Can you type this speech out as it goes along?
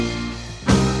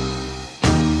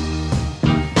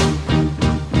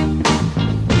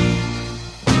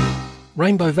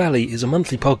Rainbow Valley is a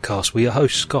monthly podcast where your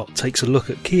host Scott takes a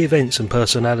look at key events and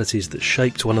personalities that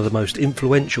shaped one of the most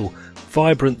influential,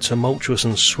 vibrant, tumultuous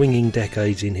and swinging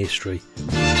decades in history.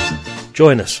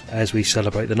 Join us as we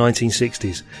celebrate the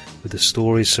 1960s with the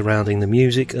stories surrounding the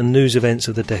music and news events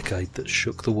of the decade that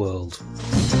shook the world.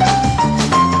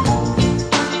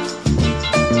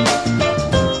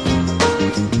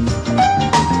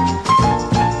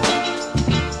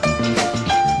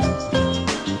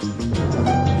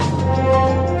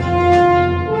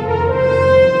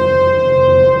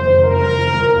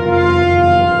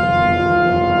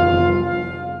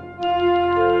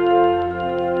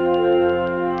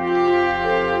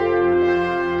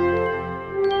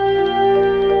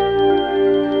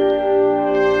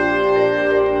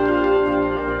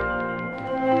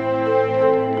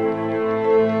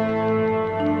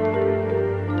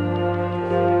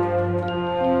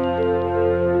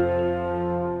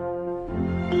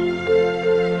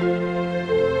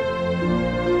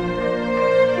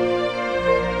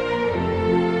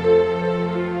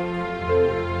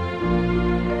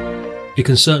 It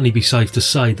can certainly be safe to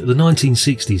say that the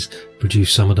 1960s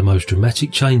produced some of the most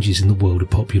dramatic changes in the world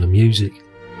of popular music.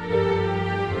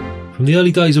 From the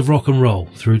early days of rock and roll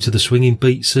through to the swinging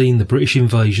beat scene, the British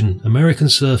invasion, American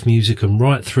surf music and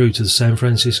right through to the San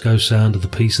Francisco sound of the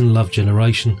peace and love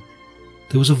generation,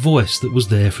 there was a voice that was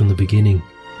there from the beginning.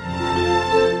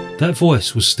 That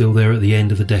voice was still there at the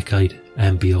end of the decade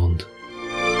and beyond.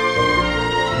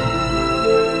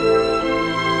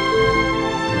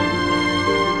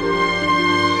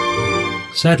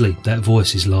 Sadly, that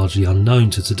voice is largely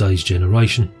unknown to today's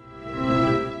generation.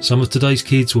 Some of today's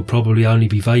kids will probably only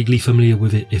be vaguely familiar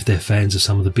with it if they're fans of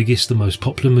some of the biggest and most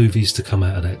popular movies to come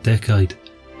out of that decade.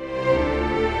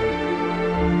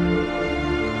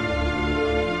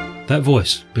 That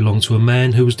voice belonged to a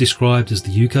man who was described as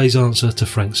the UK's answer to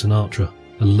Frank Sinatra,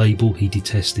 a label he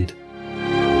detested.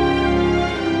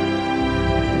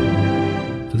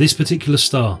 For this particular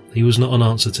star, he was not an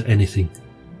answer to anything.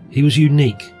 He was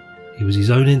unique. He was his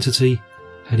own entity,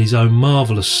 had his own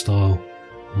marvellous style,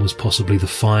 and was possibly the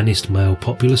finest male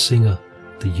popular singer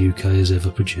the UK has ever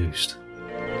produced.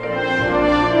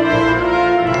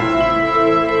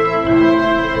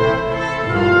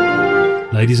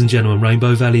 Ladies and gentlemen,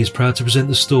 Rainbow Valley is proud to present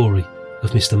the story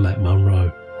of Mr. Matt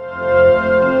Monro.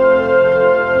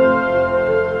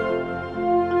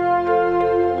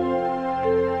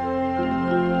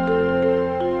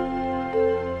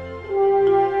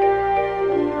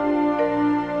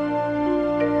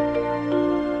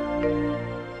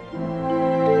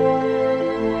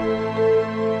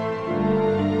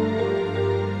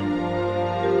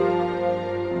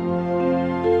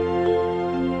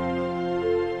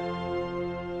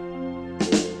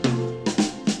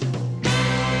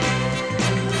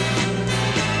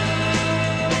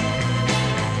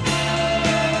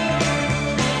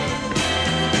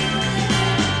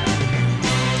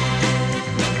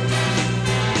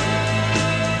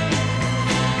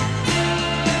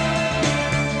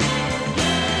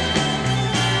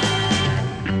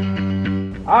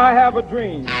 I have a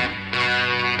dream.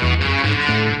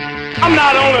 I'm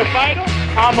not only a fighter,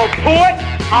 I'm a poet,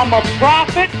 I'm a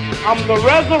prophet, I'm the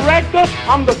resurrector,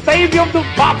 I'm the savior of the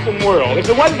boxing world. If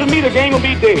it wasn't for me, the game would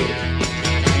be dead.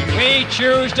 We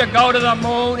choose to go to the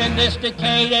moon in this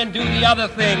decade and do the other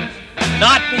things,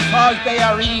 not because they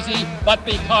are easy, but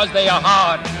because they are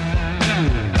hard.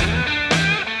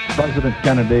 President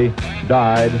Kennedy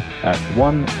died at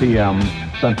 1 p.m.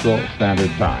 Central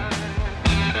Standard Time.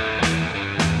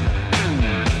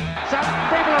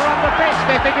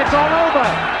 They think it's all over.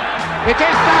 It is now.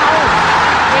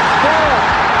 It's gone.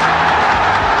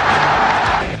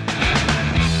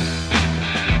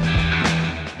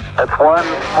 It's one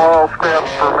small step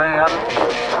for man,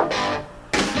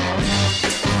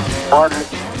 one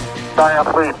giant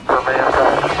leap for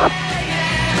mankind.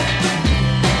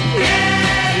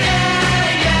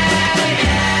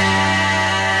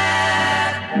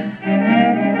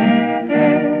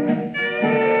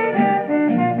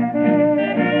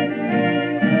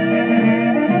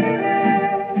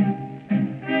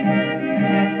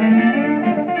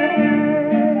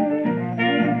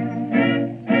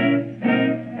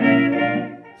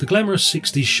 The glamorous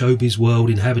 60s showbiz world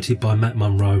inhabited by Matt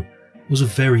Monro was a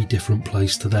very different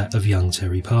place to that of young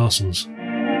Terry Parsons.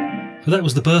 For that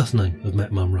was the birth name of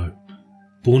Matt Monro,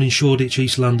 born in Shoreditch,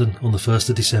 East London on the 1st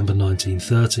of December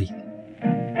 1930.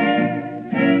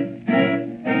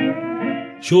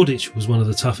 Shoreditch was one of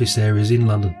the toughest areas in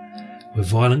London, where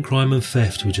violent crime and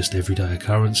theft were just everyday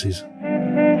occurrences.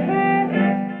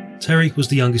 Terry was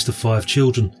the youngest of 5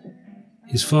 children.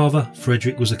 His father,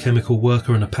 Frederick, was a chemical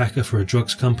worker and a packer for a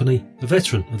drugs company, a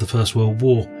veteran of the First World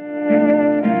War.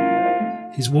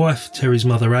 His wife, Terry's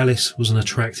mother Alice, was an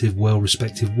attractive,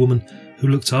 well-respected woman who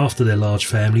looked after their large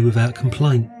family without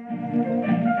complaint.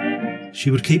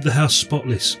 She would keep the house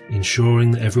spotless,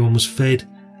 ensuring that everyone was fed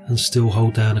and still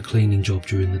hold down a cleaning job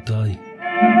during the day.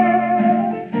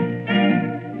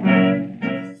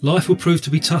 Life would prove to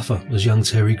be tougher as young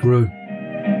Terry grew.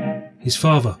 His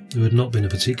father, who had not been a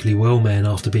particularly well man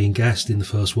after being gassed in the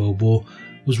First World War,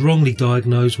 was wrongly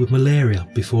diagnosed with malaria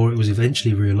before it was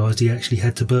eventually realised he actually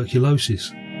had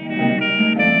tuberculosis.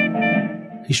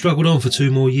 He struggled on for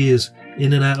 2 more years,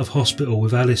 in and out of hospital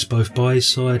with Alice both by his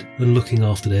side and looking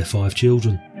after their 5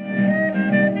 children.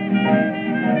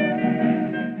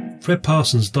 Fred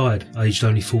Parsons died, aged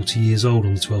only 40 years old,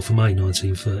 on the 12th of May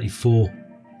 1934.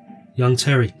 Young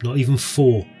Terry, not even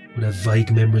 4, would have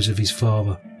vague memories of his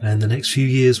father, and the next few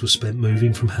years were spent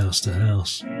moving from house to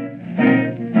house.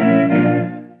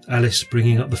 Alice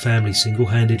bringing up the family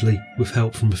single-handedly with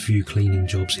help from a few cleaning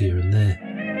jobs here and there.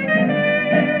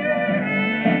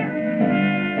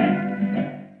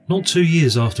 Not 2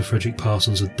 years after Frederick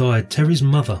Parsons had died, Terry's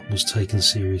mother was taken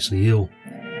seriously ill.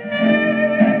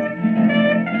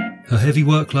 Her heavy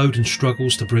workload and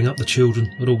struggles to bring up the children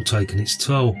had all taken its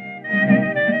toll.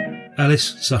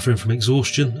 Alice, suffering from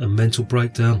exhaustion and mental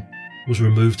breakdown, was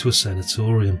removed to a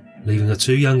sanatorium, leaving her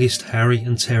 2 youngest, Harry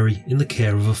and Terry, in the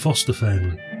care of a foster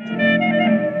family.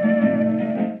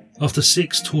 After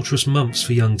 6 torturous months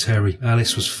for young Terry,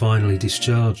 Alice was finally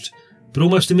discharged, but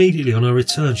almost immediately on her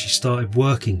return she started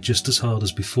working just as hard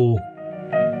as before.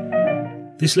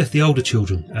 This left the older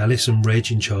children, Alice and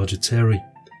Reg, in charge of Terry,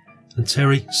 and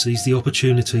Terry seized the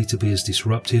opportunity to be as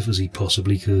disruptive as he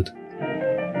possibly could.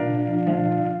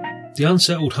 The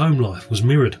unsettled home life was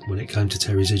mirrored when it came to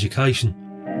Terry's education.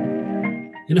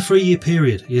 In a 3-year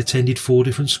period he attended 4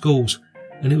 different schools,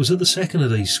 and it was at the second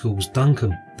of these schools,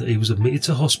 Duncan, that he was admitted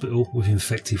to hospital with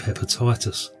infective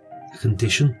hepatitis, a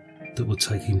condition that would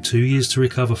take him 2 years to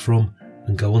recover from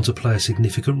and go on to play a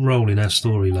significant role in our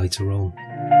story later on.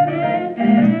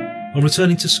 On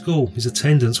returning to school, his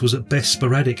attendance was at best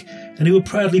sporadic, and he would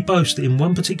proudly boast that in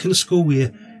one particular school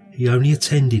year he only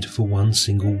attended for 1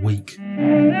 single week.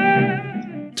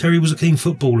 Terry was a keen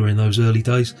footballer in those early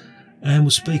days and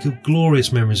would speak of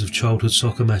glorious memories of childhood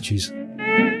soccer matches.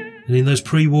 And in those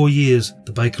pre-war years,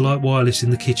 the Bakelite wireless in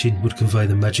the kitchen would convey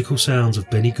the magical sounds of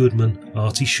Benny Goodman,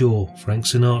 Artie Shaw, Frank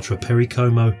Sinatra, Perry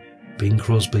Como, Bing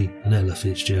Crosby and Ella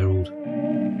Fitzgerald.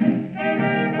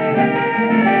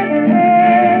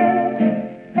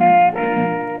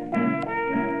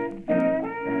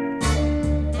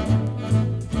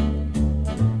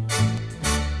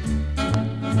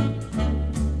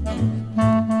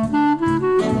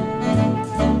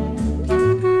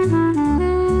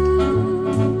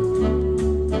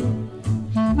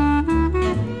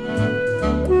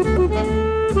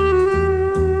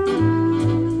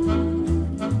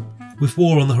 With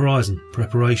war on the horizon,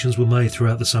 preparations were made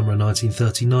throughout the summer of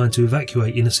 1939 to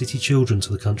evacuate inner city children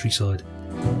to the countryside.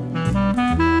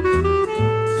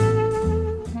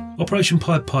 Operation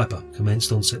Pied Piper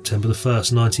commenced on September the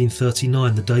 1st,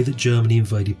 1939, the day that Germany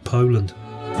invaded Poland.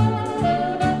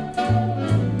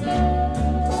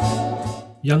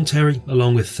 Young Terry,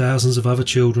 along with thousands of other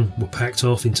children, were packed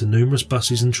off into numerous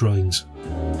buses and trains.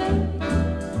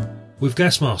 With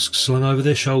gas masks slung over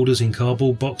their shoulders in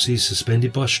cardboard boxes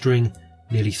suspended by string,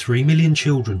 nearly 3 million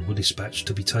children were dispatched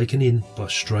to be taken in by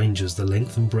strangers the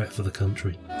length and breadth of the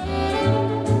country.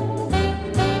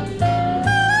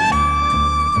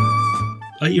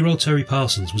 8-year-old Terry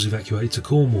Parsons was evacuated to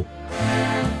Cornwall,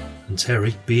 and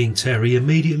Terry, being Terry,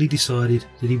 immediately decided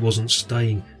that he wasn't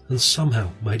staying and somehow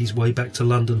made his way back to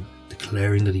London,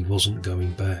 declaring that he wasn't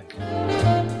going back.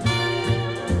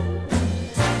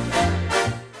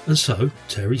 And so,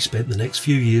 Terry spent the next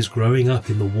few years growing up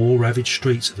in the war-ravaged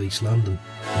streets of East London,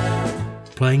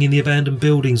 playing in the abandoned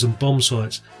buildings and bomb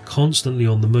sites, constantly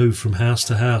on the move from house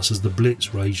to house as the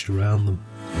Blitz raged around them.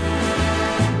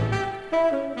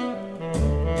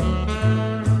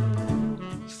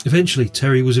 Eventually,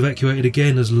 Terry was evacuated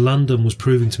again as London was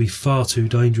proving to be far too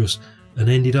dangerous, and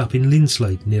ended up in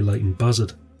Linslade near Leighton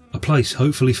Buzzard, a place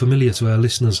hopefully familiar to our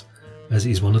listeners, as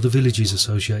it is one of the villages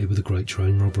associated with the Great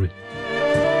Train Robbery.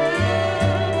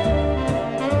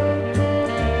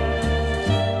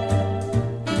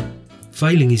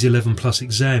 Failing his 11+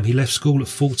 exam, he left school at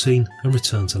 14 and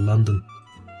returned to London.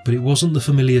 But it wasn't the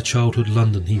familiar childhood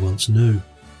London he once knew.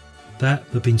 That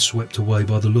had been swept away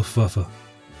by the Luftwaffe,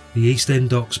 the East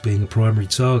End docks being a primary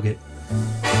target.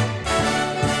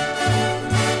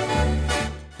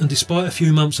 And despite a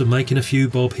few months of making a few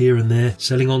bob here and there,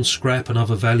 selling on scrap and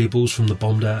other valuables from the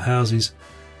bombed out houses,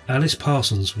 Alice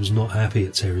Parsons was not happy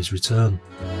at Terry's return.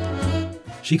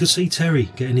 She could see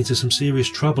Terry getting into some serious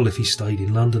trouble if he stayed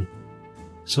in London.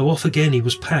 So off again he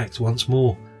was packed once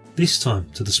more, this time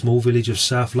to the small village of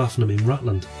South Luffenham in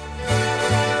Rutland.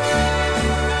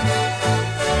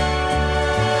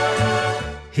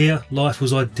 Here, life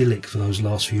was idyllic for those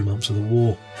last few months of the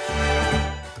war.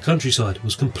 The countryside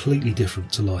was completely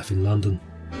different to life in London.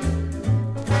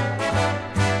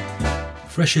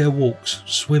 Fresh air walks,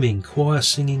 swimming, choir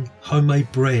singing,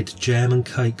 homemade bread, jam and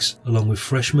cakes, along with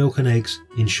fresh milk and eggs,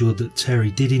 ensured that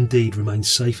Terry did indeed remain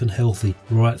safe and healthy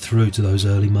right through to those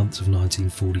early months of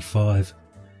 1945.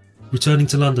 Returning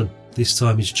to London, this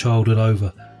time his childhood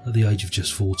over at the age of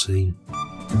just 14.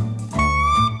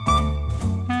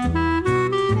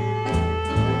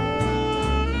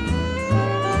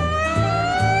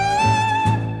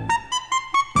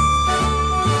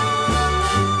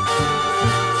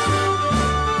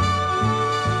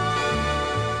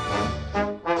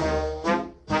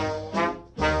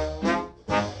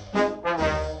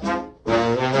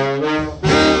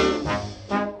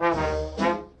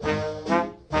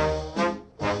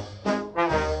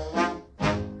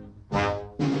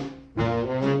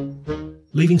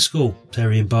 Leaving school,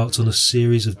 Terry embarked on a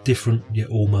series of different yet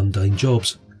all mundane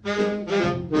jobs. There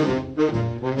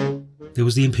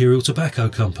was the Imperial Tobacco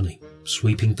Company,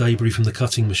 sweeping debris from the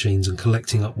cutting machines and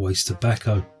collecting up waste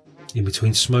tobacco, in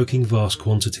between smoking vast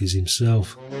quantities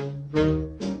himself.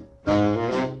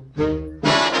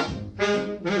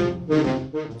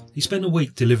 He spent a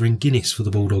week delivering Guinness for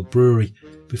the Bulldog Brewery,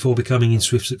 before becoming in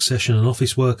swift succession an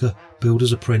office worker,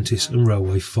 builder's apprentice and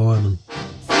railway fireman.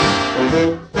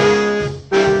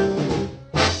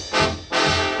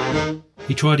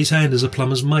 He tried his hand as a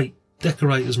plumber's mate,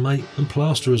 decorator's mate and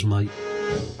plasterer's mate.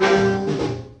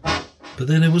 But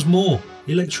then there was more.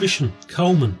 Electrician,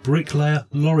 coalman, bricklayer,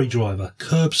 lorry driver,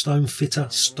 curbstone fitter,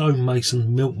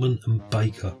 stonemason, milkman and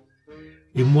baker.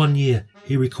 In 1 year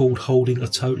he recalled holding a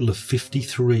total of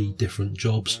 53 different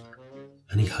jobs,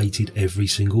 and he hated every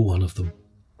single one of them.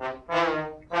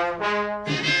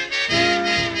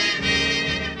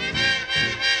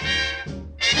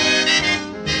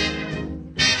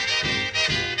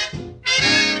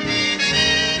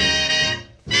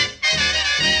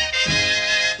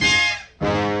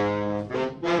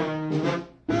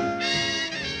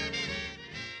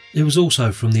 It was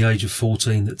also from the age of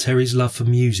 14 that Terry's love for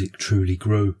music truly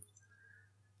grew.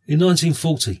 In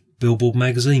 1940, Billboard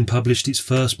magazine published its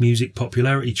first music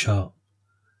popularity chart.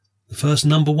 The first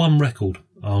 #1 record,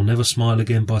 I'll Never Smile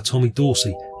Again by Tommy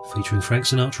Dorsey, featuring Frank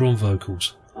Sinatra on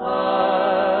vocals.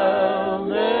 I'll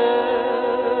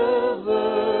never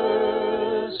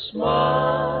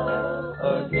smile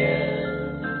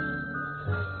again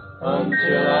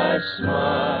until I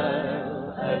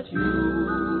smile at you.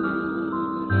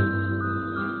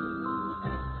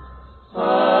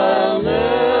 I'll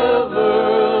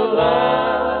never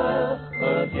laugh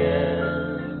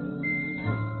again.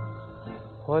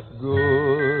 What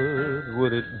good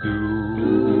would it do?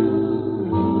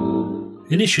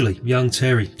 Initially, young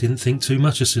Terry didn't think too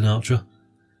much of Sinatra,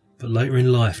 but later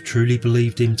in life truly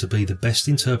believed him to be the best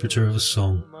interpreter of a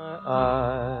song. My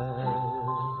eyes,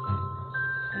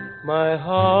 my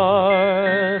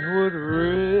heart would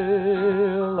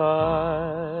realize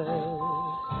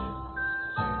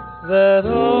that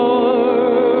our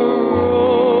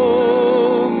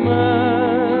romance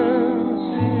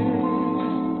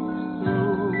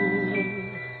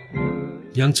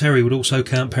is. Young Terry would also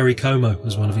count Perry Como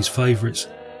as one of his favourites,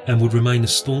 and would remain a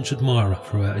staunch admirer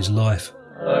throughout his life.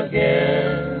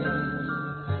 Again,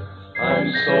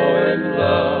 I'm so in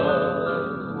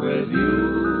love with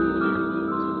you.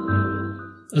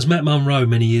 As Matt Monro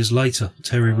many years later,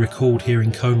 Terry recalled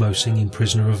hearing Como singing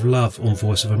Prisoner of Love on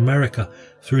Voice of America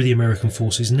through the American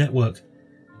Forces Network,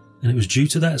 and it was due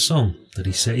to that song that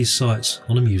he set his sights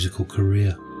on a musical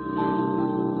career.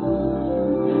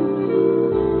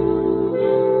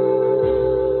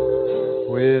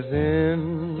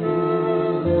 Within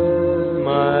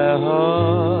my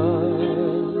heart,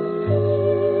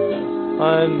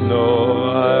 I know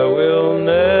I will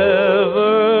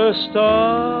never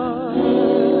start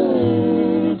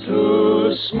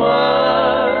to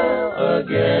smile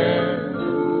again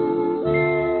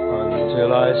until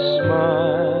I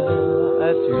smile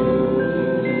at you.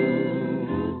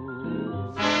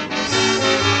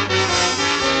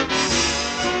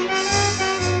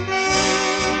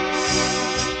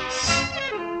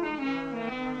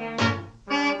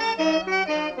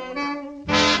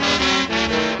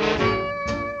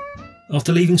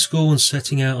 After leaving school and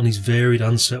setting out on his varied,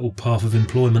 unsettled path of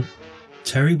employment,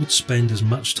 Terry would spend as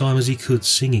much time as he could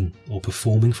singing or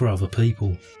performing for other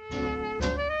people.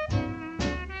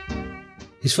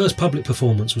 His first public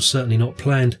performance was certainly not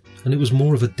planned, and it was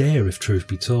more of a dare if truth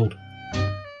be told.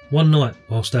 One night,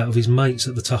 whilst out with his mates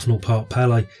at the Tufnell Park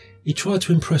Palais, he tried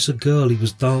to impress a girl he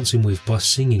was dancing with by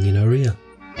singing in her ear.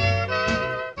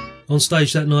 On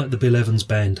stage that night, the Bill Evans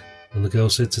Band, and the girl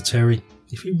said to Terry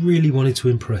if he really wanted to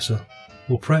impress her,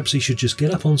 or perhaps he should just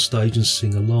get up on stage and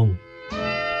sing along.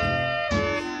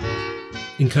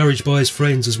 Encouraged by his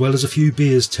friends as well as a few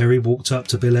beers, Terry walked up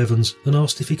to Bill Evans and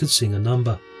asked if he could sing a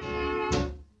number.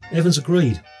 Evans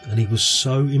agreed, and he was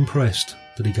so impressed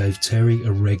that he gave Terry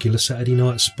a regular Saturday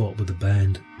night spot with the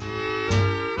band.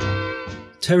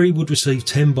 Terry would receive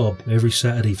 10 bob every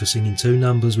Saturday for singing 2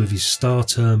 numbers, with his star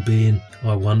term being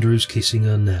I Wonder Who's Kissing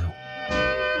Her Now.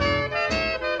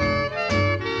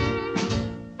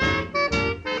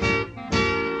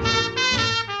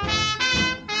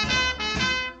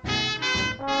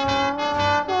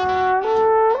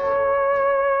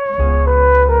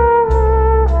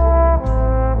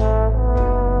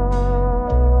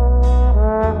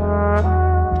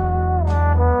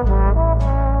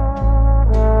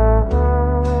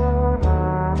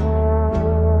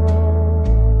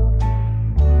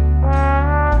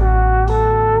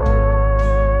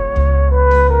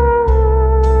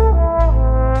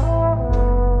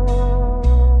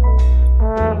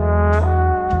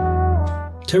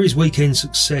 Terry's weekend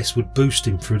success would boost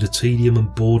him through the tedium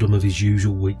and boredom of his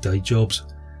usual weekday jobs,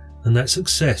 and that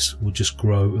success would just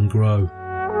grow and grow.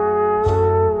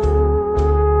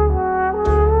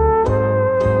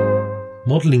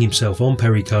 Modelling himself on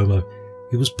Perry Como,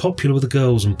 he was popular with the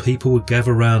girls and people would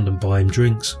gather round and buy him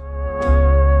drinks.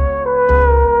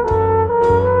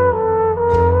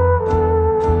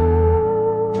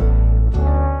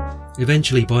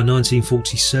 Eventually, by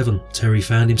 1947, Terry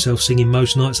found himself singing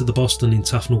most nights at the Boston in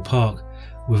Tufnell Park,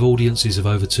 with audiences of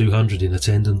over 200 in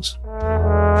attendance.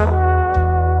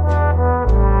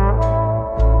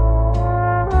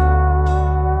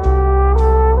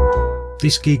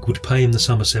 This gig would pay him the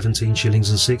sum of 17 shillings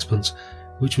and sixpence,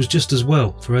 which was just as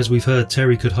well, for as we've heard,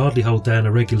 Terry could hardly hold down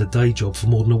a regular day job for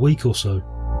more than a week or so.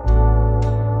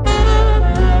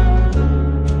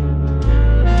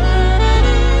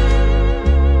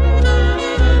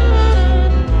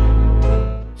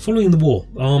 Following the war,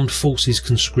 armed forces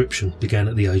conscription began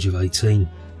at the age of 18.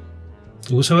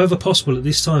 It was however possible at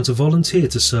this time to volunteer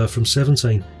to serve from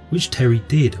 17, which Terry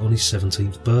did on his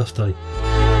 17th birthday.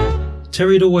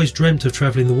 Terry had always dreamt of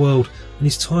travelling the world, and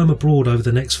his time abroad over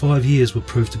the next 5 years would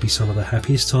prove to be some of the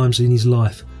happiest times in his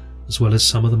life, as well as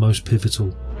some of the most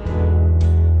pivotal.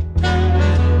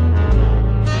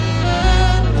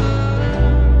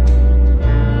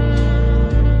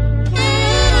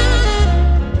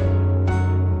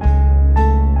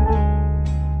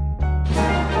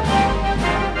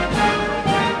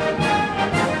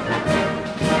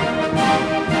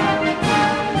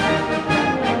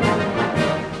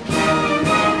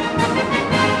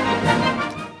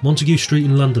 Montague Street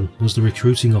in London was the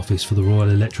recruiting office for the Royal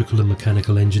Electrical and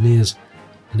Mechanical Engineers,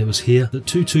 and it was here that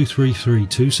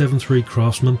 2233273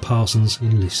 Craftsman Parsons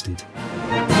enlisted.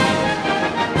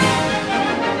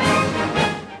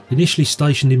 Initially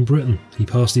stationed in Britain, he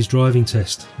passed his driving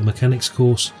test, a mechanics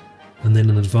course, and then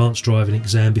an advanced driving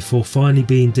exam before finally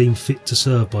being deemed fit to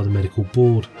serve by the medical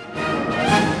board.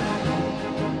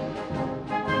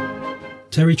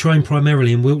 Terry trained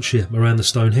primarily in Wiltshire around the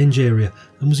Stonehenge area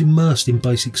and was immersed in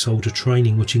basic soldier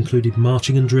training, which included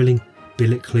marching and drilling,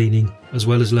 billet cleaning, as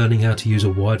well as learning how to use a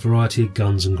wide variety of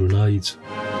guns and grenades.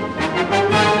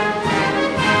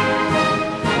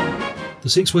 The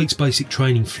 6 weeks basic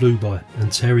training flew by, and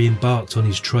Terry embarked on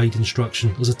his trade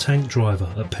instruction as a tank driver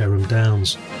at Perham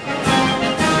Downs.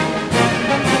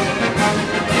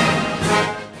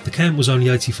 The camp was only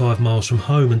 85 miles from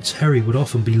home, and Terry would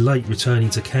often be late returning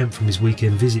to camp from his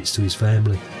weekend visits to his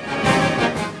family.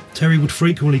 Terry would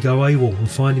frequently go AWOL and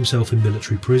find himself in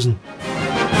military prison.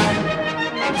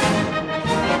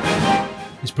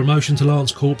 His promotion to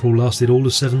Lance Corporal lasted all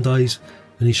of 7 days,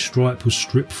 and his stripe was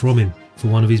stripped from him for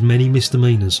one of his many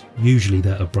misdemeanours, usually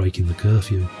that of breaking the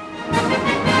curfew.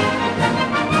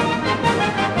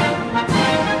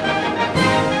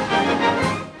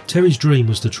 Terry's dream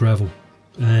was to travel,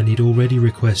 and he'd already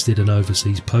requested an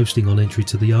overseas posting on entry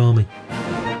to the army.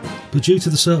 But due to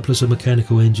the surplus of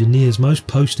mechanical engineers, most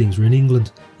postings were in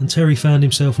England, and Terry found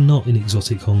himself not in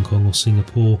exotic Hong Kong or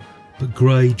Singapore, but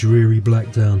grey, dreary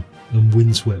Blackdown and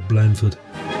windswept Blandford.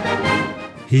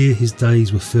 Here his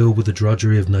days were filled with the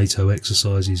drudgery of NATO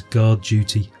exercises, guard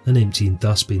duty and emptying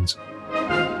dustbins.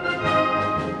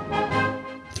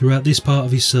 Throughout this part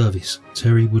of his service,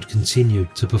 Terry would continue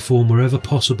to perform wherever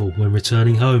possible when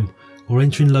returning home or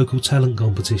entering local talent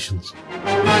competitions.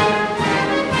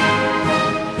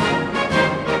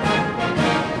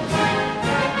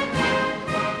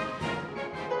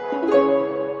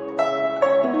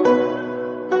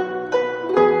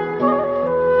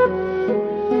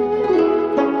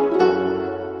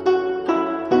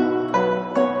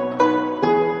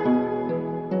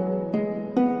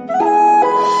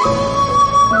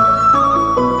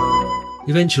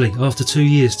 Eventually, after 2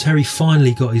 years, Terry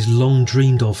finally got his long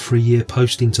dreamed of 3-year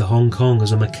posting to Hong Kong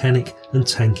as a mechanic and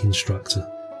tank instructor.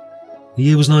 The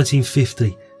year was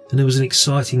 1950, and it was an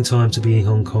exciting time to be in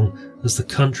Hong Kong as the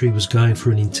country was going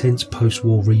through an intense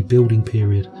post-war rebuilding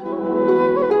period.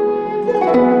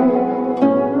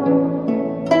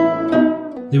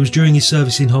 It was during his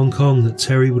service in Hong Kong that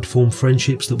Terry would form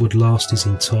friendships that would last his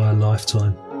entire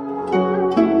lifetime.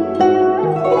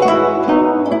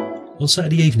 On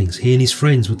Saturday evenings, he and his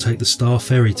friends would take the Star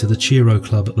Ferry to the Chiro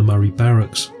Club at the Murray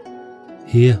Barracks.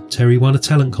 Here, Terry won a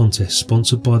talent contest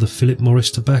sponsored by the Philip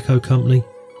Morris Tobacco Company.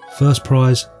 First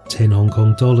prize, 10 Hong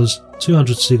Kong dollars,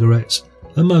 200 cigarettes,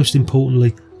 and most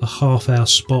importantly, a half-hour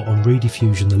spot on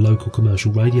Rediffusion, the local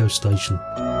commercial radio station.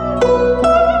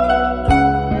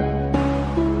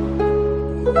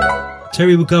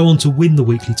 Terry would go on to win the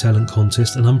weekly talent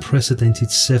contest an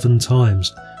unprecedented 7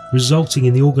 times, resulting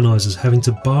in the organisers having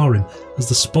to bar him as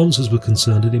the sponsors were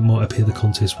concerned that it might appear the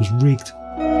contest was rigged.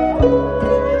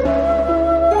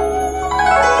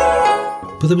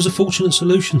 But there was a fortunate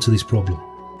solution to this problem.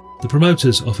 The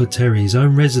promoters offered Terry his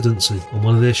own residency on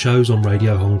one of their shows on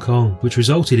Radio Hong Kong, which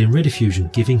resulted in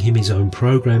Rediffusion giving him his own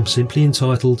programme simply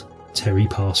entitled Terry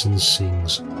Parsons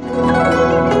Sings.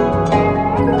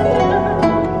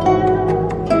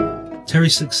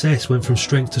 Terry's success went from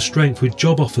strength to strength, with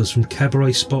job offers from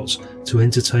cabaret spots to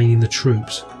entertaining the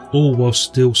troops, all while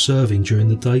still serving during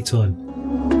the daytime.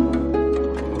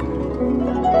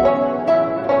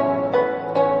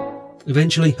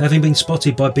 Eventually, having been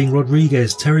spotted by Bing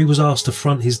Rodriguez, Terry was asked to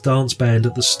front his dance band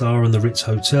at the Star and the Ritz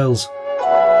hotels.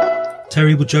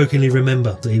 Terry would jokingly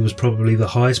remember that he was probably the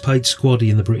highest paid squaddy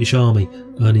in the British Army,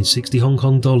 earning 60 Hong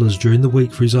Kong dollars during the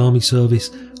week for his army service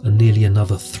and nearly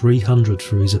another 300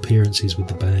 for his appearances with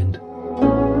the band.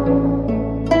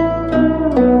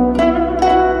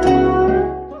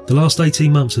 The last 18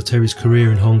 months of Terry's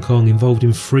career in Hong Kong involved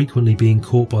him frequently being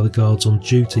caught by the guards on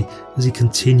duty as he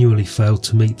continually failed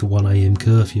to meet the 1 a.m.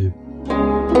 curfew.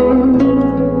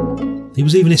 He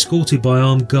was even escorted by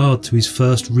armed guard to his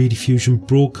first Rediffusion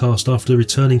broadcast after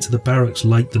returning to the barracks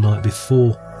late the night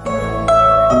before.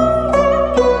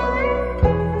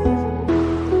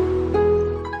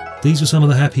 These were some of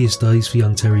the happiest days for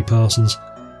young Terry Parsons,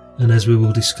 and as we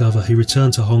will discover, he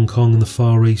returned to Hong Kong and the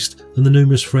Far East and the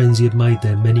numerous friends he had made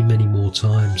there many, many more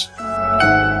times.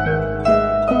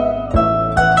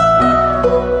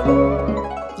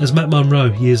 As Matt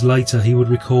Monro, years later, he would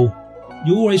recall,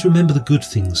 "You always remember the good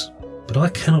things, but I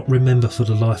cannot remember for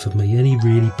the life of me any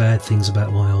really bad things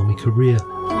about my army career.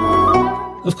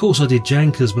 Of course I did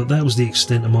jankers, but that was the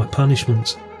extent of my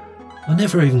punishments. I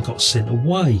never even got sent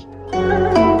away.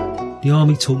 The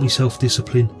army taught me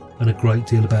self-discipline and a great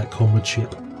deal about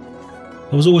comradeship.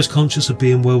 I was always conscious of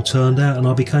being well turned out, and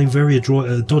I became very adroit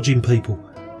at dodging people,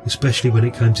 especially when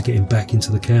it came to getting back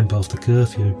into the camp after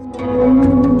curfew."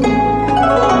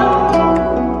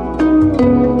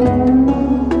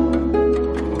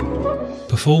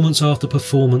 Performance after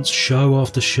performance, show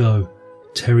after show,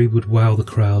 Terry would wow the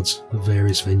crowds at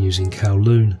various venues in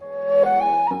Kowloon.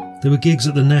 There were gigs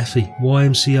at the NAFI,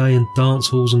 YMCA and dance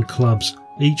halls and clubs,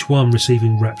 each one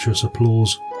receiving rapturous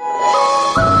applause.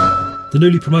 The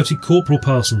newly promoted Corporal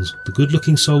Parsons, the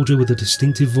good-looking soldier with a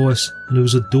distinctive voice and who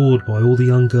was adored by all the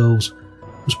young girls,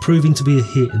 was proving to be a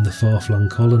hit in the far-flung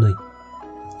colony.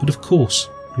 But of course,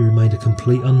 he remained a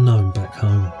complete unknown back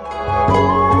home.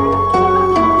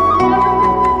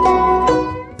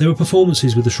 There were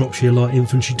performances with the Shropshire Light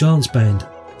Infantry Dance Band,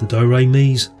 the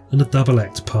Do-Re-Mi's and the double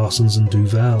act Parsons and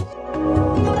Duval.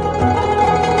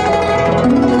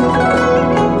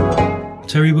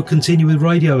 Terry would continue with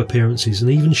radio appearances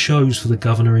and even shows for the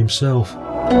Governor himself.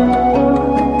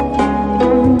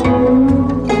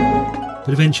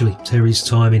 But eventually, Terry's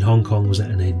time in Hong Kong was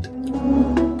at an end.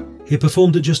 He had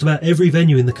performed at just about every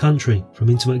venue in the country, from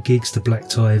intimate gigs to black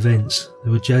tie events.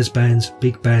 There were jazz bands,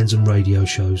 big bands and radio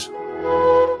shows.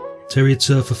 Terry had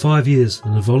served for 5 years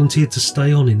and had volunteered to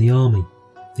stay on in the army.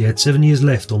 He had 7 years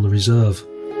left on the reserve.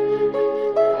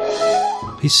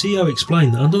 His CO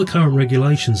explained that under the current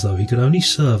regulations, though, he could only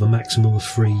serve a maximum of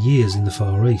 3 years in the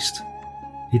Far East.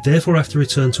 He'd therefore have to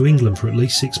return to England for at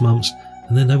least 6 months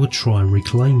and then they would try and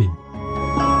reclaim him.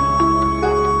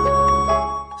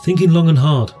 Thinking long and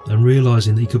hard and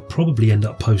realising that he could probably end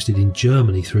up posted in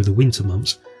Germany through the winter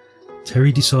months,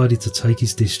 Terry decided to take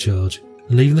his discharge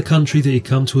and leaving the country that he'd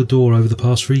come to adore over the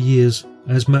past 3 years.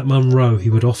 As Matt Monro, he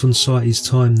would often cite his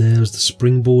time there as the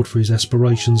springboard for his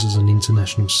aspirations as an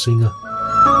international singer.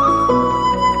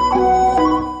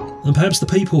 And perhaps the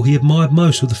people he admired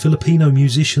most were the Filipino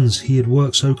musicians he had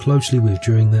worked so closely with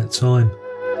during that time.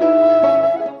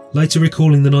 Later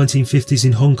recalling the 1950s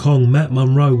in Hong Kong, Matt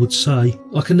Monro would say,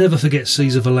 "I can never forget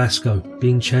Cesar Velasco,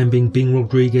 Bing Chanbing, Bing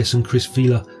Rodriguez and Chris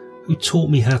Villa, who taught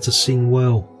me how to sing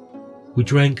well. We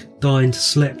drank, dined,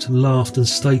 slept, laughed and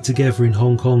stayed together in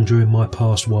Hong Kong during my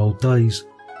past wild days.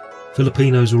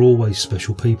 Filipinos are always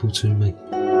special people to me."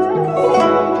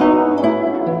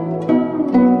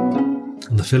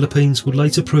 And the Philippines would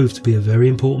later prove to be a very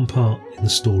important part in the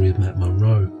story of Matt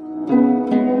Monro.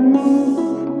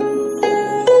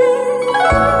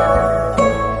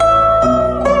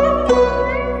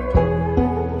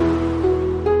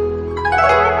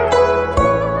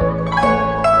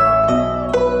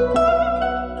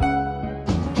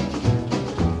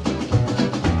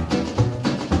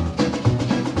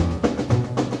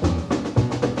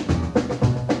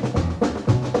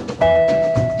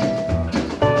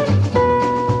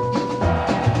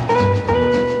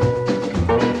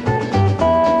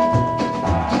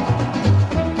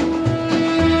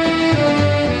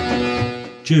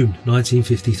 June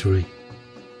 1953.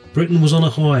 Britain was on a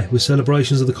high with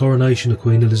celebrations of the coronation of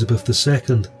Queen Elizabeth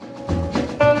II.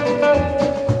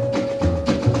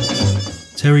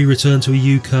 Terry returned to a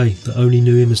UK that only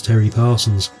knew him as Terry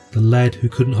Parsons, the lad who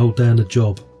couldn't hold down a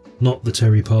job, not the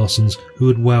Terry Parsons who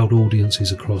had wowed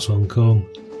audiences across Hong Kong.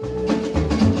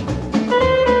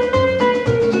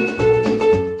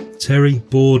 Terry,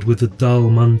 bored with the dull,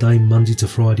 mundane Monday to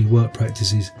Friday work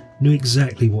practices, knew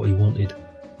exactly what he wanted.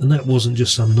 And that wasn't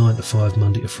just some 9 to 5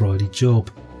 Monday to Friday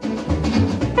job.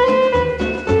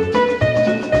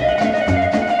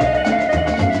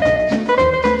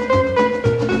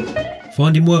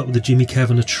 Finding work with the Jimmy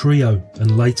Kavanagh Trio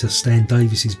and later Stan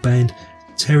Davis's band,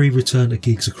 Terry returned to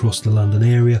gigs across the London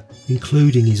area,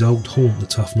 including his old haunt, the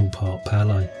Tufnell Park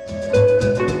Palais.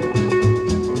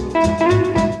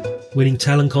 Winning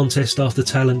talent contest after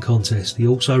talent contest, he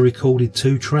also recorded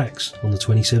 2 tracks on the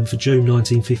 27th of June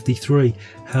 1953,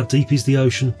 How Deep Is the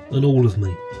Ocean and All of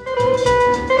Me.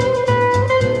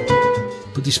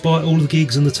 But despite all the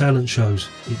gigs and the talent shows,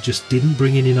 it just didn't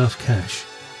bring in enough cash.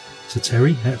 So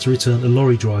Terry had to return to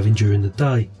lorry driving during the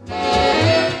day.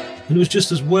 And it was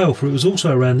just as well, for it was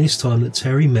also around this time that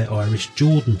Terry met Irish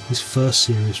Jordan, his first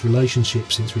serious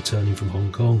relationship since returning from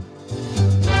Hong Kong.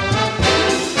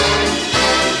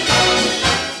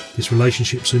 This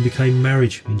relationship soon became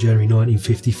marriage in January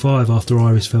 1955 after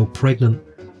Iris fell pregnant,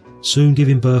 soon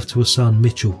giving birth to a son,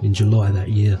 Mitchell, in July that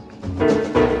year.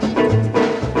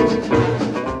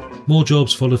 More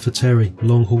jobs followed for Terry,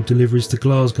 long-haul deliveries to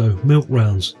Glasgow, milk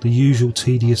rounds, the usual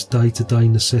tedious day-to-day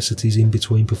necessities in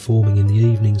between performing in the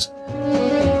evenings.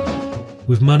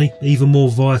 With money even more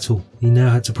vital, he now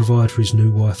had to provide for his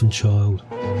new wife and child.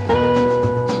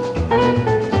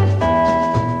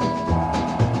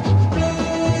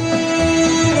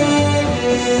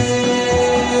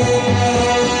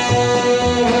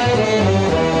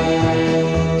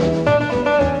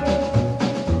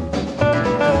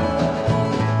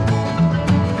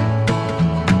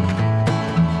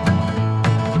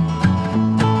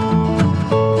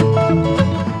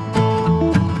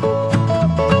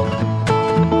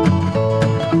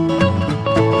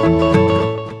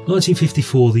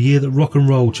 1954, the year that rock and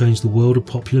roll changed the world of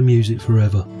popular music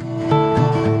forever.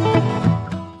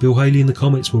 Bill Haley and the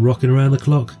Comets were rocking around the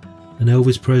clock, and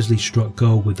Elvis Presley struck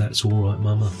gold with That's Alright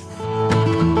Mama.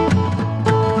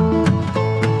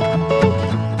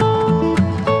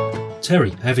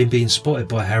 Terry, having been spotted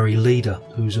by Harry Leader,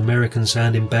 whose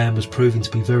American-sounding band was proving to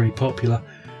be very popular,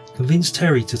 convinced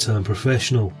Terry to turn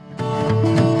professional.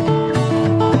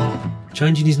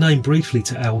 Changing his name briefly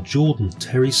to Al Jordan,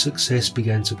 Terry's success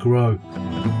began to grow.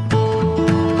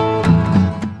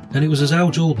 And it was as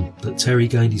Al Jordan that Terry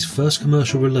gained his first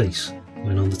commercial release,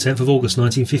 when on the 10th of August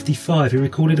 1955 he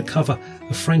recorded a cover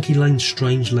of Frankie Lane's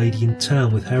Strange Lady in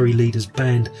Town with Harry Leader's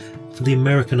band for the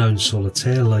American-owned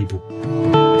Solitaire label.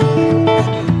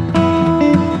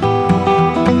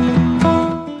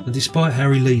 And despite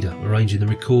Harry Leader arranging the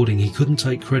recording, he couldn't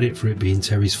take credit for it being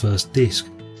Terry's first disc.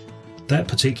 That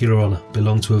particular honour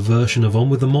belonged to a version of On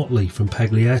With The Motley from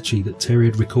Pagliacci that Terry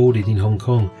had recorded in Hong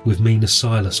Kong with Mina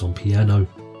Silas on piano,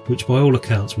 which by all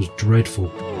accounts was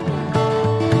dreadful.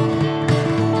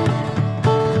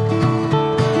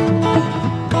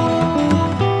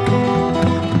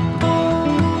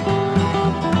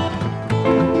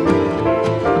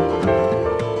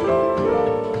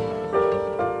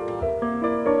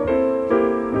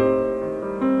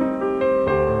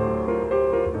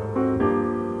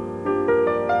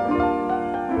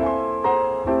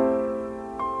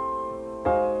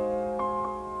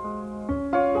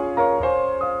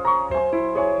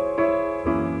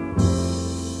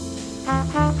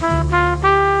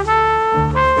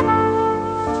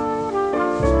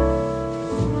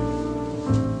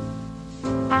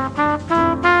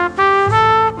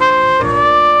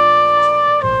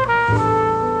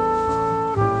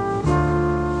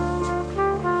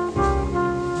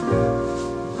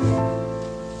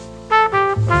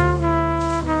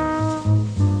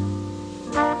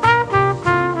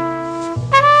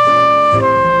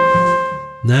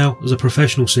 Now, as a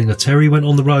professional singer, Terry went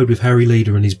on the road with Harry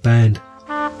Leader and his band.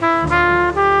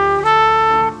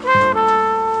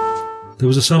 There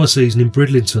was a summer season in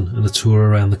Bridlington and a tour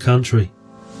around the country.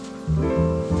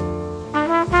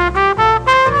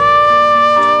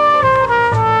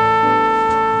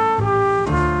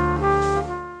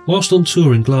 Whilst on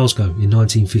tour in Glasgow in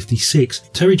 1956,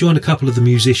 Terry joined a couple of the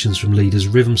musicians from Leader's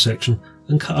rhythm section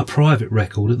and cut a private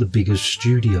record at the Biggers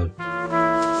studio.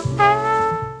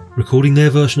 Recording their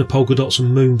version of Polka Dots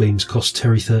and Moonbeams cost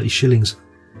Terry 30 shillings,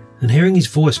 and hearing his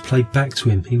voice played back to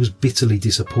him, he was bitterly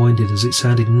disappointed as it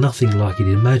sounded nothing like he'd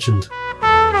imagined.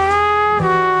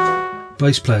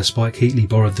 Bass player Spike Heatley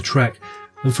borrowed the track,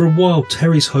 and for a while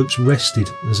Terry's hopes rested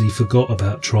as he forgot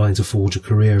about trying to forge a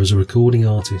career as a recording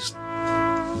artist.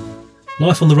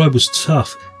 Life on the road was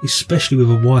tough, especially with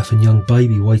a wife and young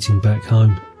baby waiting back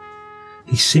home.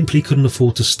 He simply couldn't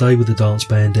afford to stay with the dance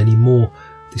band anymore.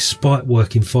 Despite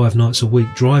working 5 nights a week,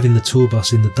 driving the tour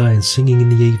bus in the day and singing in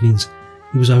the evenings,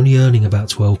 he was only earning about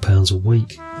 £12 a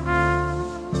week.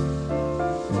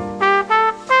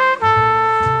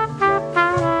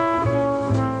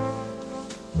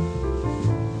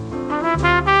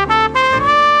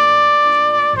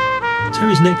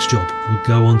 Terry's next job would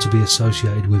go on to be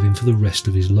associated with him for the rest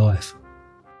of his life.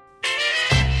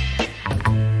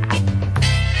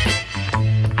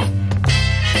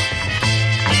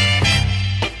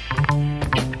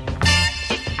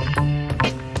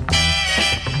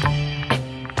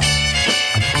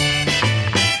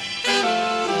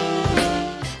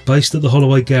 Based at the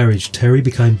Holloway Garage, Terry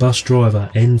became bus driver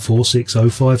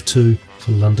N46052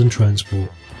 for London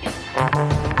Transport.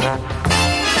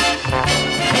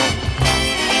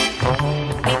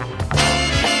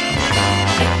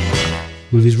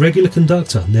 With his regular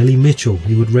conductor, Nellie Mitchell,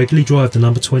 he would regularly drive the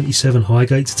number 27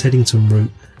 Highgate to Teddington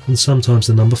route and sometimes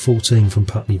the number 14 from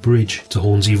Putney Bridge to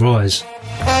Hornsey Rise.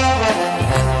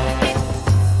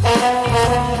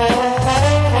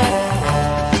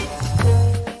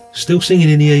 Still singing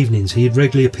in the evenings, he'd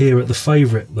regularly appear at the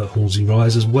Favourite at Hornsey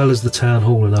Rise as well as the Town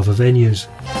Hall and other venues.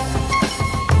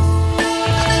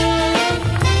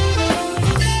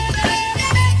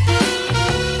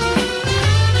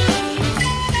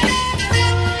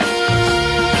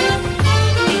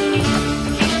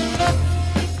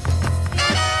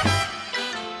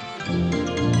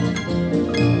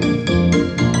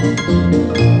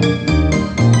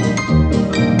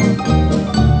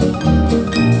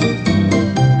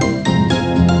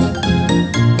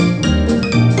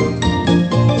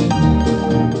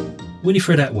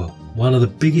 Winifred Atwell, one of the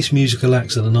biggest musical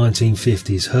acts of the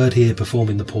 1950s, heard here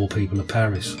performing The Poor People of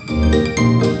Paris.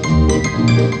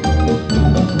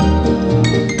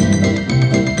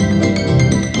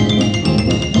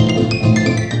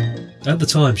 At the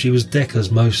time, she was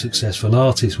Decca's most successful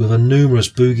artist, with her numerous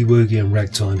boogie-woogie and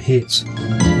ragtime hits.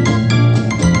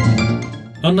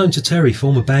 Unknown to Terry,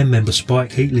 former band member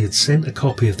Spike Heatley had sent a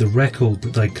copy of the record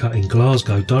that they'd cut in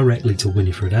Glasgow directly to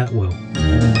Winifred Atwell.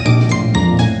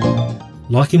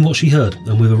 Liking what she heard,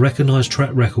 and with a recognised track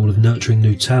record of nurturing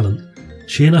new talent,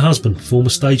 she and her husband, former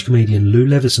stage comedian Lou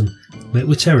Levison, met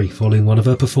with Terry following one of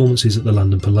her performances at the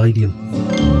London Palladium.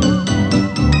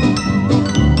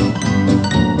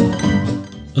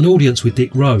 An audience with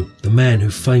Dick Rowe, the man who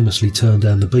famously turned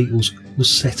down the Beatles,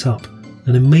 was set up,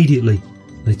 and immediately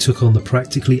they took on the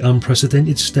practically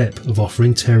unprecedented step of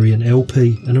offering Terry an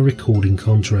LP and a recording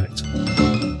contract.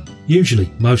 Usually,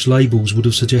 most labels would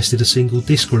have suggested a single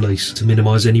disc release to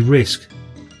minimise any risk,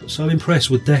 but so impressed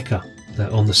with Decca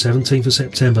that on the 17th of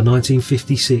September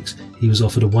 1956 he was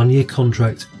offered a 1-year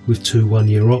contract with 2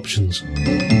 1-year options.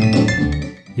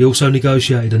 He also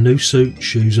negotiated a new suit,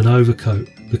 shoes and overcoat,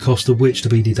 the cost of which to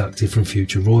be deducted from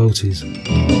future royalties.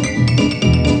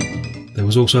 There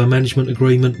was also a management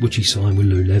agreement which he signed with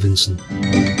Lou Levison.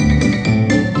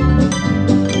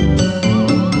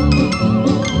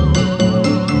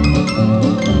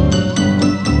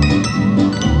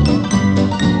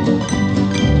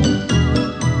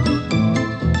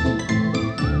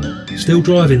 Still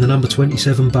driving the number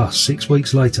 27 bus, 6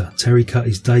 weeks later, Terry cut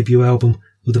his debut album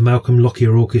with the Malcolm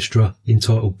Lockyer Orchestra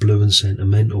entitled Blue and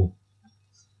Sentimental.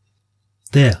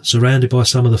 There, surrounded by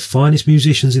some of the finest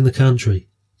musicians in the country,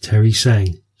 Terry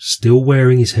sang, still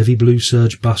wearing his heavy blue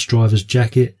serge bus driver's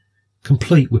jacket,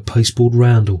 complete with pasteboard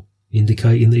roundel,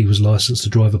 indicating that he was licensed to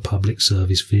drive a public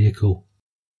service vehicle.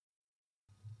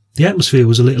 The atmosphere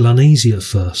was a little uneasy at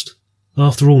first.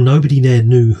 After all, nobody there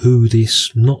knew who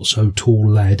this not-so-tall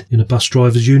lad in a bus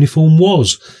driver's uniform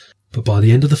was, but by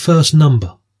the end of the first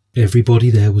number, everybody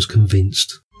there was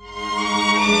convinced.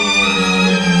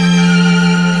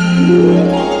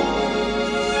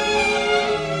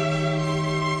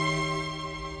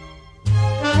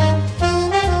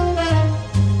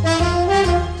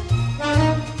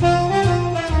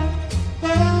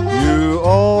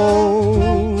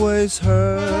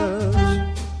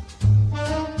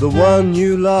 the one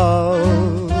you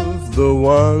love, the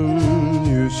one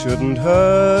you shouldn't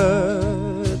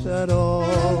hurt at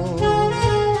all.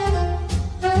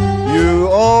 You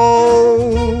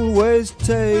always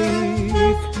take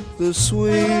the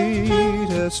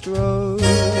sweetest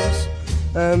rose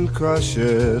and crush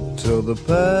it till the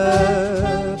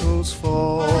petals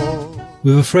fall.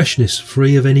 With a freshness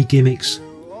free of any gimmicks,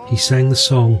 he sang the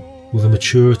song with a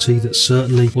maturity that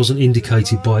certainly wasn't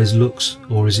indicated by his looks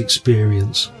or his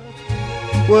experience.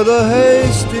 With a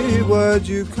hasty word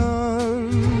you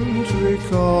can't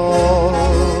recall.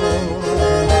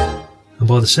 And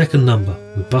by the second number,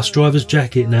 with Bus Driver's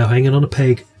Jacket now hanging on a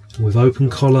peg, and with open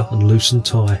collar and loosened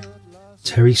tie,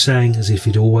 Terry sang as if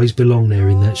he'd always belonged there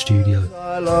in that studio.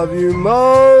 I love you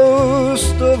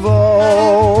most of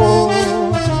all.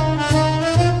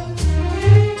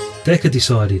 Decca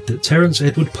decided that Terence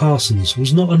Edward Parsons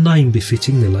was not a name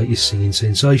befitting the latest singing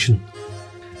sensation.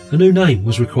 A new name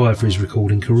was required for his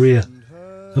recording career,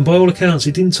 and by all accounts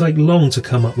it didn't take long to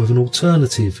come up with an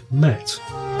alternative, Matt.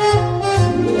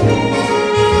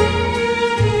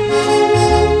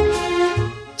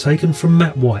 Taken from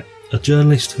Matt White, a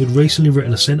journalist who had recently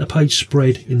written a centre-page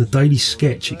spread in the Daily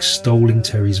Sketch extolling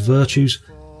Terry's virtues,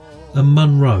 and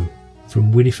Munro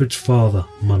from Winifred's father,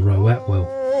 Munro Atwell.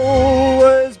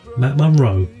 Matt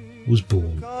Munro was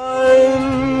born.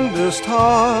 Kindest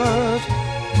heart,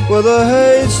 with a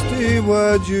hasty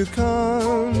word you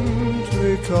can't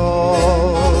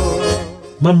recall.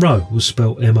 Munro was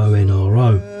spelt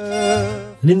M-O-N-R-O,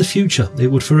 and in the future it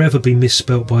would forever be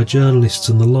misspelt by journalists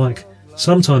and the like,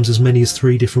 sometimes as many as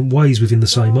 3 different ways within the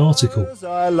same article.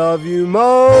 I love you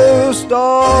most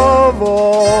of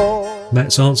all.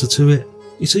 Matt's answer to it: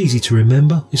 it's easy to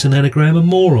remember, it's an anagram of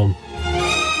moron.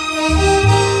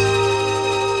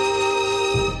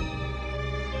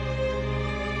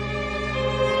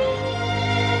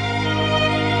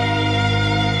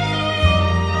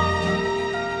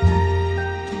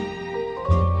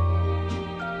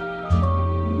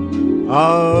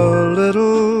 Our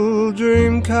little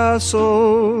dream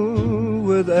castle,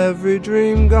 with every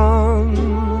dream gone,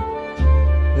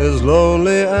 is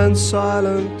lonely and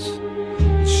silent,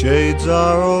 shades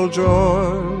are all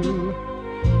drawn,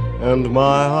 and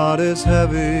my heart is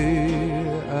heavy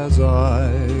as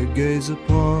I gaze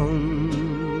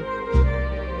upon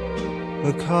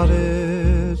a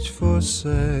cottage for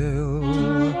sale.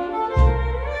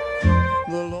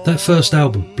 That first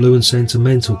album, Blue and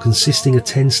Sentimental, consisting of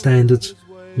 10 standards,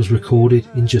 was recorded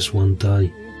in just one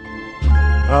day.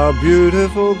 Our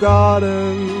beautiful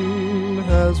garden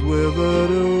has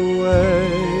withered away.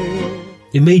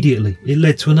 Immediately, it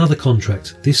led to another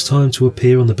contract, this time to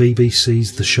appear on the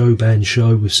BBC's The Show Band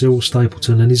show with Cyril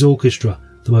Stapleton and his orchestra,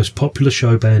 the most popular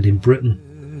show band in Britain.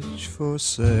 For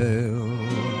sale.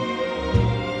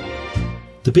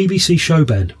 The BBC show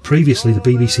band, previously the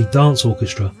BBC Dance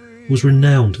Orchestra, was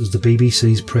renowned as the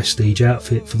BBC's prestige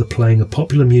outfit for the playing of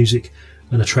popular music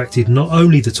and attracted not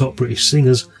only the top British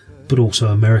singers but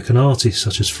also American artists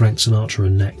such as Frank Sinatra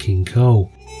and Nat King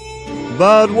Cole.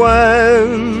 But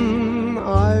when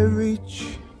I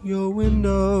reach your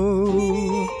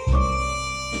window,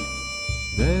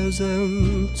 there's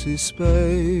empty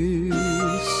space.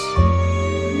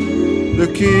 The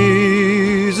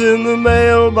keys in the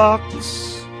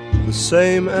mailbox, the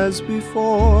same as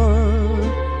before.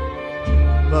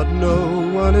 But no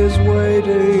one is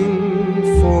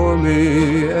waiting for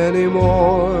me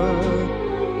anymore.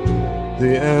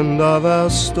 The end of our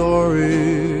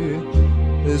story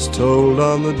is told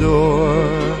on the door.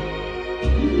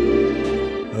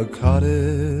 A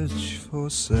cottage for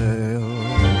sale.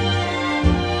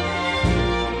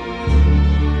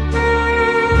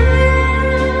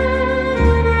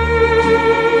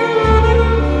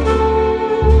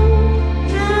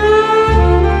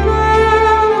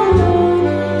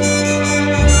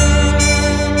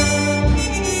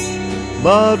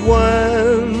 But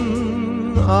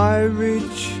when I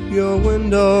reach your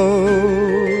window,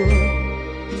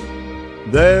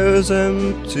 there's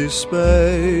empty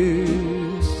space.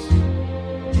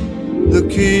 The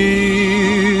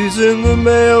keys in the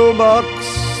mailbox,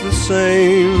 the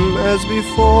same as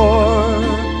before.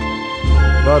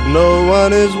 But no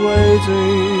one is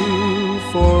waiting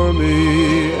for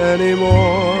me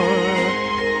anymore.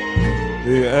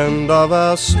 The end of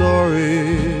our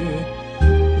story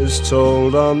is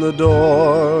told on the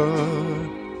door.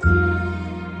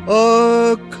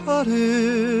 A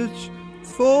cottage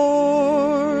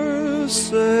for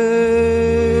sale.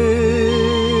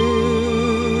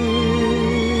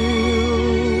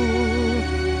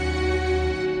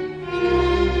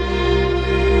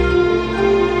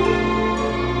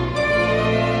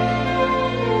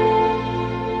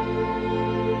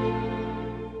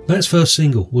 Matt's first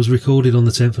single was recorded on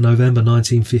the 10th of November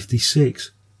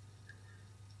 1956.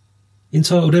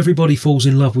 Entitled Everybody Falls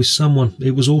in Love with Someone,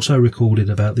 it was also recorded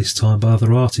about this time by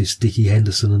other artists Dickie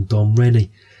Henderson and Don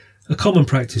Rennie, a common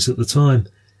practice at the time.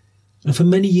 And for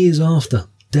many years after,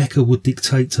 Decca would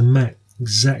dictate to Matt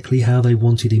exactly how they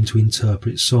wanted him to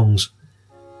interpret songs.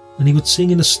 And he would sing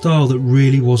in a style that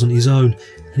really wasn't his own,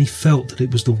 and he felt that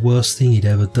it was the worst thing he'd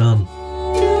ever done.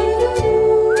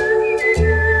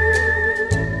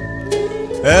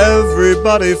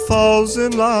 Everybody falls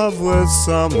in love with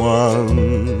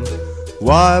someone.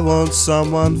 Why won't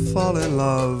someone fall in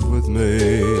love with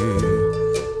me?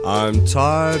 I'm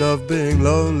tired of being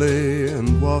lonely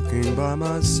and walking by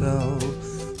myself.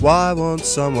 Why won't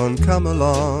someone come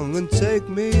along and take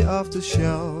me off the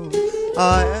shelf?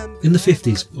 In the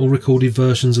 50s, all recorded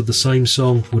versions of the same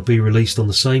song would be released on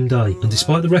the same day, and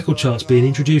despite the record charts being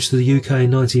introduced to the UK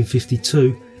in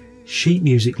 1952, sheet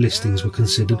music listings were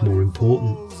considered more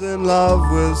important. In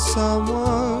love with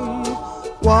someone.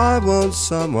 Why won't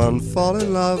someone fall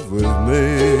in love with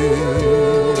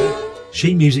me?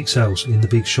 Sheet music sales in the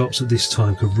big shops at this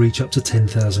time could reach up to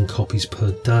 10,000 copies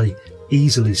per day,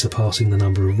 easily surpassing the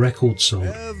number of records sold.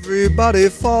 Everybody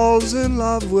falls in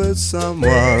love with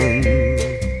someone.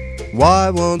 Why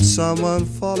won't someone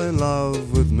fall in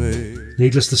love with me?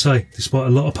 Needless to say, despite a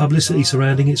lot of publicity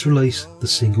surrounding its release, the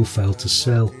single failed to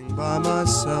sell. By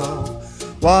myself,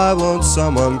 why won't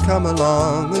someone come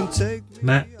along and take me?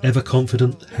 Matt, ever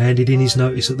confident, handed in his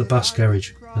notice at the bus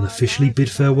garage and officially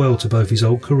bid farewell to both his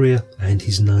old career and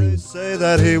his name. Say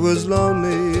that he was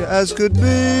lonely as could be.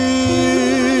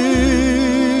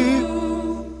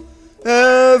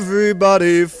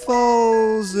 Everybody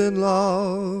falls in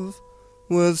love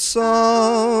with someone.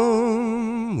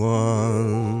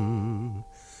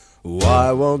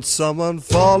 Why won't someone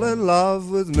fall in love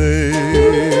with me?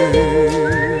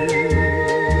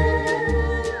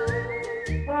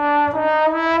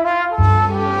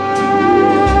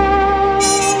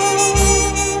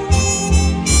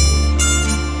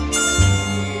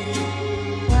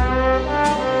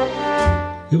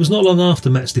 It was not long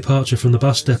after Matt's departure from the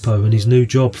bus depot and his new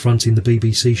job fronting the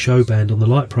BBC show band on the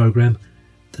Light programme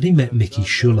that he met Mickey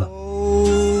Schuller.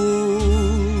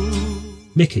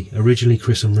 Mickey, originally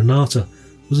christened Renata,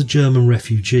 was a German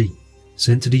refugee,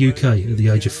 sent to the UK at the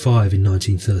age of 5 in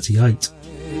 1938.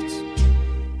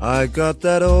 I got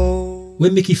that old.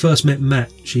 When Mickey first met Matt,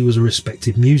 she was a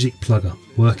respected music plugger,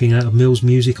 working out of Mills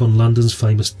Music on London's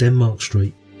famous Denmark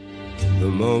Street. The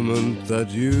moment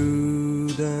that you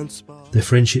dance by. Their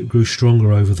friendship grew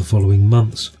stronger over the following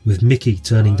months, with Mickey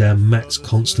turning down Matt's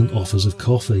constant offers of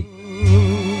coffee.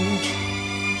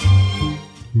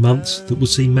 Months that would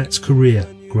see Matt's career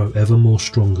grow ever more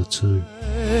stronger too.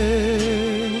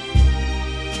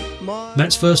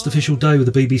 Matt's first official day with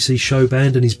the BBC show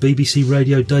band and his BBC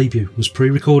radio debut was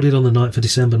pre-recorded on the 9th of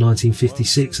December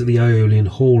 1956 at the Aeolian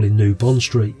Hall in New Bond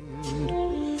Street.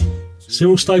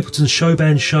 Cyril Stapleton's show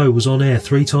band show was on air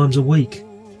 3 times a week.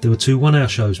 There were 2 one-hour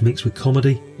shows mixed with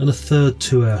comedy and a third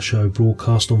 2-hour show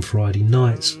broadcast on Friday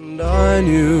nights.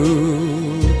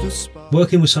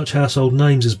 Working with such household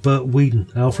names as Bert Whedon,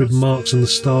 Alfred Marks and the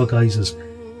Stargazers,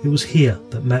 it was here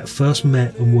that Matt first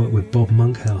met and worked with Bob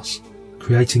Monkhouse,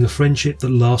 creating a friendship that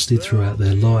lasted throughout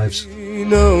their lives.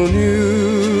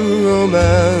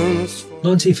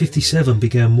 1957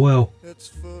 began well.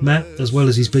 Matt, as well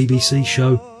as his BBC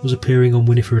show, was appearing on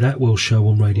Winifred Atwell's show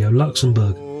on Radio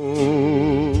Luxembourg.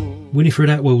 Winifred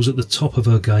Atwell was at the top of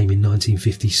her game in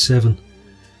 1957.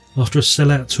 After a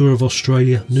sellout tour of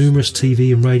Australia, numerous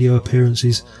TV and radio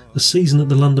appearances, a season at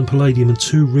the London Palladium and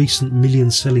 2 recent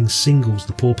million-selling singles,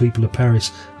 The Poor People of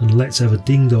Paris and Let's Have a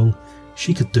Ding Dong,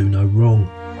 she could do no wrong.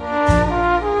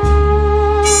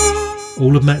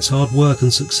 All of Matt's hard work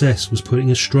and success was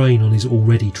putting a strain on his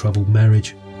already troubled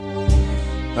marriage.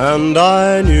 And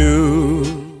I knew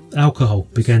alcohol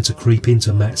began to creep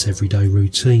into Matt's everyday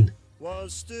routine.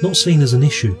 Not seen as an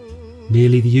issue,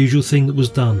 merely the usual thing that was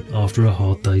done after a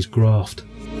hard day's graft.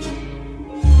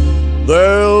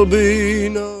 There'll be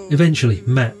no... Eventually,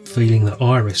 Matt, feeling that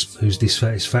Iris, whose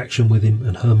dissatisfaction with him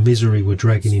and her misery were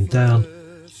dragging him down,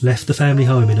 left the family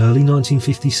home in early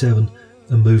 1957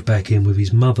 and moved back in with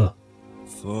his mother.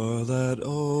 For that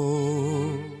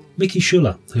old... Mickey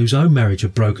Schuller, whose own marriage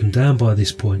had broken down by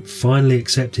this point, finally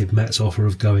accepted Matt's offer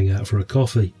of going out for a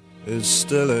coffee. Is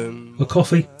still in... A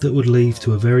coffee that would lead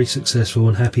to a very successful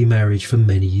and happy marriage for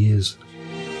many years.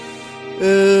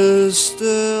 Is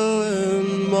still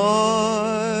in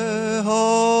my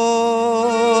heart.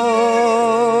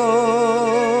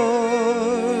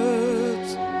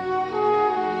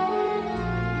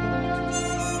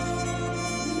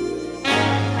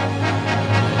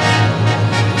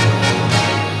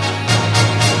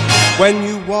 When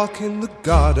you walk in the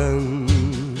Garden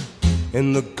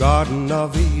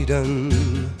of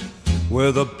Eden,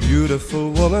 with a beautiful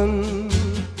woman,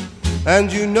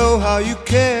 and you know how you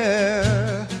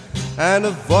care, and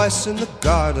a voice in the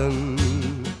Garden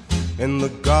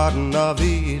of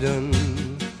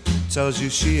Eden, tells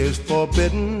you she is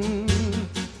forbidden.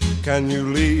 Can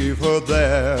you leave her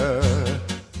there?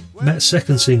 Matt's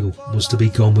second single was To Be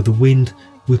Gone With The Wind,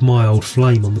 with My Old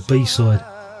Flame on the B-side.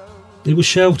 It was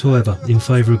shelved, however, in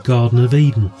favour of Garden of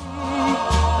Eden.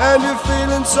 And you're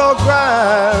feeling so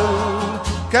grand,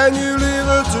 can you leave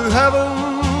her to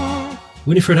heaven?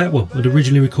 Winifred Atwell had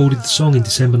originally recorded the song in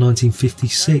December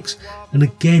 1956, and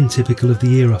again typical of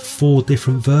the era, 4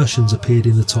 different versions appeared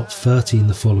in the top 30 in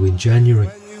the following January.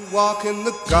 When you walk in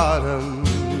the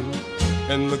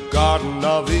Garden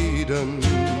of Eden,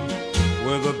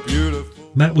 with a beautiful...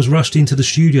 Matt was rushed into the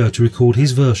studio to record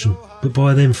his version, but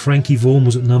by then Frankie Vaughan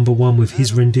was at number 1 with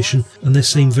his rendition, and there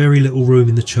seemed very little room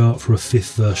in the chart for a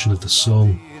 5th version of the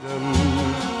song.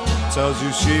 Tells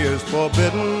you she is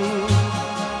forbidden.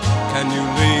 Can you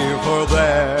leave her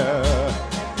there?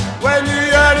 When you're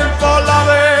yearning for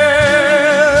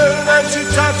loving, and she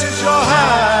touches your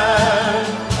hand,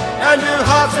 and your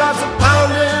heart starts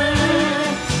pounding,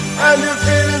 and you're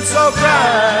feeling so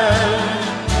grand,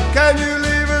 can you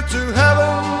leave her to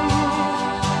heaven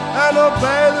and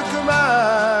obey the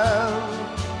command?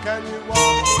 Can you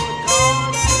walk in the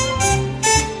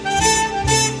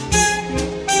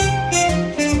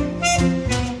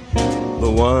garden?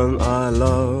 The one I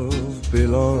love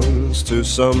belongs to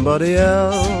somebody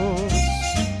else.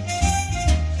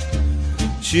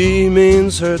 She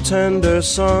means her tender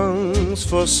songs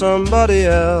for somebody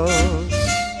else.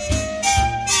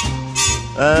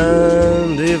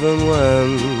 And even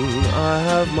when I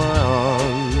have my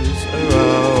arms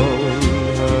around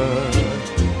her,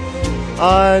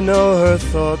 I know her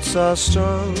thoughts are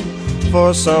strong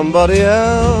for somebody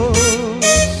else.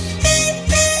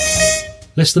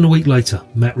 Less than a week later,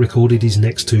 Matt recorded his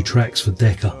next 2 tracks for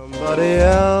Decca. Somebody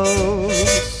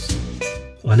else.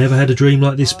 I Never Had a Dream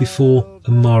Like This Before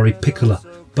and Mari Piccola,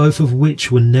 both of which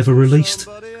were never released,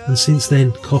 and since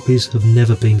then copies have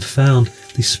never been found,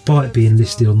 despite being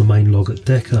listed on the main log at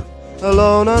Decca.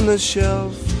 Alone on the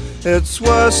shelf, it's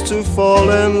worse to fall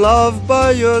in love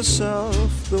by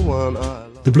yourself, the one I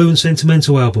love. The Blue and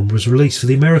Sentimental album was released for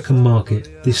the American market,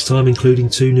 this time including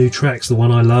 2 new tracks, The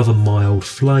One I Love and My Old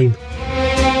Flame.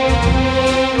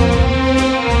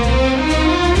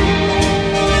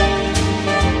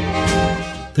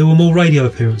 There were more radio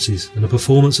appearances and a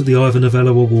performance at the Ivor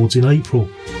Novello Awards in April.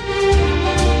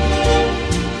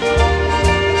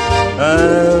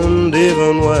 And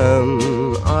even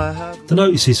when I have... The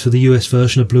notices for the US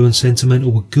version of Blue and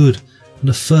Sentimental were good, and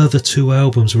a further 2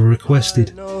 albums were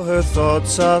requested. Her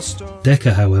thoughts are strong.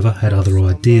 Decca, however, had other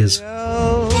ideas.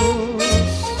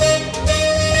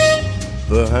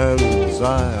 The hands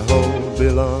I hold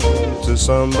belong to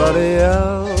somebody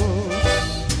else.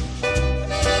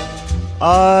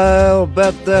 I'll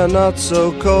bet they're not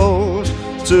so cold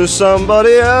to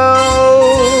somebody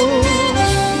else.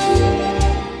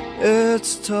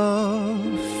 It's tough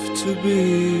to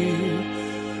be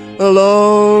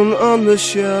alone on the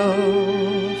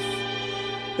shelf.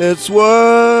 It's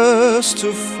worse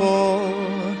to fall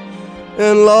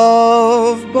in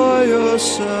love by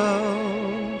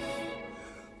yourself.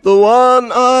 The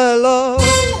one I love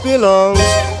belongs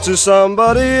to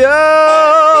somebody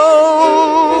else.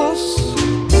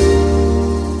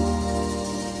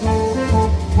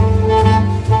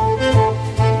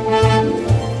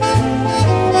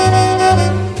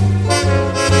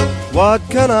 What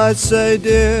can I say,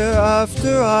 dear,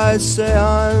 after I say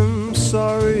I'm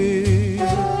sorry?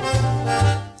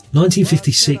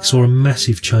 1956 saw a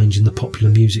massive change in the popular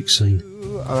music scene.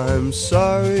 I'm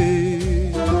sorry.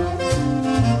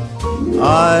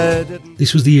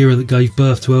 This was the era that gave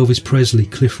birth to Elvis Presley,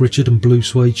 Cliff Richard and Blue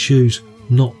Suede Shoes,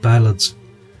 not ballads.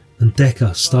 And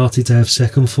Decca started to have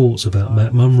second thoughts about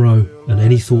Matt Monro, and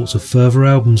any thoughts of further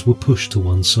albums were pushed to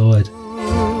one side.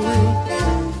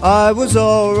 I was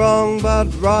all wrong, but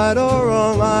right or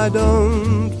wrong, I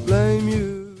don't blame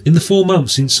you. In the 4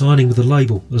 months since signing with the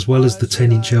label, as well as the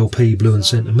 10-inch LP Blue and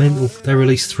Sentimental, they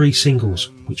released 3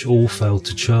 singles, which all failed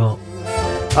to chart.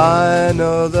 I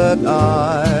know that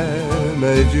I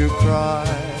made you cry.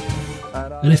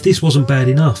 And if this wasn't bad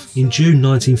enough, in June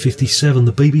 1957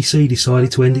 the BBC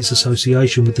decided to end its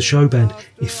association with the show band,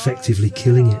 effectively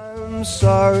killing it. I'm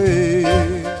sorry.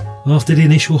 After the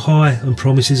initial high and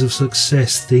promises of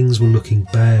success, things were looking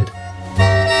bad.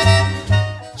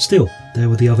 Still, there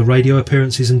were the other radio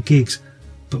appearances and gigs,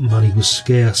 but money was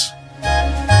scarce.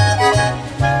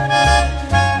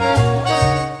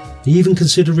 He even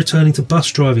considered returning to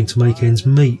bus driving to make ends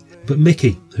meet, but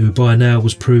Mickey, who by now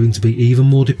was proving to be even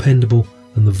more dependable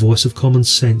than the voice of common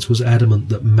sense, was adamant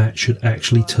that Matt should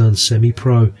actually turn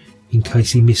semi-pro in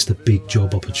case he missed a big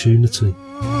job opportunity.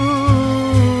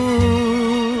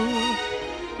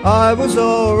 I was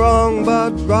all wrong,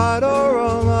 but right or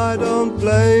wrong, I don't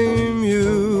blame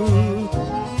you.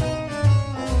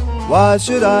 Why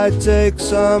should I take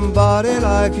somebody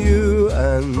like you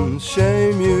and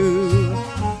shame you?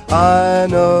 I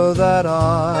know that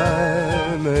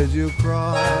I made you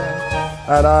cry,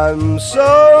 and I'm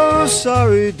so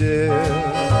sorry, dear.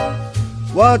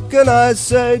 What can I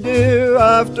say, dear,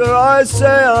 after I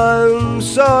say I'm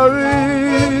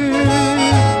sorry?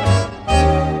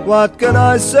 What can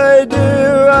I say,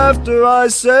 dear, after I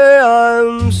say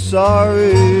I'm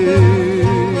sorry?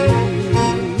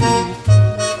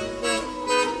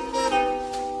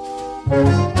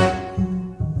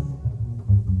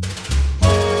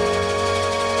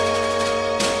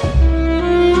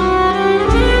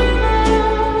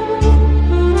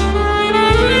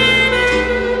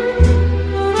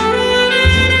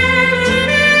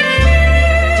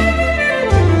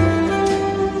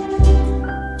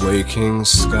 Waking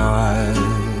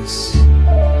skies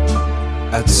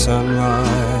at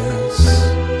sunrise,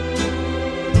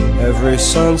 every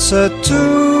sunset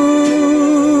too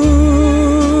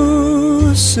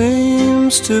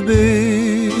seems to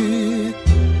be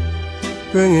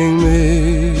bringing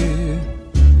me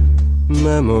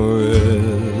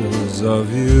memories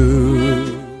of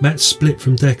you. Matt's split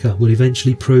from Decca would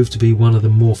eventually prove to be one of the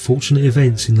more fortunate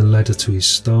events in the ladder to his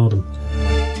stardom.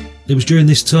 It was during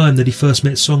this time that he first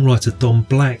met songwriter Don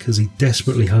Black, as he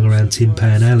desperately hung around Tin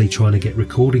Pan Alley trying to get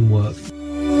recording work.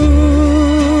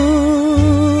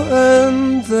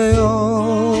 And they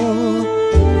all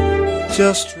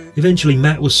just... Eventually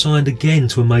Matt was signed again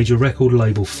to a major record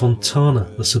label,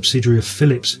 Fontana, a subsidiary of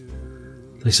Philips.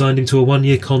 They signed him to a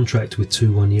 1-year contract with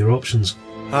 2 one-year options.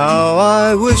 How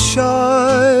I wish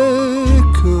I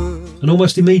could. And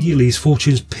almost immediately his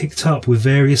fortunes picked up with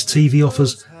various TV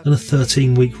offers and a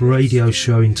 13-week radio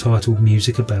show entitled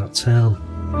Music About Town.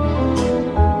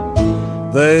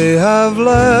 They have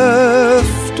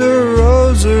left a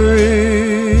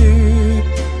rosary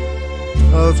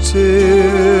of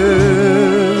tears.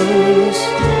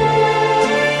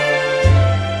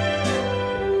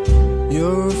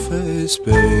 Your face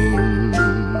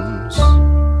beams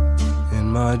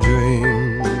in my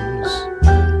dreams,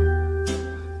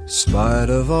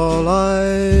 spite of all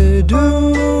I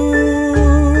do.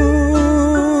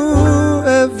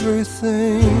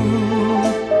 Everything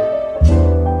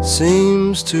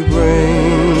seems to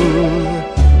bring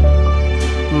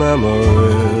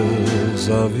memories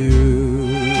of you.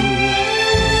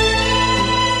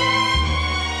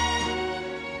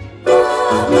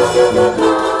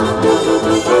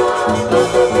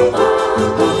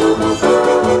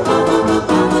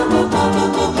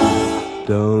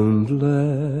 Don't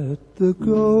let the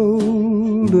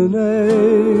golden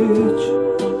age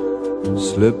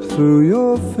slip through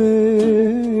your fingers.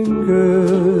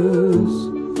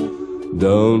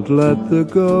 Don't let the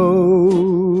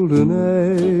golden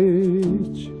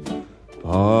age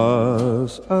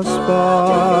pass us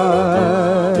by.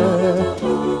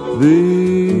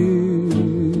 These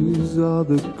are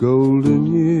the golden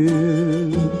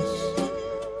years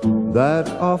that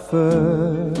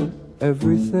offer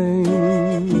everything.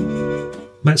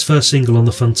 Matt's first single on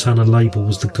the Fontana label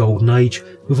was The Golden Age,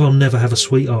 with I'll Never Have a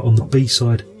Sweetheart on the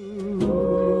B-side.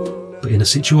 But in a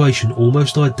situation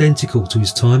almost identical to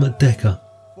his time at Decca,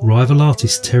 rival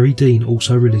artist Terry Dean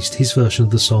also released his version of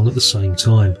the song at the same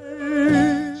time.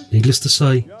 Needless to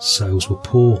say, sales were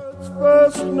poor.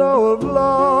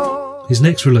 His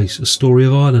next release, A Story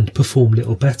of Ireland, performed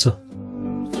little better.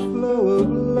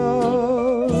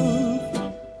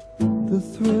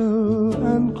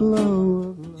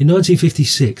 In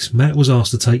 1956, Matt was asked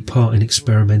to take part in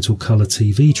experimental colour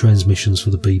TV transmissions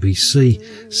for the BBC,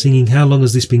 singing How Long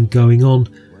Has This Been Going On,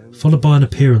 followed by an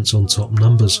appearance on Top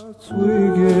Numbers.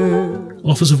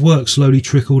 Offers of work slowly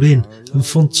trickled in, and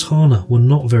Fontana were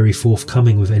not very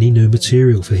forthcoming with any new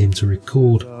material for him to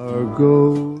record.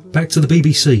 Back to the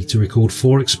BBC to record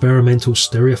 4 experimental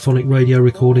stereophonic radio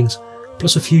recordings,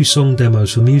 plus a few song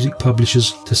demos for music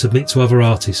publishers to submit to other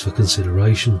artists for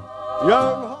consideration.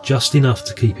 Just enough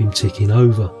to keep him ticking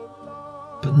over.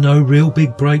 But no real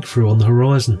big breakthrough on the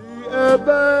horizon.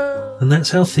 And that's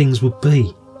how things would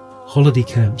be. Holiday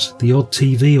camps, the odd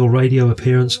TV or radio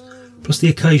appearance, plus the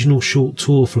occasional short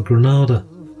tour for Granada.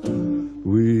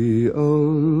 We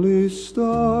only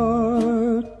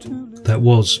start to... That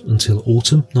was until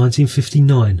autumn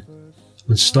 1959,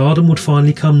 when stardom would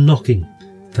finally come knocking,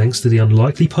 thanks to the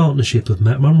unlikely partnership of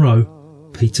Matt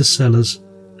Monro, Peter Sellers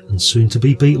and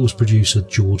soon-to-be Beatles producer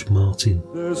George Martin.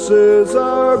 This is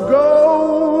our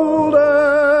golden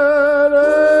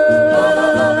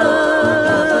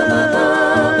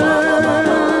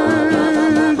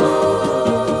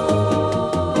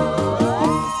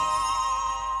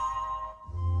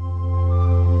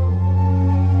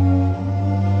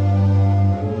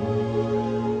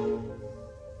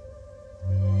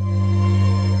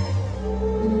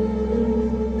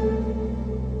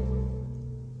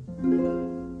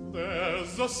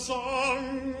a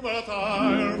song that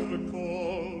I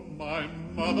recall my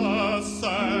mother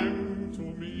sang to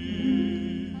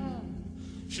me.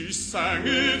 She sang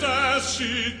it as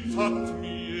she tucked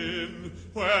me in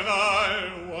when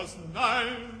I was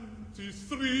 93.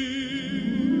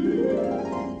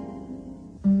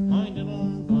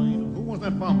 Who was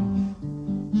that bum?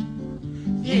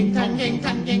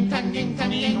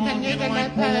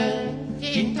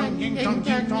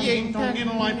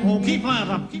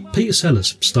 Peter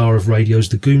Sellers, star of radio's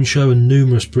The Goon Show and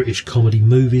numerous British comedy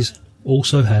movies,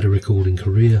 also had a recording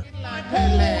career.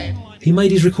 He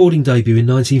made his recording debut in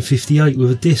 1958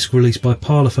 with a disc released by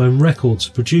Parlophone Records,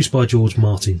 produced by George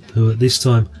Martin, who at this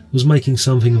time was making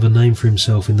something of a name for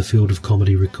himself in the field of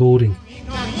comedy recording.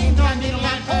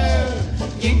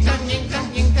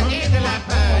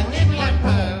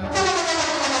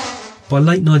 By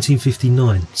late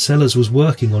 1959, Sellers was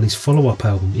working on his follow-up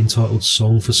album entitled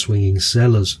Song for Swinging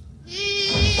Sellers.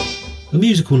 A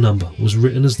musical number was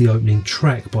written as the opening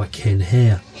track by Ken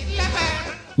Hare.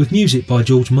 With music by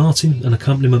George Martin and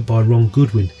accompaniment by Ron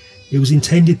Goodwin, it was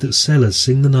intended that Sellers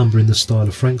sing the number in the style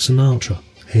of Frank Sinatra,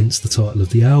 hence the title of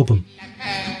the album.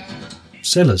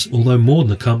 Sellers, although more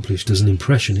than accomplished as an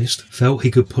impressionist, felt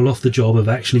he could pull off the job of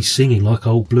actually singing like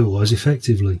Old Blue Eyes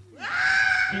effectively.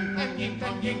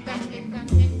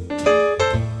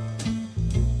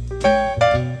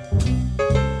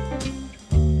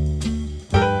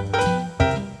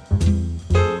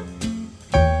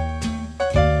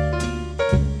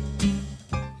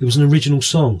 It was an original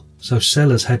song, so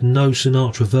Sellers had no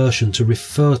Sinatra version to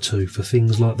refer to for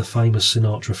things like the famous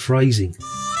Sinatra phrasing.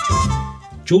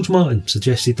 George Martin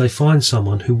suggested they find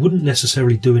someone who wouldn't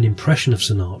necessarily do an impression of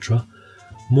Sinatra,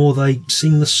 more they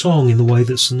sing the song in the way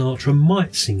that Sinatra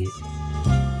might sing it.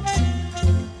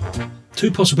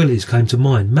 Two possibilities came to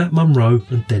mind, Matt Monro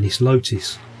and Dennis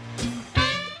Lotis.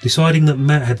 Deciding that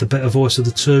Matt had the better voice of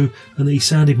the two and that he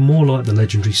sounded more like the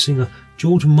legendary singer,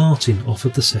 George Martin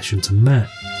offered the session to Matt.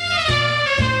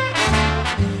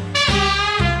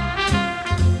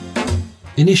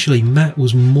 Initially, Matt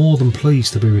was more than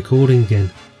pleased to be recording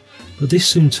again, but this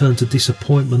soon turned to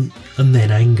disappointment and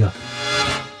then anger.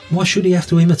 Why should he have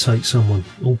to imitate someone,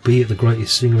 albeit the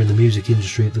greatest singer in the music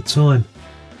industry at the time?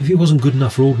 If he wasn't good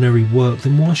enough for ordinary work,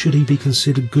 then why should he be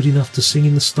considered good enough to sing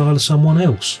in the style of someone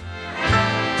else?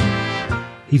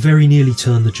 He very nearly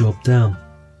turned the job down,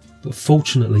 but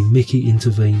fortunately Mickey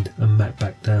intervened and Matt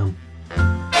backed down.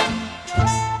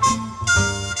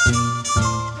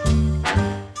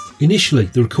 Initially,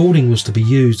 the recording was to be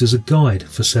used as a guide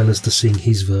for Sellers to sing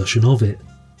his version of it.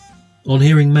 On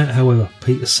hearing Matt, however,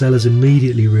 Peter Sellers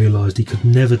immediately realised he could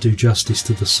never do justice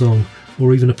to the song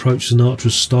or even approach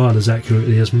Sinatra's style as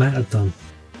accurately as Matt had done.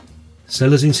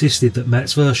 Sellers insisted that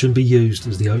Matt's version be used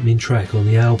as the opening track on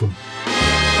the album.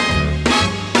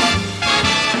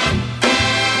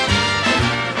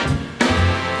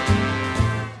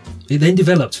 It then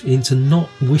developed into not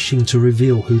wishing to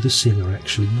reveal who the singer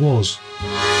actually was.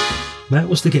 Matt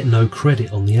was to get no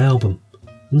credit on the album,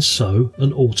 and so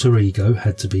an alter ego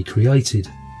had to be created.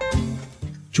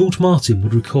 George Martin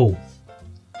would recall,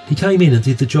 "He came in and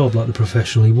did the job like the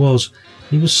professional he was,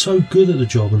 and he was so good at the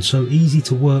job and so easy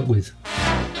to work with.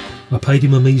 I paid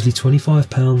him a measly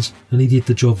 £25 and he did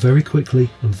the job very quickly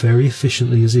and very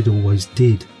efficiently as it always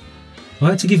did. I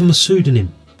had to give him a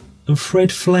pseudonym, and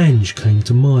Fred Flange came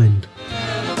to mind."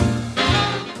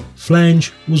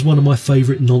 Flange was one of my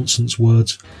favourite nonsense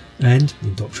words, and,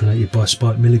 indoctrinated by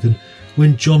Spike Milligan,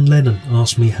 when John Lennon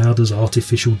asked me how does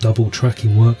artificial double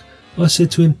tracking work, I said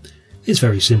to him, "It's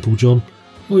very simple, John.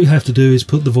 All you have to do is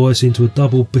put the voice into a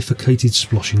double bifurcated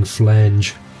sploshing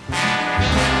flange."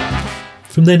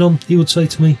 From then on, he would say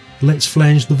to me, "Let's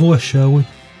flange the voice, shall we?"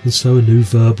 And so a new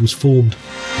verb was formed.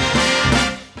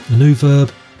 A new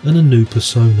verb and a new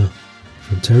persona,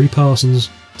 from Terry Parsons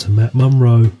to Matt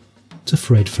Monro to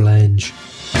Fred Flange.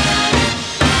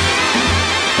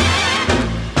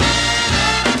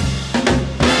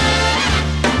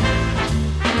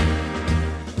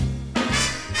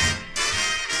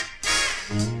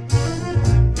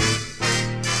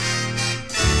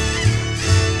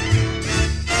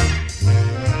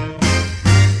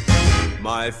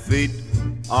 My feet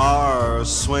are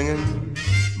swinging,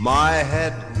 my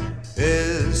head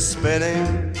is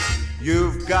spinning.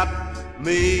 You've got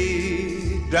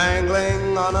me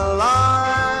dangling on a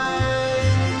line.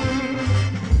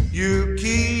 You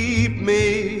keep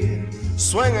me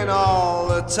swinging all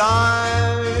the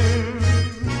time.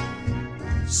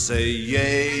 Say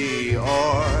yay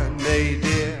or nay,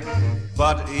 dear,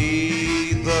 but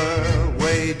either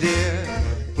way, dear,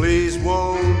 please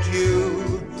won't you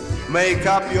make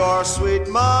up your sweet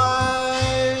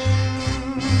mind.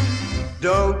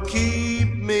 Don't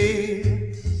keep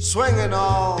me swinging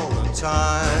all the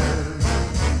time.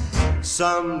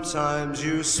 Sometimes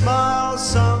you smile,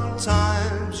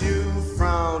 sometimes you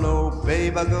frown. Oh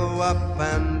babe, I go up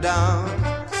and down.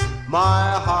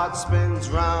 My heart spins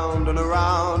round and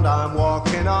around. I'm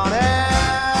walking on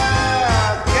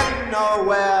air, getting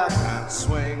nowhere, can't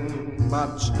swing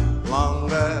much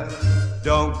longer.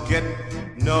 Don't get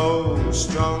no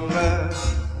stronger,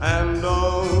 and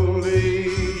only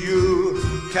you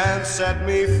can set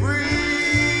me free.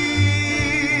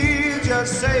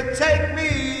 Just say take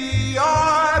me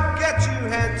or get you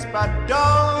hence, but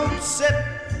don't sit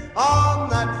on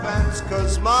that fence,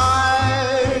 'cause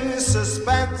my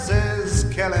suspense is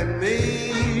killing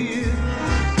me.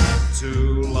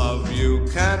 To love you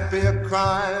can't be a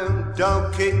crime.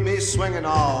 Don't keep me swinging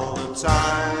all the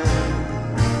time.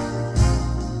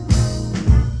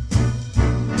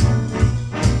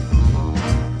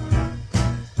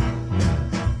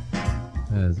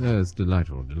 It's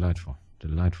delightful, delightful,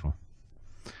 delightful.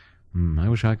 I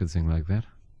wish I could sing like that.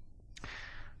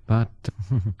 But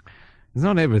it's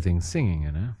not everything singing,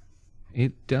 you know.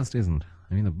 It just isn't.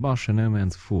 I mean, the Bosch are no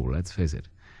man's fool, let's face it.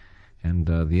 And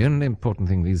the only important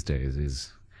thing these days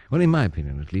is, well, in my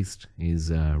opinion at least,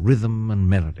 is rhythm and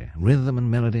melody. Rhythm and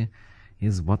melody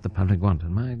is what the public want.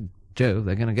 And my Jove,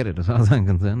 they're going to get it as far as I'm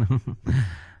concerned.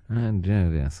 And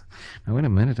Jove, yes. Now, wait a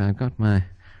minute, I've got my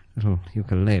little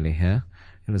ukulele here.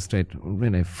 Illustrate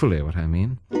really fully what I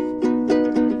mean.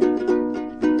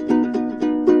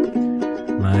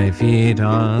 My feet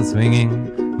are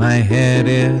swinging, my head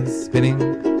is spinning.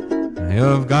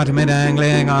 You've got me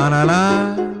dangling on a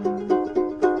line.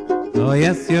 Oh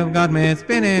yes, you've got me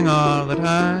spinning all the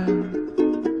time.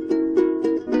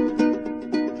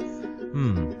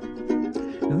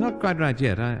 It's not quite right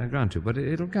yet, I grant you, but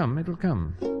it'll come, it'll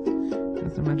come.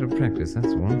 Just a matter of practice, that's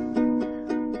all.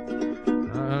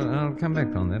 I'll come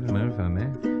back on that in a moment, if I may.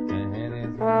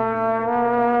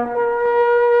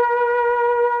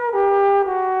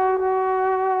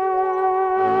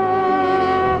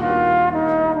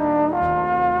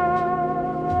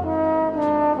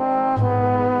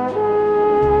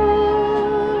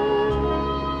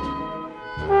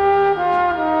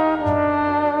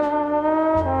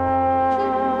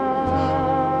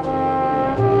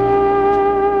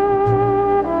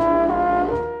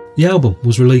 The album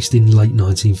was released in late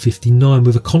 1959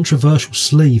 with a controversial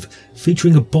sleeve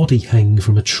featuring a body hanging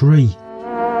from a tree.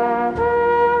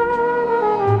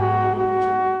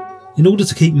 In order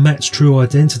to keep Matt's true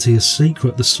identity a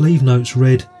secret, the sleeve notes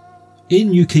read,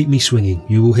 "In You Keep Me Swinging,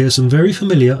 you will hear some very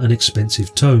familiar and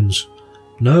expensive tones.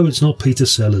 No, it's not Peter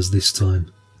Sellers this time."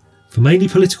 For mainly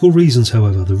political reasons,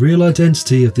 however, the real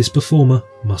identity of this performer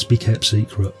must be kept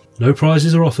secret. No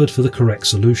prizes are offered for the correct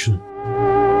solution.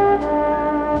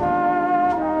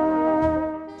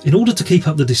 In order to keep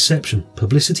up the deception,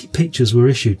 publicity pictures were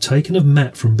issued taken of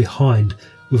Matt from behind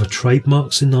with a trademark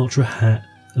Sinatra hat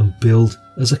and billed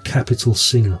as a capital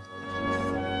singer.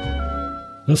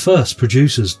 At first,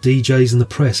 producers, DJs and the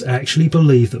press actually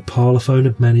believed that Parlophone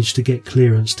had managed to get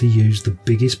clearance to use the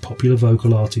biggest popular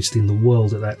vocal artist in the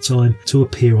world at that time to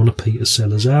appear on a Peter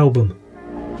Sellers album.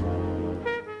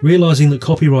 Realising that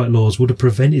copyright laws would have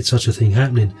prevented such a thing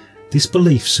happening, this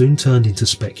belief soon turned into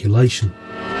speculation.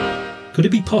 Could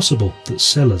it be possible that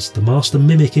Sellers, the master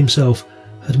mimic himself,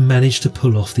 had managed to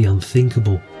pull off the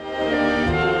unthinkable?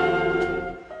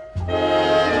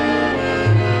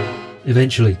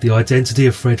 Eventually, the identity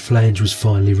of Fred Flange was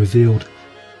finally revealed,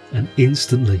 and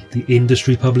instantly the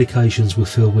industry publications were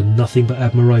filled with nothing but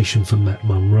admiration for Matt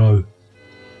Monro,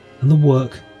 and the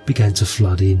work began to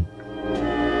flood in.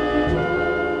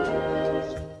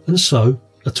 And so,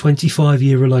 a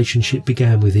 25-year relationship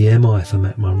began with EMI for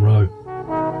Matt Monro.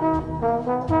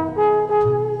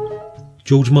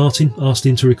 George Martin asked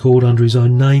him to record under his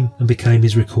own name and became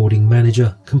his recording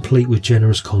manager, complete with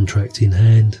generous contract in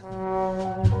hand.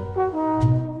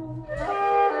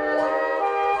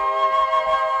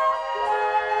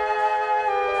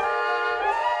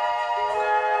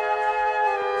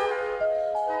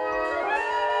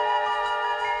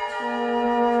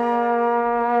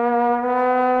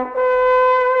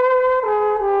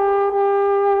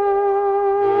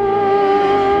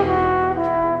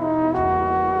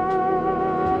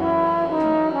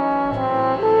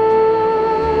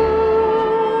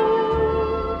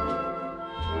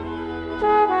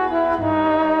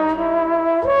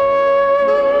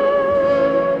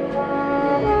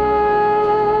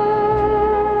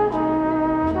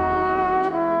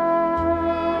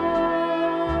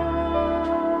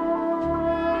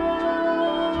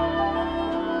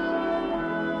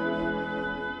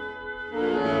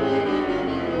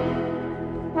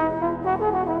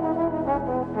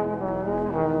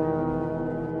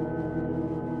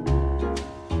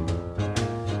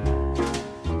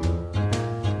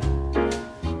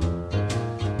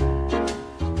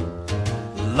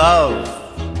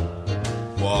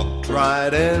 love walked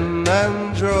right in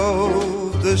and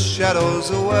drove the shadows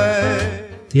away.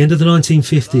 The end of the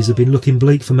 1950s had been looking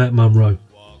bleak for Matt Monro.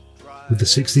 With the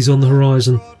 60s on the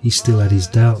horizon, he still had his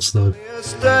doubts though.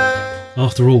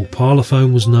 After all,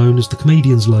 Parlophone was known as the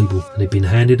Comedians label and he'd been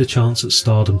handed a chance at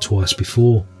stardom twice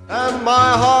before. And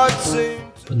my heart seemed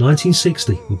But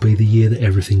 1960 would be the year that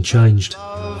everything changed.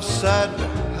 said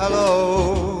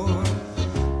hello.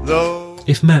 Though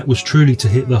If Matt was truly to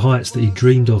hit the heights that he'd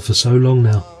dreamed of for so long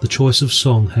now, the choice of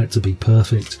song had to be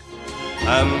perfect.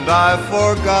 and I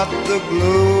forgot the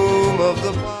gloom of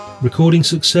the past. Recording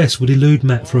success would elude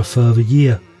Matt for a further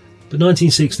year, but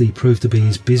 1960 proved to be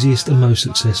his busiest and most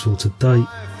successful to date.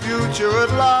 Future at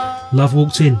last. Love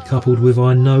Walked In, coupled with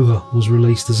I Know Her, was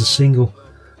released as a single,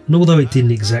 and although it didn't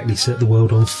exactly set the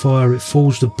world on fire, it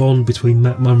forged a bond between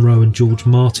Matt Monro and George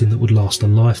Martin that would last a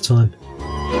lifetime.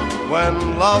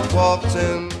 When love walked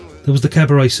in. There was the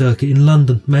cabaret circuit in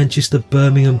London, Manchester,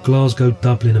 Birmingham, Glasgow,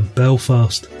 Dublin and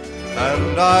Belfast.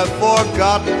 And I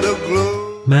forgot the gloom.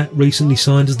 Matt, recently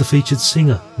signed as the featured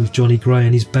singer with Johnny Gray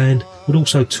and his band, would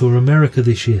also tour America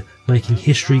this year, making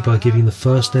history by giving the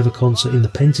first ever concert in the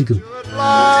Pentagon.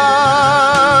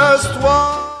 Last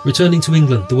one. Returning to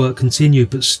England, the work continued,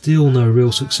 but still no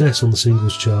real success on the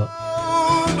singles chart.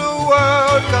 The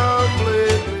world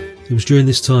completely. It was during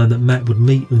this time that Matt would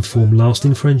meet and form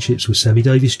lasting friendships with Sammy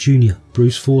Davis Jr.,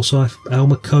 Bruce Forsyth,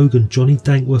 Alma Cogan, Johnny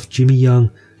Dankworth, Jimmy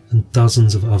Young, and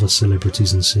dozens of other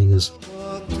celebrities and singers.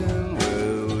 Walked in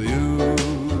with you.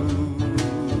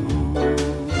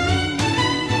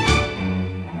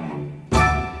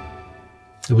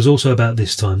 It was also about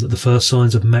this time that the first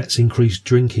signs of Matt's increased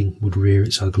drinking would rear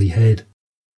its ugly head.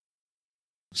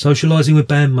 Socialising with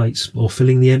bandmates or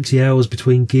filling the empty hours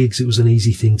between gigs, it was an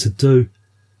easy thing to do.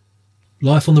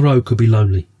 Life on the road could be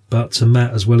lonely, but to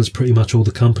Matt, as well as pretty much all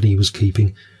the company he was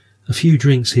keeping, a few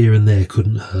drinks here and there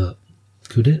couldn't hurt,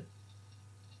 could it?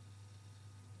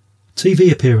 TV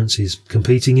appearances,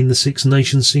 competing in the Six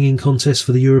Nations singing contest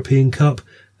for the European Cup,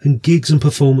 and gigs and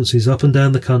performances up and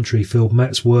down the country filled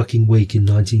Matt's working week in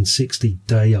 1960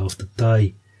 day after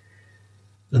day.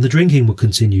 And the drinking would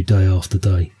continue day after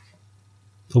day.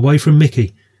 Away from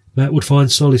Mickey, Matt would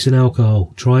find solace in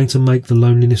alcohol, trying to make the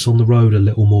loneliness on the road a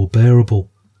little more bearable.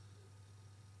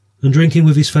 And drinking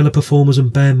with his fellow performers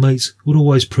and bandmates would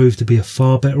always prove to be a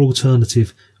far better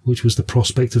alternative, which was the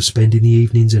prospect of spending the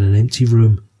evenings in an empty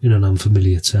room in an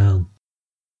unfamiliar town.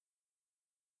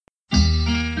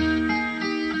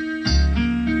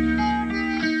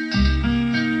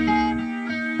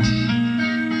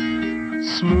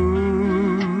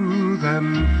 Smooth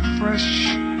and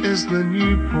fresh is the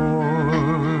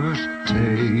Newport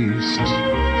taste.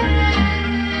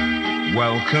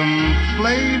 Welcome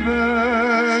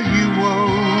flavor you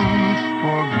won't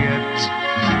forget.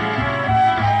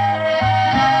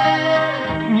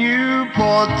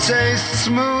 Newport tastes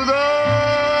smoother.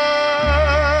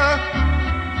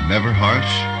 Never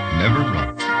harsh, never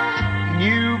rough.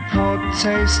 Newport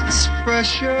tastes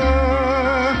fresher.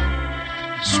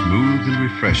 Smooth and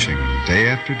refreshing day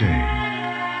after day.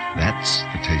 That's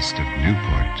the taste of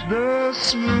Newport. The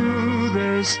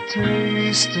smoothest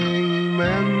tasting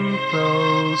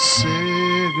menthol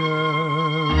cigarette.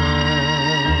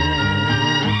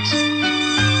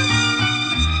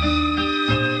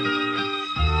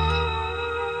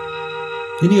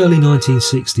 In the early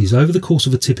 1960s, over the course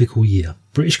of a typical year,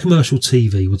 British commercial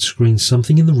TV would screen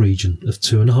something in the region of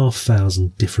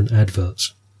 2,500 different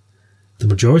adverts. The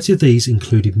majority of these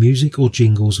included music or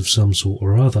jingles of some sort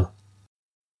or other.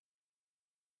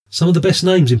 Some of the best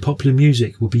names in popular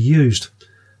music would be used,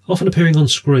 often appearing on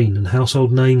screen, and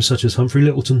household names such as Humphrey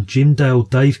Lyttelton, Jim Dale,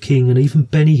 Dave King and even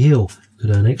Benny Hill could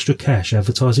earn extra cash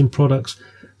advertising products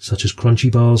such as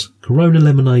Crunchy Bars, Corona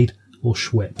Lemonade or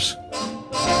Schweppes.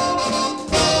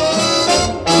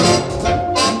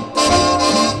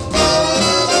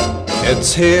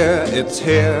 It's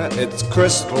here, it's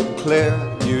crystal clear.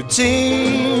 New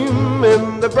team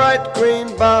in the bright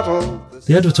green bottle.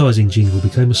 The advertising jingle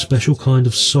became a special kind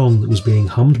of song that was being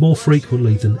hummed more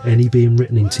frequently than any being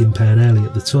written in Tin Pan Alley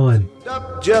at the time.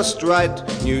 Up just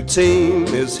right, new team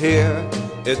is here.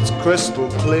 It's crystal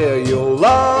clear, you'll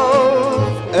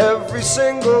love every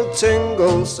single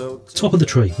tingle. So Top of the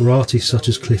tree were artists such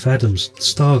as Cliff Adams, the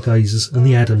Stargazers and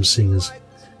the Adams Singers,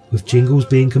 with jingles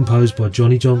being composed by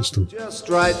Johnny Johnston. just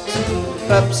right,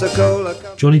 Pepsi-Cola.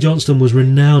 Johnny Johnston was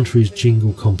renowned for his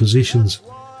jingle compositions,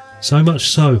 so much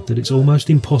so that it's almost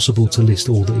impossible to list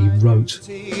all that he wrote.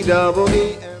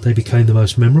 T-double-E-M. They became the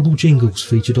most memorable jingles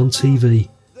featured on TV,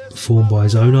 performed by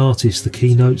his own artists, the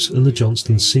Keynotes and the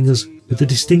Johnston Singers, with the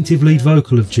distinctive lead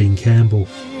vocal of Gene Campbell.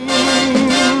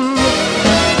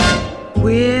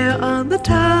 We're on the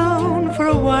town for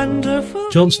a wonderful...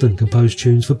 Johnston composed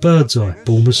tunes for Birdseye,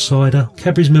 Bulmer's Cider,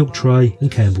 Cadbury's Milk Tray and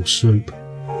Campbell's Soup.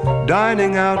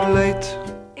 Dining out late.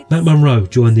 Matt Monro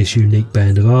joined this unique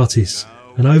band of artists,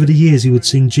 and over the years he would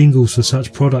sing jingles for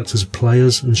such products as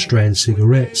Players and Strand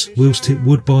cigarettes, Will's Tip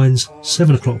Woodbines,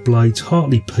 7 O'Clock Blades,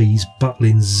 Hartley Peas,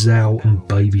 Butlins, Zow and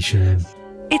Babycham.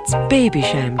 It's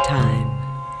Babycham time.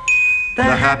 The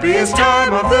happiest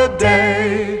time of the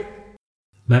day.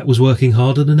 Matt was working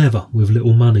harder than ever with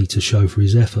little money to show for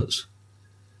his efforts.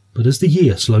 But as the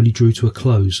year slowly drew to a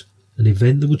close, an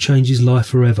event that would change his life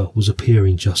forever was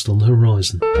appearing just on the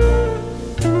horizon.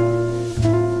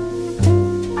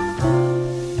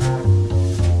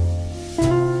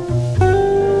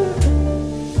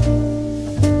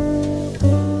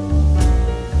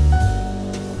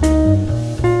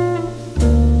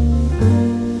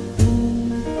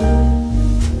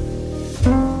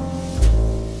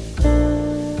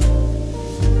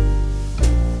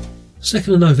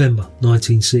 Second of November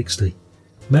 1960,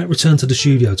 Matt returned to the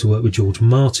studio to work with George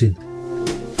Martin.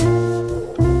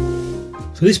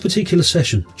 For this particular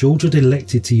session, George had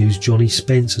elected to use Johnny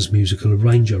Spence as musical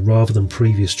arranger rather than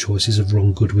previous choices of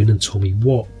Ron Goodwin and Tommy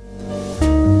Watt.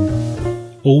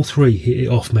 All three hit it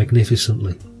off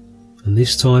magnificently, and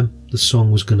this time the song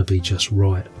was going to be just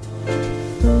right.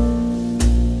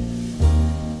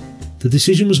 The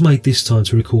decision was made this time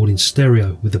to record in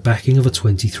stereo with the backing of a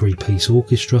 23-piece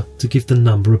orchestra to give the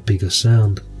number a bigger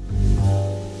sound.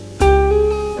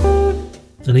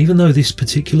 And even though this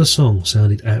particular song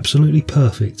sounded absolutely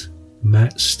perfect,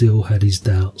 Matt still had his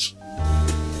doubts.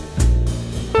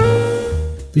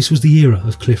 This was the era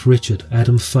of Cliff Richard,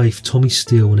 Adam Faith, Tommy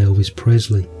Steele and Elvis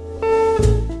Presley.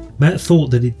 Matt thought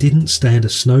that it didn't stand a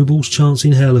snowball's chance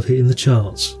in hell of hitting the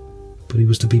charts, but he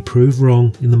was to be proved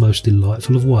wrong in the most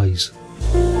delightful of ways.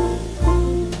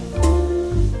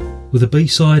 With a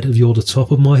B-side of You're the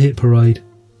Top of My Hit Parade,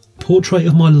 Portrait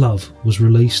of My Love was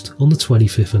released on the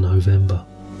 25th of November.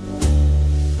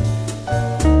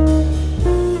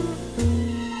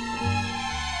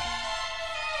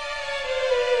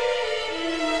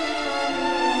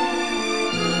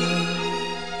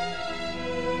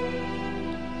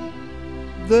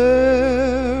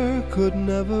 There could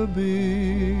never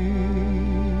be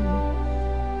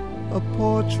a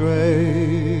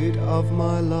portrait of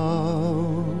my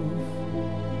love,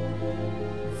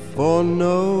 for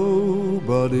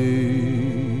nobody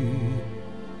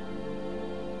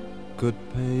could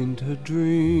paint a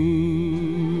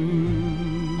dream.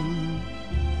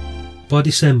 By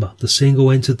December, the single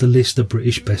entered the list of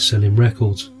British best-selling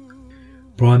records.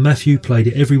 Brian Matthew played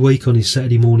it every week on his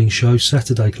Saturday morning show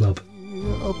Saturday Club.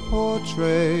 A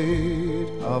portrait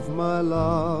of my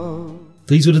love.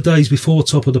 These were the days before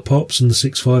Top of the Pops and the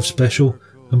 6-5 special,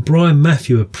 and Brian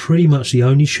Matthew had pretty much the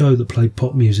only show that played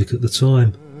pop music at the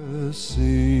time.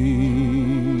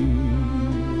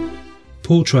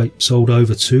 Portrait sold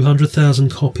over 200,000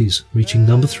 copies, reaching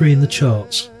number 3 in the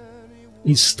charts.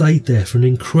 It stayed there for an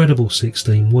incredible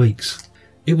 16 weeks.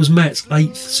 It was Matt's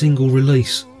 8th single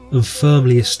release and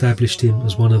firmly established him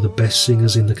as one of the best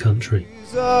singers in the country.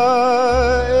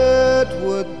 It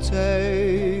would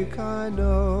take, I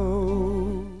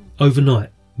know. Overnight,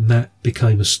 Matt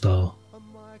became a star.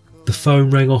 The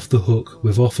phone rang off the hook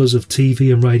with offers of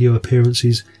TV and radio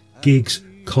appearances, gigs,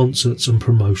 concerts and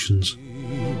promotions.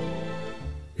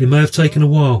 It may have taken a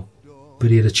while, but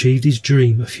he had achieved his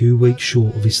dream a few weeks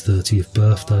short of his 30th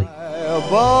birthday.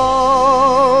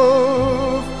 Above,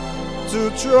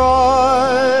 to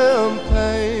try and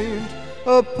paint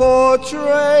a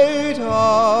portrait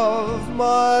of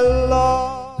my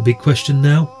love. The big question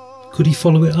now, could he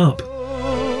follow it up?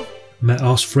 Matt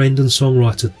asked friend and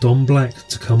songwriter Don Black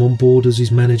to come on board as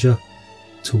his manager,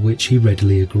 to which he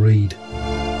readily agreed.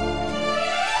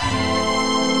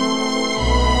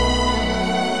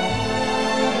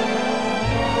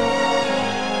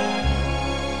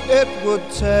 It would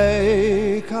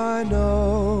take, I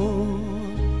know,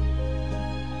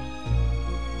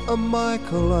 a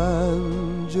Michelangelo,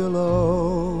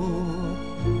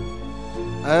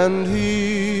 and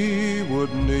he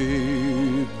would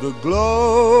need the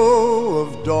glow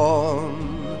of dawn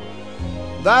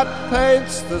that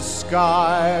paints the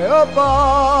sky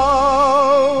above,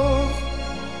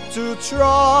 to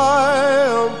try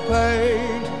and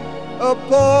paint a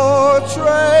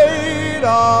portrait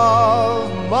of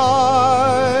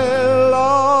my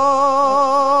love.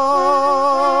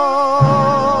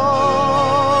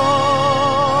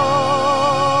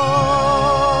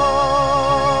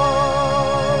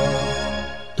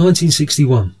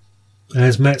 1961.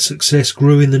 As Matt's success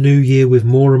grew in the new year with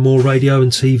more and more radio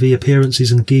and TV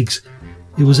appearances and gigs,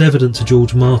 it was evident to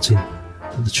George Martin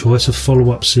that the choice of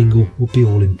follow-up single would be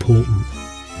all important.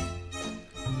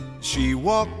 She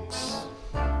walks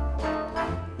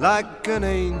like an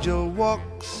angel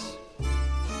walks.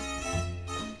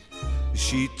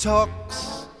 She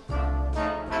talks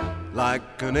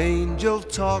like an angel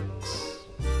talks.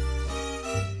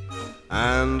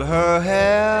 And her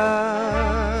hair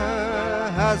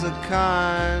has a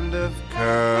kind of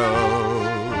curl.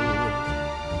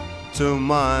 To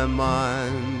my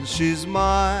mind, she's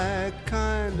my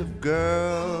kind of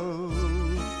girl.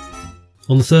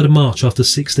 On the 3rd of March, after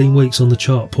 16 weeks on the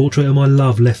chart, Portrait of My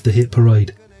Love left the hit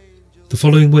parade. The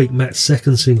following week, Matt's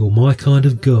second single, My Kind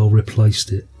of Girl,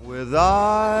 replaced it. With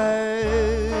eyes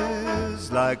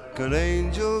like an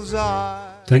angel's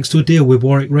eye. Thanks to a deal with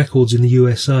Warwick Records in the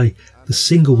USA, the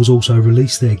single was also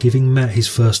released there, giving Matt his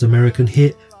first American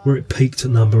hit, where it peaked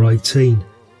at number 18,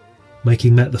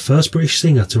 making Matt the first British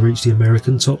singer to reach the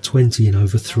American top 20 in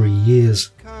over 3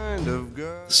 years.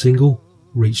 The single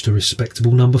reached a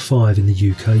respectable number 5 in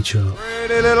the UK chart.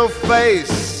 Pretty little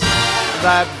face,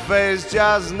 that face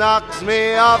just knocks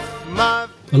me off my...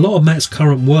 A lot of Matt's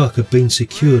current work had been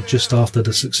secured just after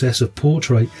the success of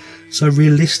Portrait, so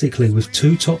realistically, with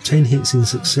 2 top 10 hits in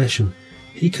succession,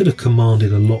 he could have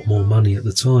commanded a lot more money at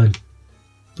the time.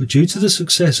 But due to the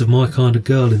success of My Kind of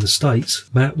Girl in the States,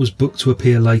 Matt was booked to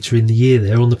appear later in the year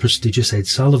there on the prestigious Ed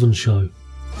Sullivan Show.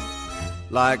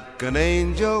 Like an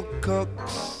angel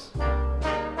cooks.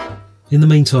 In the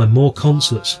meantime, more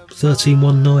concerts, 13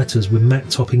 one-nighters with Matt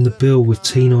topping the bill with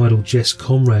teen idol Jess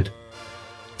Conrad.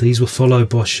 These were followed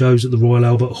by shows at the Royal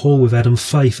Albert Hall with Adam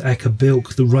Faith, Acker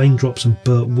Bilk, The Raindrops and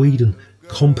Burt Weedon,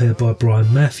 compared by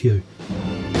Brian Matthew.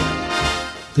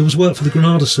 There was work for the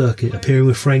Granada circuit, appearing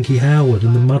with Frankie Howard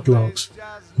and the Mudlarks,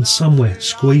 and somewhere,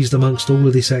 squeezed amongst all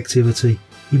of this activity,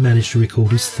 he managed to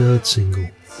record his 3rd single.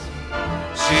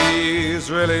 She's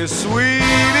really sweet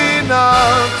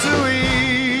enough to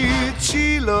eat.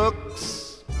 She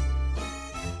looks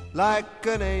like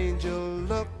an angel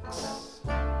looks.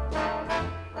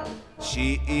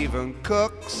 She even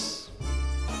cooks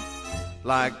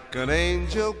like an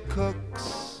angel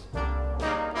cooks.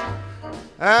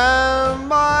 And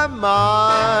my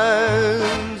mind's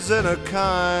in a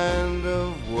kind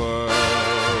of whirl.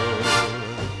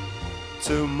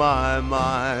 To my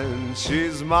mind,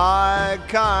 she's my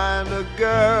kind of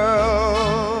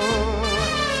girl.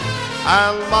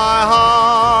 And my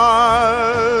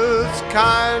heart's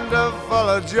kind of full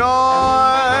of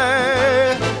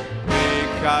joy,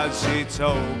 because she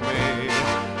told me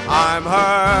I'm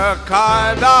her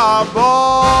kind of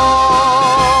boy.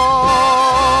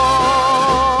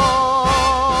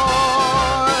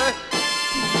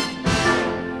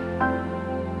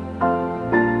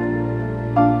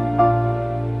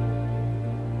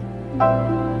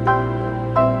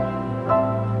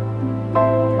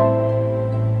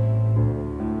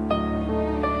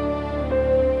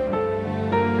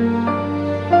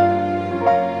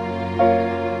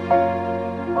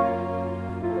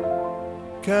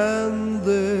 Can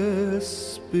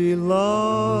this be love?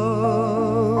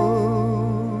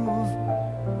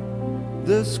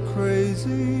 This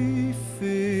crazy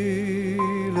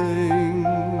feeling,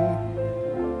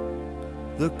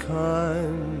 the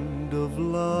kind of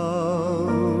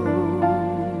love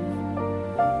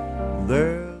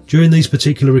there. During these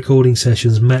particular recording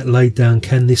sessions, Matt laid down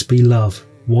Can This Be Love,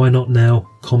 Why Not Now,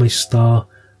 Comic Star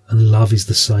and Love Is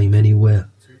the Same Anywhere,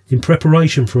 in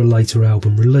preparation for a later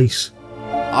album release.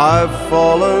 I've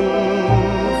fallen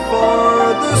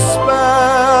for the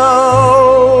spell.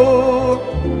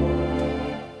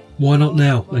 Why Not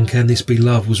Now and Can This Be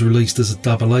Love was released as a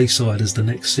double A-side as the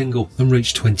next single and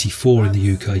reached 24 in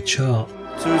the UK chart.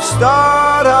 To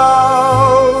start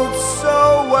out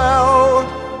so well,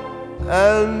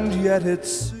 and yet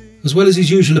it's... As well as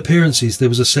his usual appearances, there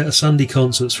was a set of Sunday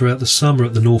concerts throughout the summer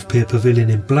at the North Pier Pavilion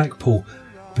in Blackpool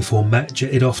before Matt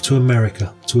jetted off to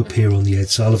America to appear on the Ed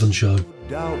Sullivan Show.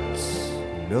 Doubts,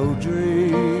 no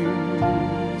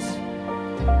dreams,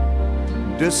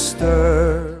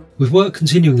 disturbed. With work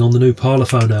continuing on the new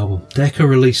Parlophone album, Decca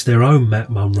released their own Matt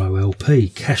Munro LP,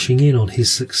 cashing in on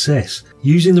his success,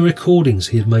 using the recordings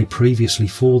he had made previously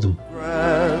for them.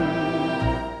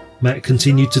 Matt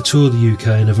continued to tour the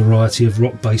UK in a variety of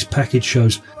rock-based package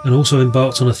shows and also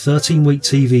embarked on a 13-week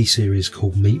TV series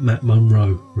called Meet Matt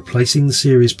Munro, replacing the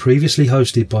series previously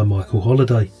hosted by Michael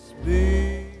Holliday.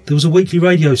 There was a weekly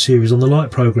radio series on the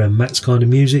Light programme Matt's Kind of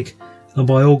Music, and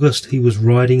by August he was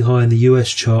riding high in the US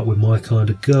chart with My Kind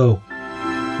of Girl.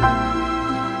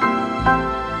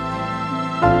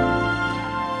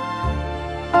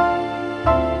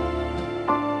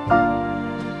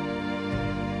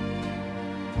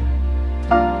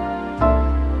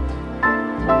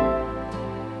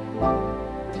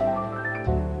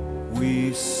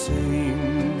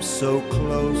 so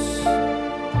close,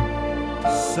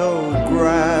 so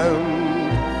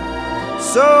grand,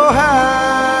 so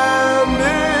hand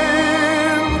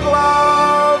in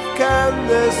glove. Can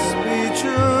this be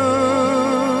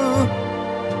true?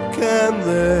 Can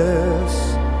this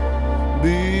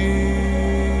be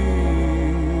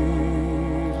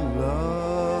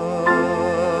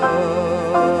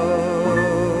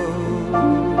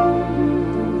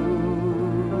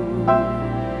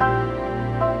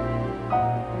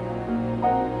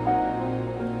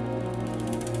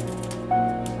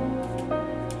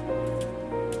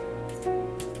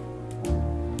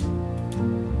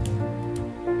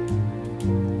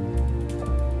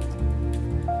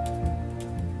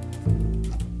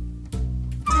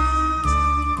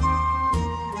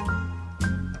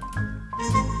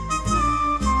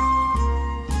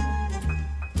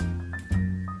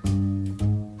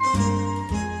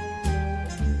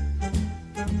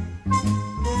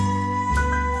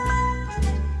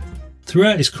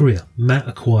Throughout his career, Matt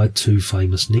acquired two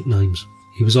famous nicknames.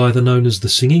 He was either known as the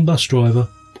Singing Bus Driver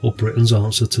or Britain's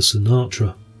answer to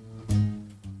Sinatra.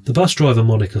 The bus driver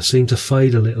moniker seemed to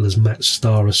fade a little as Matt's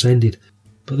star ascended,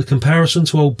 but the comparison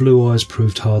to Old Blue Eyes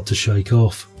proved hard to shake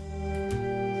off.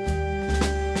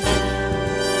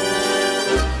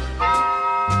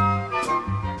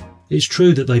 It's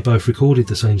true that they both recorded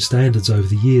the same standards over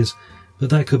the years, but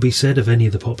that could be said of any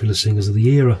of the popular singers of the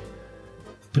era.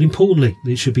 But importantly,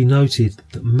 it should be noted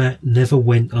that Matt never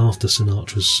went after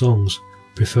Sinatra's songs,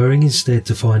 preferring instead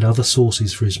to find other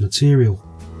sources for his material.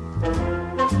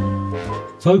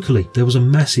 Vocally, there was a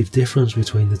massive difference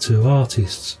between the two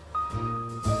artists.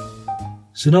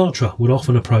 Sinatra would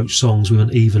often approach songs with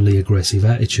an evenly aggressive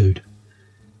attitude,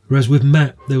 whereas with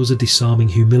Matt there was a disarming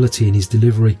humility in his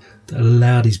delivery that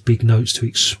allowed his big notes to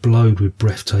explode with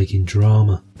breathtaking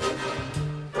drama.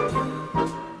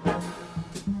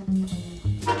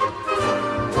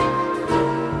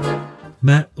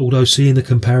 Matt, although seeing the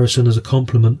comparison as a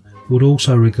compliment, would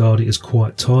also regard it as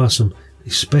quite tiresome,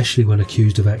 especially when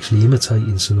accused of actually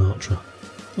imitating Sinatra.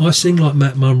 I sing like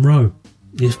Matt Monro.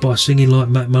 If by singing like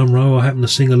Matt Monro I happen to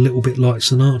sing a little bit like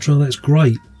Sinatra, that's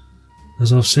great.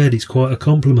 As I've said, it's quite a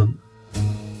compliment.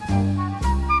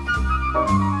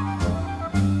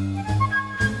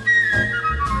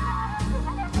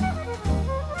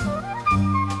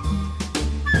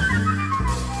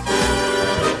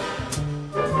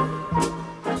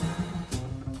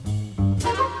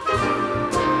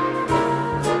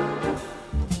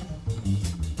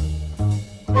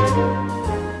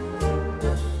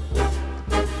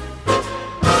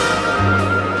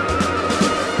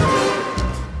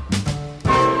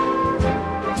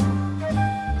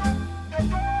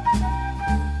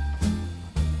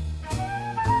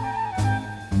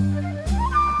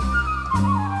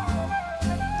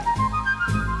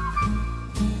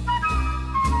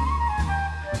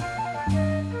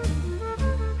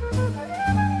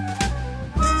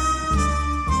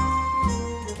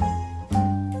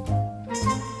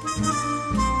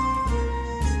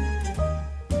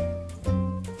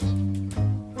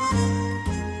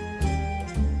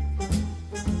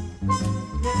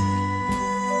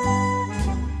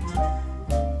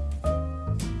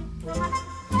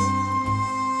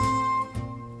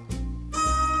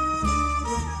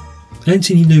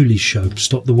 Anthony Newley's show,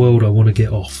 Stop the World I Want to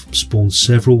Get Off, spawned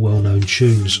several well-known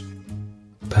tunes.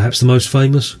 Perhaps the most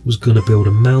famous was Gonna Build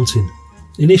a Mountain.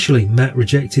 Initially, Matt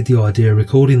rejected the idea of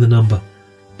recording the number,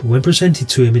 but when presented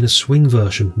to him in a swing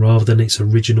version rather than its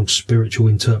original spiritual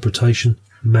interpretation,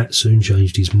 Matt soon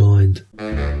changed his mind.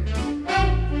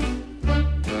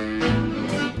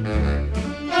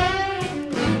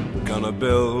 Gonna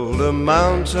build a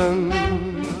mountain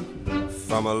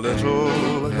from a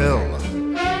little hill.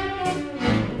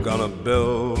 Gonna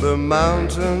build a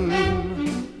mountain,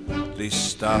 at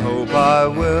least I hope I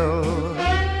will.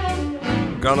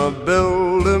 Gonna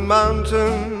build a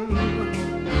mountain,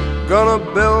 gonna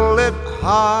build it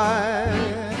high.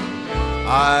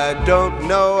 I don't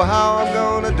know how I'm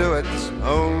gonna do it,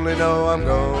 only know I'm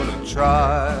gonna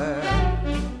try.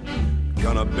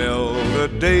 Gonna build a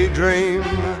daydream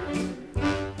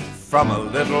from a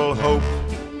little hope.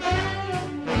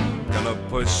 Gonna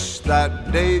push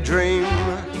that daydream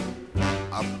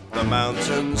up the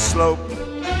mountain slope.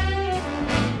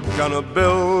 Gonna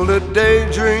build a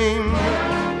daydream,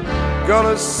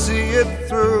 gonna see it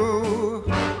through.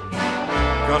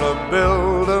 Gonna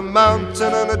build a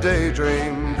mountain and a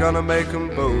daydream, gonna make them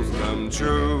both come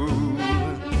true.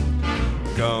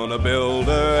 Gonna build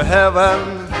a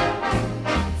heaven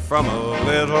from a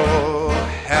little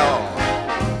hell.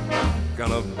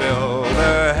 Gonna build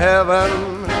a heaven,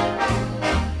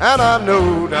 and I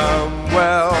know damn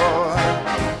well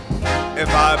if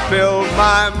I build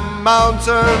my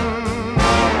mountain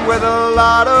with a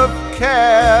lot of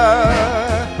care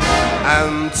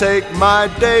and take my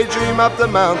daydream up the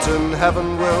mountain,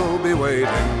 heaven will be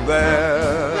waiting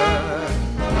there.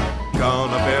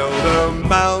 Gonna build a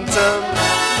mountain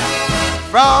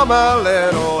from a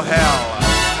little hell,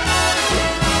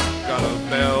 gonna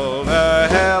build a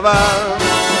heaven,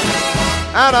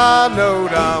 and I know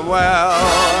damn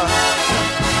well,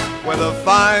 with a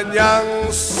fine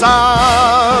young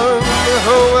son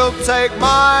who will take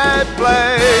my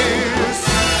place.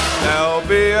 There'll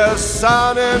be a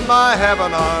sun in my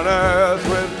heaven on earth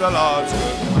with the Lord's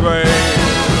good grace.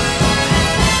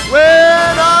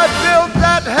 When I build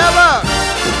that heaven,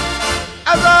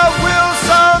 as I will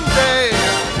someday,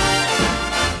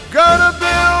 gonna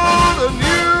build a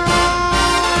new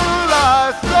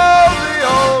life, throw the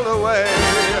old away.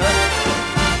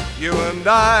 You and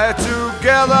I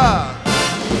together,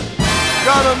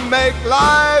 gonna make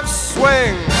life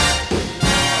swing.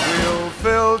 We'll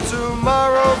fill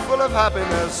tomorrow full of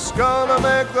happiness, gonna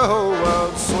make the whole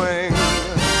world swing.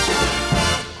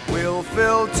 We'll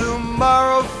fill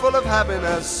tomorrow full of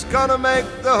happiness, gonna make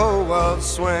the whole world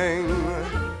swing.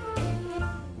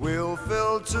 We'll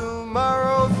fill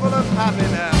tomorrow full of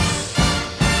happiness,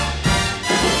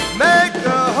 make the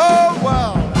whole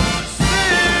world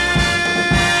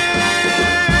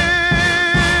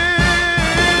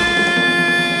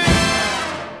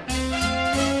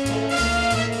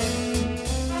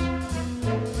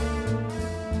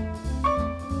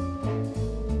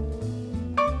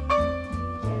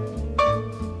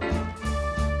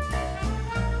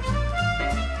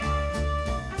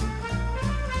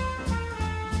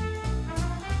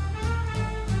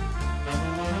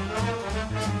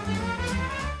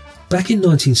Back in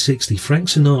 1960, Frank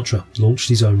Sinatra launched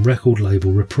his own record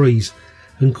label, Reprise,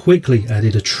 and quickly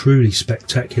added a truly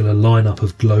spectacular lineup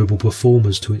of global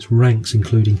performers to its ranks,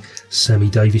 including Sammy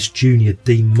Davis Jr.,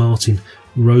 Dean Martin,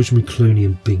 Rosemary Clooney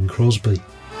and Bing Crosby.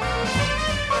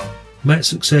 Matt's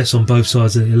success on both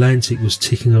sides of the Atlantic was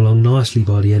ticking along nicely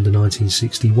by the end of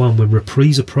 1961 when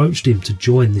Reprise approached him to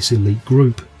join this elite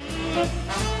group.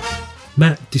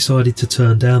 Matt decided to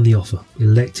turn down the offer,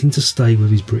 electing to stay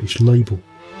with his British label.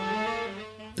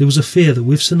 There was a fear that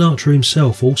with Sinatra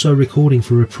himself also recording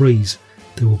for Reprise,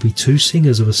 there will be two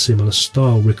singers of a similar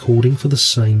style recording for the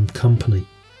same company,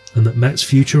 and that Matt's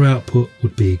future output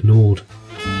would be ignored.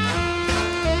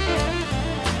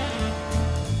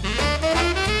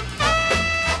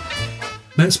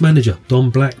 Matt's manager, Don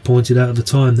Black, pointed out at the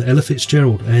time that Ella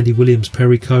Fitzgerald, Andy Williams,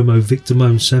 Perry Como, Victor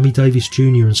Moan, Sammy Davis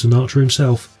Jr. and Sinatra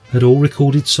himself had all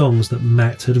recorded songs that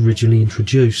Matt had originally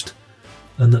introduced,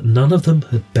 and that none of them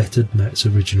had bettered Matt's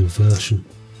original version.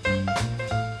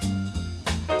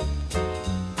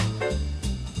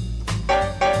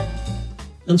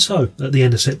 And so, at the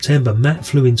end of September, Matt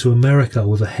flew into America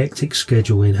with a hectic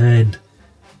schedule in hand.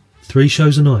 3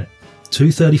 shows a night, 2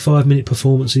 35-minute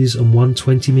performances and 1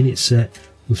 20-minute set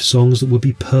with songs that would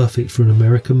be perfect for an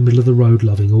American middle-of-the-road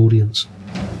loving audience.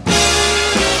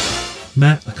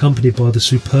 Matt, accompanied by the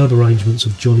superb arrangements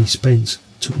of Johnny Spence,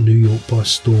 took New York by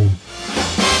storm.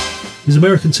 His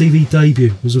American TV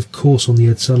debut was of course on The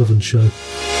Ed Sullivan Show.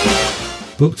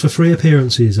 Booked for 3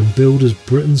 appearances and billed as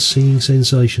Britain's singing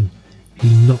sensation, he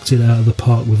knocked it out of the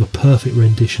park with a perfect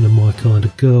rendition of My Kind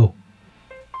of Girl.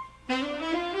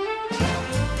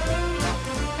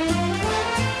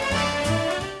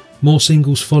 More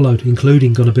singles followed,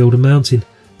 including Gonna Build a Mountain,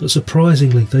 but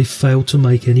surprisingly they failed to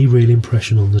make any real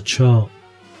impression on the chart.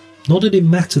 Not that it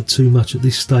mattered too much at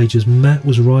this stage, as Matt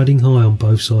was riding high on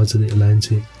both sides of the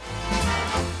Atlantic.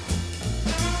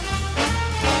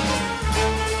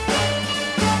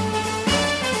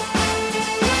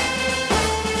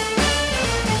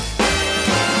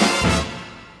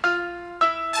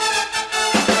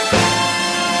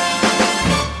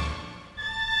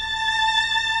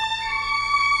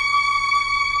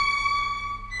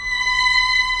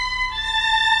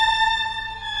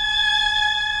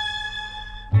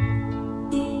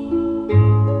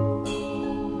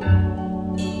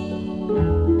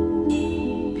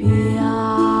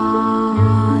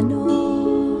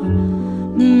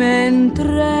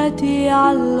 Mentre ti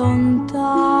allontani,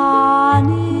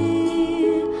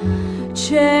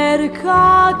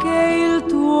 cerca che il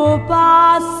tuo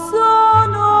passo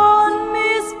non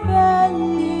mi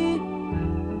svegli,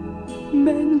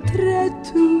 mentre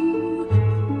tu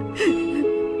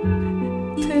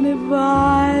te ne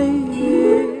vai.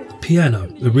 Piano,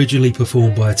 originally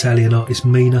performed by Italian artist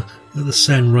Mina at the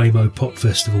San Remo Pop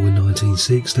Festival in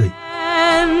 1960.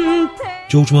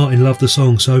 George Martin loved the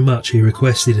song so much he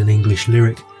requested an English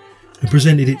lyric, and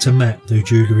presented it to Matt, who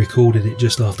duly recorded it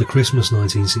just after Christmas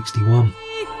 1961.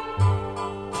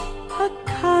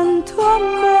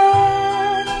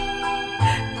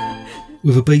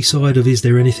 With a B-side of Is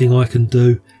There Anything I Can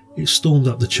Do, it stormed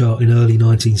up the chart in early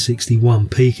 1961,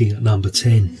 peaking at number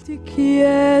 10.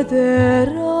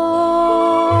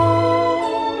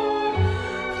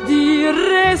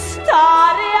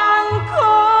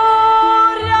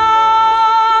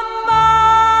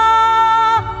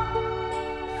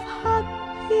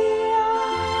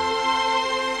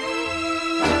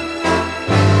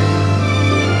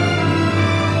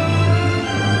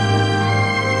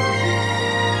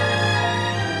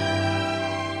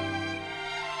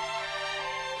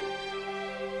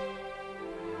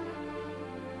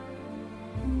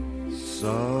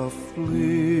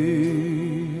 Softly,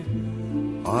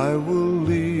 I will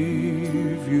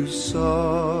leave you softly,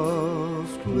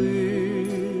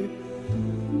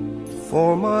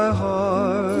 for my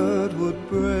heart would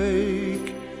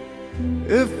break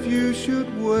if you should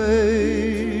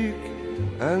wake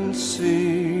and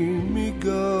see me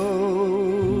go.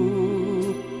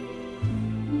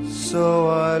 So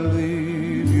I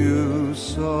leave you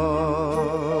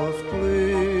softly,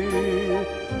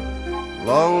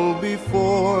 long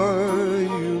before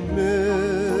you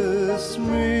miss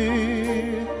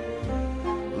me,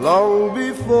 long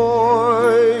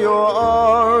before your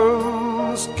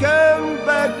arms can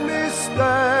beg me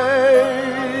stay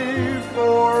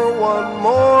for one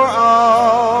more hour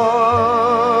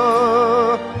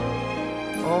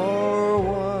or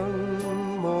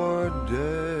one more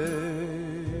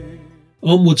day.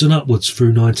 Onwards and upwards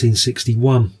through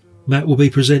 1961. Matt will be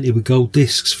presented with gold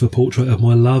discs for Portrait of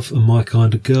My Love and My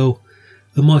Kind of Girl,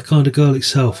 and My Kind of Girl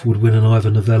itself would win an Ivor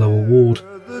Novello Award.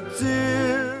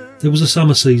 There was a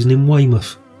summer season in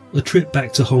Weymouth, a trip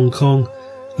back to Hong Kong,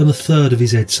 and the third of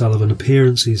his Ed Sullivan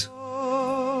appearances.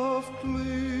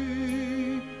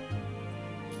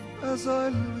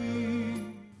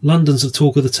 London's The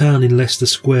Talk of the Town in Leicester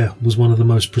Square was one of the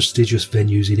most prestigious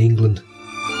venues in England.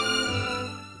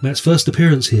 Matt's first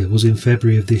appearance here was in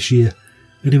February of this year,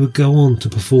 and he would go on to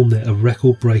perform there a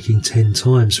record-breaking 10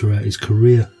 times throughout his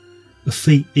career, a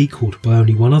feat equalled by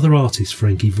only one other artist,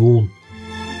 Frankie Vaughan.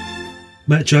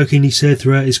 Matt jokingly said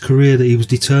throughout his career that he was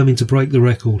determined to break the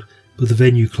record, but the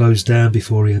venue closed down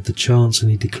before he had the chance and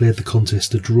he declared the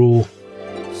contest a draw.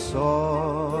 Softly,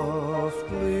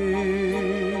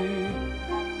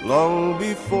 long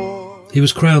before he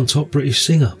was crowned Top British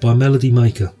Singer by Melody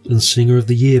Maker and Singer of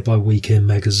the Year by Weekend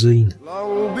magazine.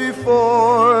 Long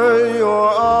before your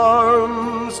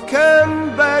arms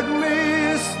can beg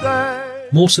me stay.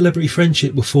 More celebrity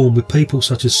friendship were formed with people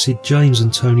such as Sid James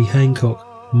and Tony Hancock,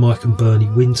 Mike and Bernie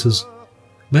Winters.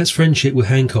 Matt's friendship with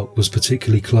Hancock was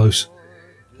particularly close,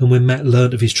 and when Matt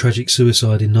learnt of his tragic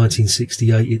suicide in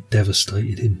 1968, it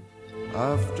devastated him.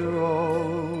 After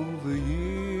all the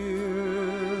years,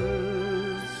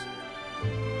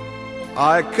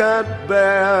 I can't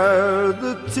bear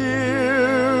the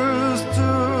tears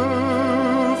to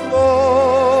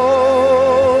fall.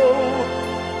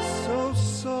 So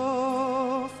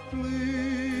softly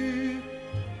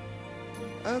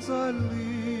as I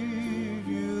leave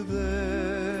you there,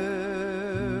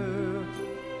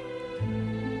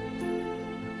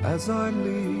 as I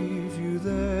leave you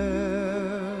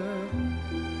there,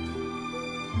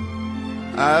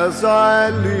 as I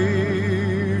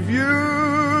leave you.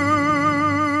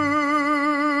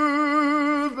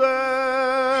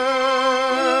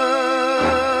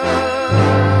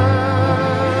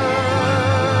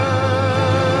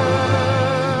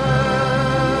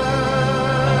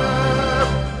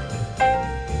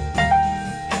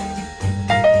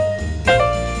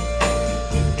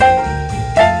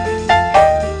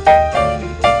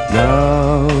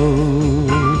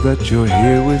 That you're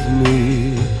here with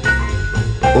me,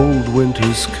 old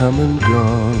winter's come and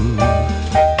gone,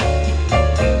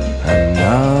 and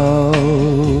now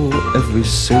every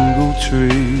single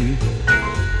tree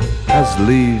has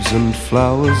leaves and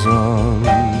flowers on.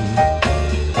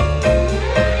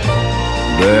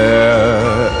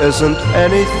 There isn't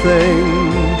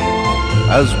anything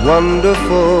as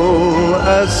wonderful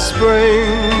as spring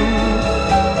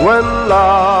when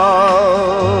love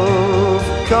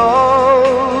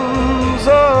comes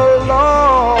along.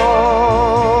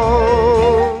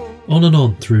 On and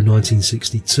on through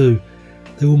 1962,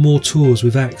 there were more tours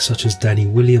with acts such as Danny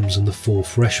Williams and the Four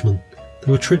Freshmen.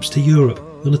 There were trips to Europe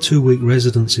and a 2-week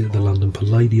residency at the London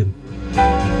Palladium.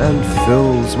 And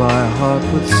fills my heart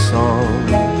with song.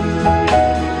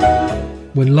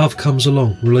 When Love Comes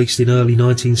Along, released in early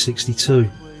 1962,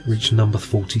 reached number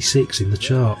 46 in the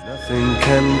chart. Nothing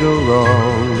can go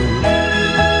wrong.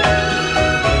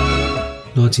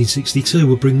 1962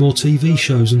 would bring more TV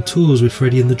shows and tours with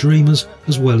Freddie and the Dreamers,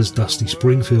 as well as Dusty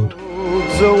Springfield.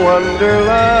 It's a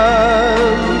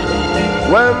wonderland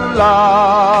when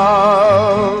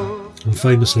love. And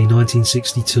famously,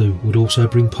 1962 would also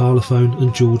bring Parlophone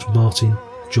and George Martin,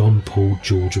 John, Paul,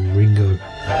 George and Ringo.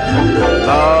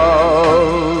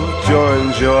 Love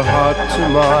joins your heart to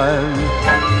mine.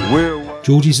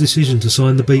 George's decision to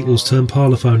sign the Beatles turned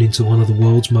Parlophone into one of the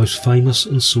world's most famous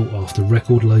and sought-after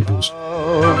record labels.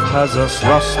 Love has us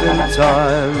lost in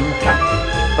time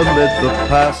amid the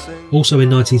passing. Also in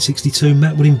 1962,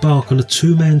 Matt would embark on a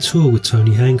two-man tour with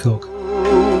Tony Hancock.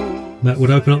 Matt would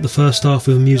open up the first half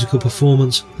with a musical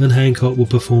performance, and Hancock would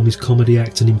perform his comedy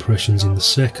act and impressions in the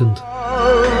second.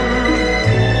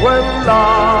 When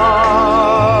love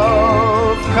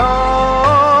comes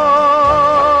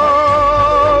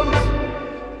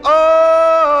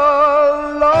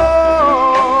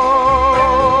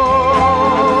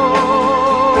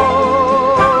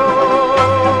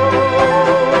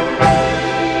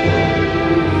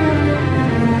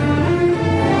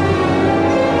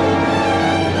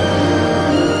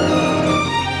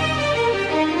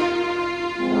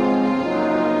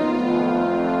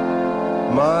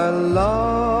my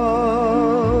love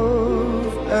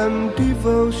and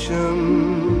devotion.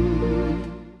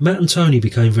 Matt and Tony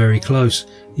became very close,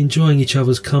 enjoying each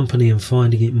other's company and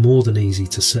finding it more than easy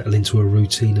to settle into a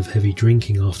routine of heavy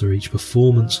drinking after each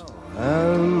performance.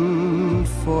 And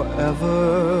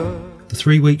forever. The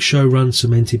 3-week show run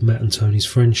cemented Matt and Tony's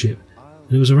friendship,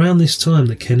 and it was around this time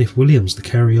that Kenneth Williams, the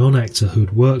carry-on actor who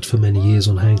had worked for many years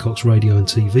on Hancock's radio and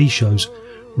TV shows,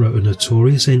 wrote a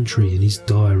notorious entry in his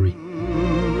diary.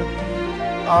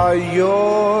 Are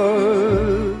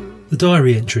yours. The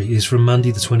diary entry is from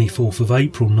Monday the 24th of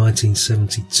April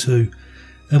 1972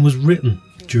 and was written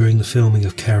during the filming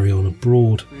of Carry On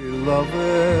Abroad.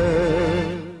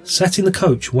 Beloved. Sat in the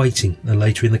coach waiting and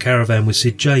later in the caravan with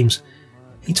Sid James,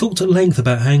 he talked at length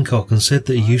about Hancock and said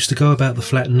that he used to go about the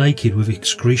flat naked with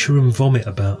excretia and vomit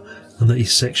about, and that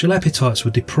his sexual appetites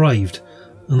were depraved,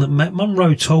 and that Matt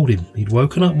Monro told him he'd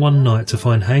woken up one night to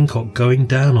find Hancock going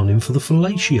down on him for the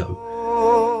fellatio,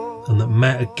 and that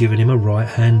Matt had given him a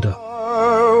right-hander.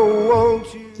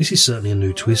 This is certainly a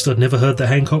new twist. I'd never heard that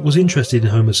Hancock was interested in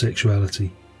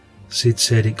homosexuality. Sid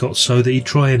said it got so that he'd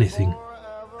try anything.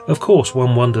 Of course,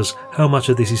 one wonders how much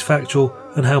of this is factual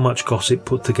and how much gossip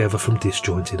put together from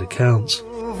disjointed accounts.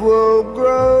 Will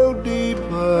grow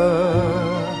deeper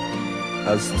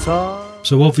as time.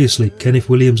 So obviously, Kenneth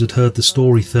Williams had heard the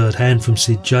story third hand from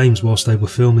Sid James whilst they were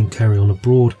filming Carry On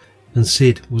Abroad, and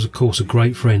Sid was of course a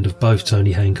great friend of both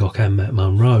Tony Hancock and Matt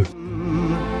Monro.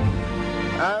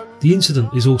 The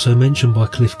incident is also mentioned by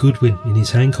Cliff Goodwin in his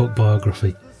Hancock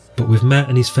biography, but with Matt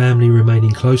and his family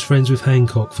remaining close friends with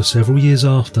Hancock for several years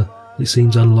after, it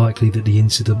seems unlikely that the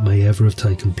incident may ever have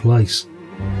taken place.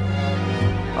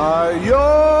 Are yours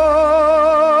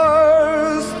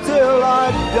till I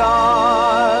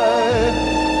die.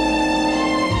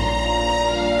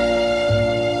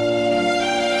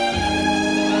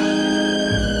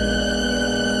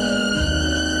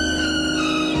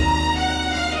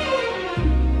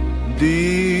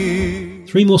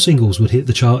 Three more singles would hit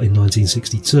the chart in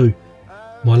 1962.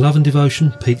 My Love and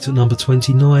Devotion peaked at number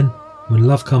 29, When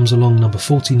Love Comes Along number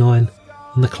 49,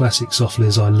 and the classic Softly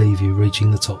As I Leave You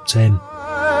reaching the top 10.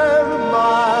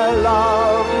 My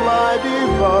love, my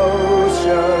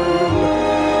devotion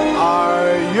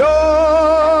are yours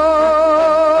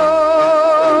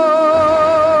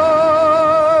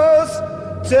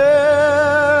till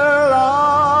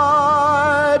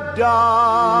I die.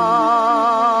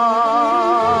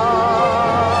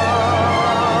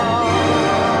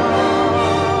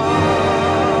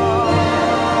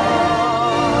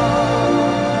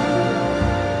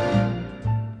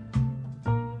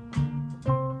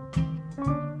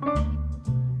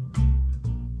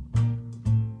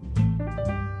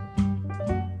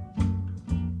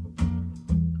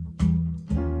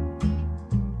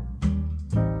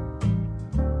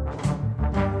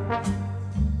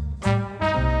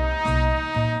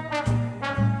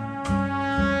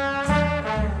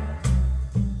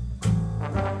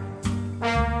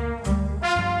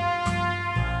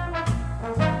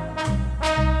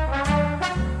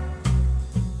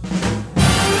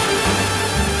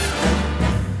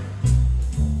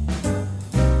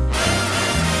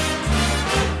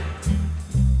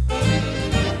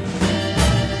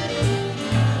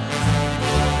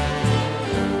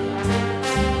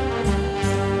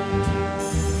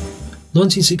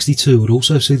 '62 would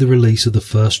also see the release of the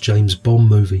first James Bond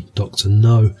movie, Dr.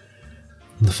 No.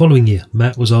 And the following year,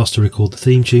 Matt was asked to record the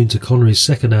theme tune to Connery's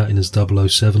second outing as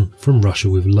 007, From Russia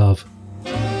with Love.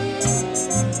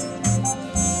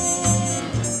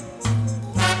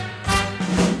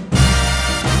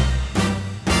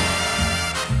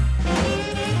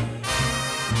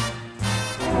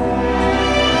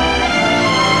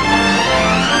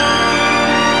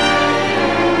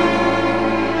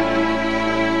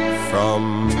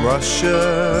 from Russia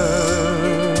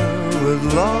with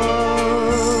love.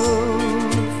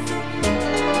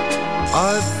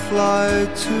 I fly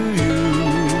to you,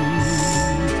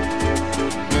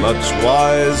 much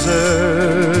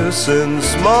wiser since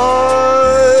my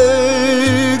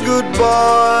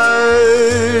goodbye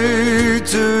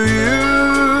to you.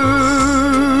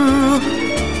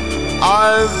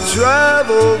 I've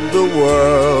traveled the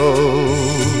world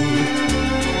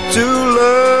to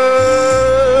learn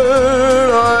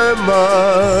I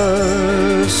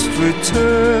must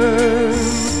return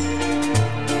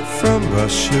from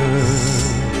Russia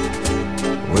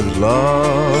with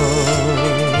love.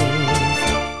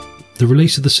 The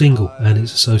release of the single and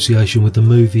its association with the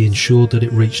movie ensured that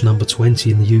it reached number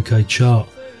 20 in the UK chart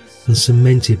and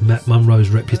cemented Matt Monro's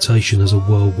reputation as a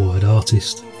worldwide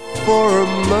artist. For a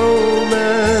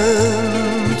moment,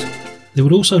 it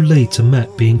would also lead to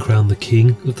Matt being crowned the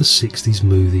king of the 60s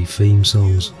movie theme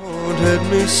songs. Don't hurt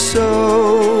me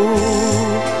so.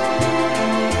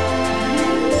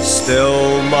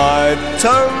 Still my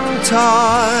tongue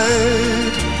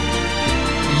tied,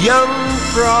 young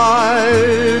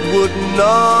pride would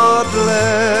not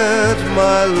let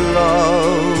my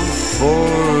love for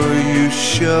you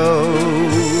show.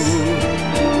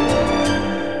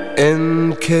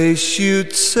 In case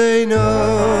you'd say no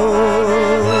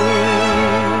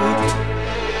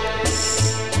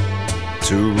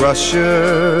to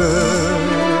Russia,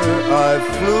 I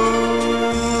flew.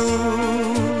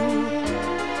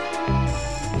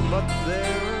 But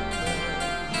there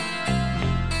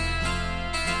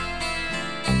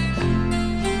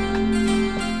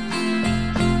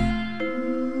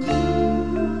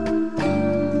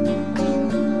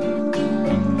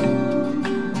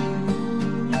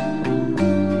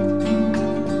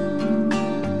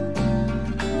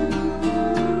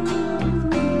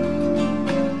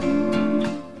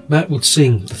Matt would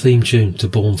sing the theme tune to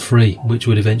Born Free, which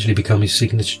would eventually become his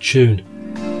signature tune.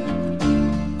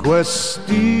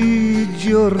 Questi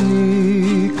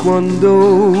giorni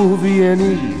quando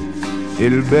vieni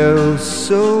il bel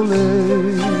sole.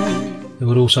 There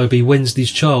would also be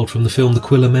Wednesday's Child from the film The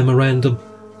Quiller Memorandum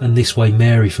and This Way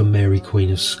Mary from Mary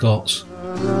Queen of Scots.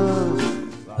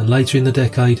 And later in the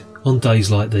decade, On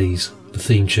Days Like These, the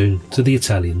theme tune to The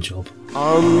Italian Job.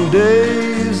 On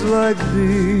days like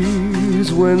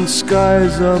these, when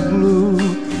skies are blue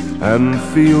and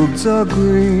fields are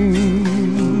green,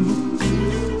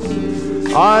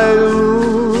 I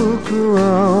look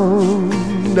around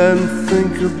and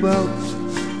think about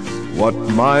what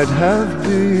might have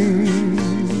been.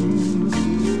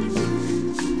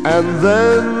 And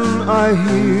then I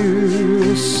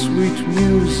hear sweet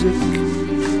music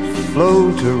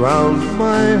float around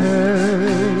my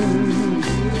head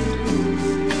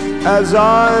as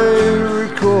I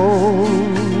recall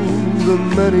the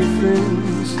many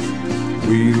things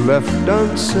we left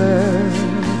unsaid.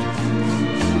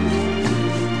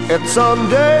 It's on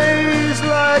days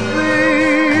like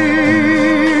these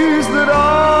that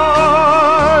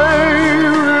I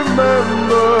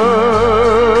remember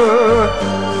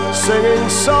singing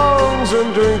songs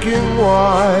and drinking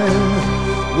wine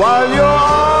while your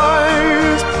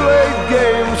eyes played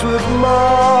games with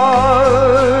mine.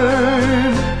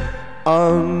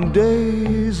 On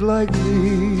days like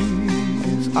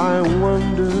these, I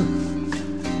wonder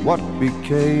what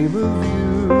became of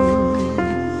you.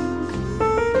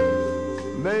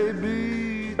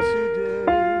 Maybe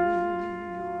today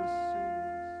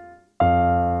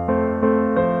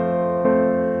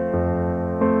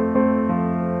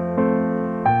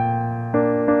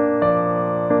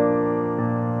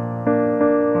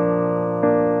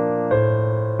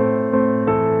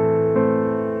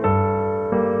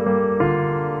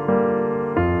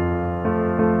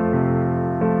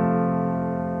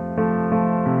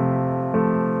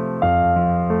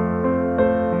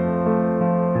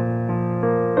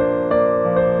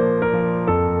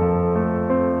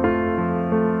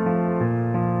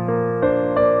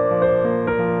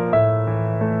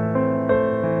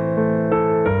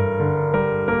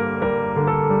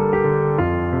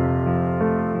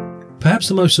Perhaps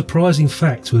the most surprising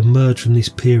fact to emerge from this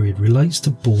period relates to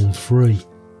Born Free.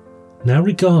 Now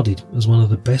regarded as one of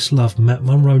the best loved Matt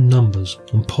Monro numbers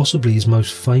and possibly his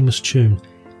most famous tune,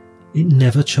 it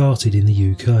never charted in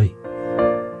the UK,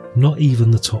 not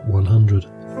even the top 100.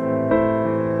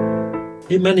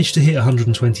 It managed to hit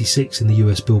 126 in the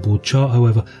US Billboard chart,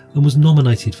 however, and was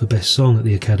nominated for Best Song at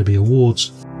the Academy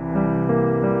Awards.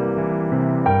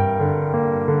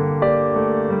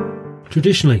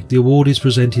 Traditionally, the award is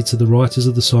presented to the writers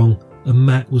of the song, and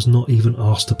Matt was not even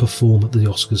asked to perform at the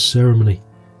Oscars ceremony.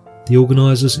 the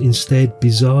organisers instead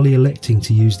bizarrely electing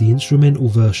to use the instrumental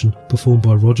version performed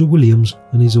by Roger Williams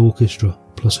and his orchestra,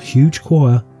 plus a huge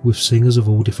choir with singers of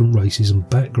all different races and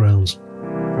backgrounds.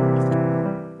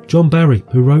 John Barry,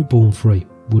 who wrote Born Free,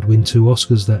 would win 2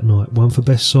 Oscars that night, one for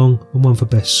Best Song and one for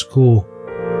Best Score.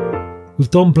 With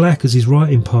Don Black as his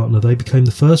writing partner, they became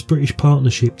the first British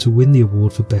partnership to win the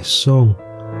award for Best Song.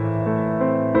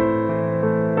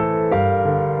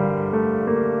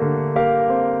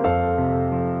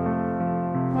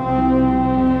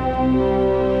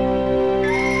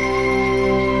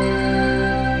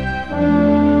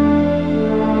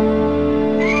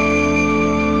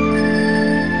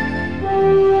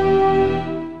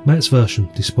 Matt's version,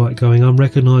 despite going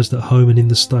unrecognised at home and in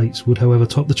the States, would however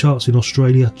top the charts in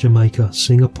Australia, Jamaica,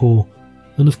 Singapore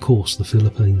and of course the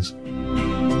Philippines.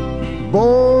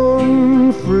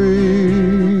 Born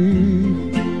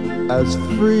free as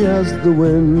the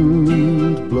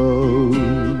wind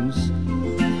blows,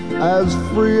 as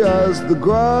the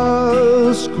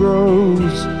grass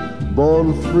grows,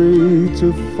 born free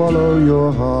to follow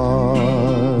your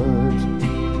heart.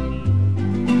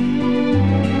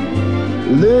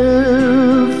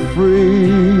 Live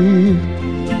free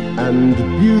and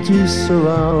beauty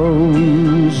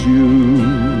surrounds you.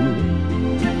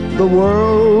 The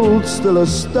world still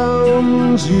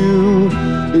astounds you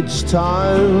each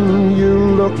time you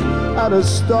look at a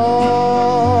star.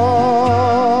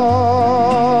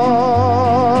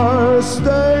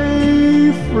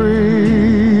 Stay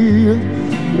free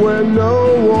where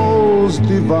no walls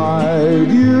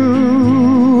divide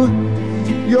you.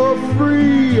 You're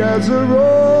free as a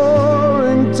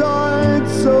roaring tide,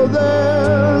 so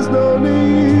there's no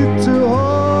need to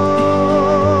hide.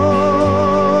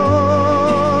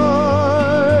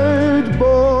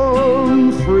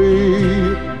 Born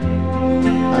free,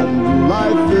 and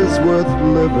life is worth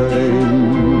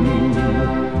living,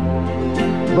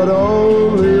 but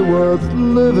only worth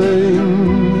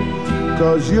living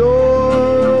 'cause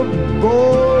you're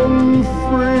born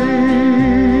free.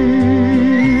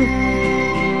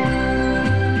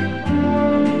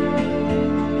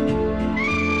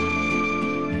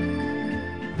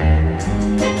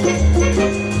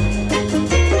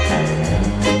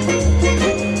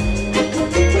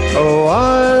 Oh,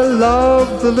 I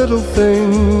love the little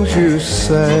things you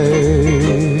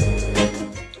say.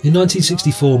 In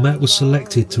 1964, Matt was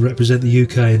selected to represent the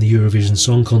UK in the Eurovision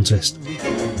Song Contest.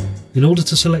 In order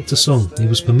to select a song, he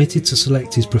was permitted to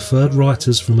select his preferred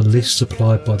writers from a list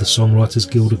supplied by the Songwriters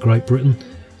Guild of Great Britain,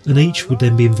 and each would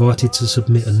then be invited to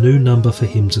submit a new number for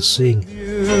him to sing.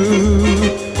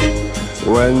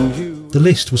 The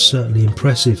list was certainly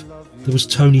impressive. There was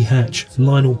Tony Hatch,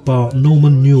 Lionel Bart,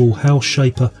 Norman Newell, Hal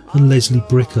Shaper and Leslie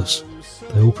Brickus.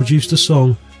 They all produced a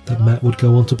song that Matt would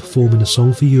go on to perform in A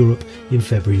Song for Europe in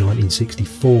February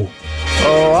 1964.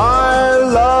 Oh, I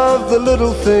love the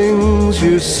little things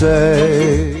you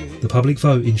say. The public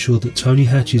vote ensured that Tony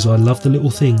Hatch's I Love the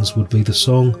Little Things would be the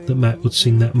song that Matt would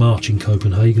sing that march in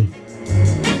Copenhagen.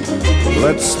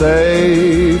 Let's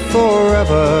stay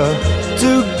forever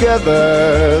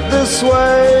together this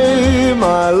way,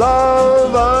 my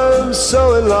love, I'm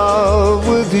so in love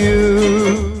with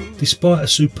you. Despite a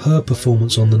superb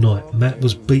performance on the night, Matt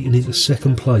was beaten into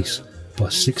second place by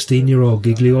 16-year-old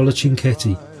Gigliola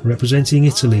Cinquetti, representing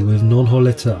Italy with Non Ho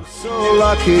l'età. So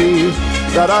lucky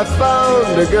that I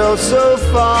found a girl so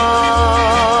fine.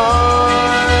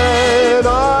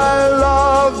 I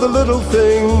love the little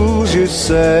things you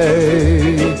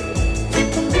say,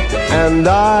 and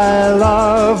I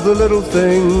love the little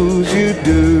things you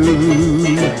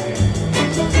do.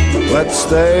 Let's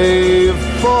stay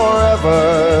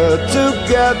forever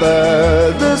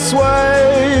together this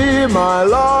way, my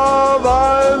love,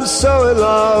 I'm so in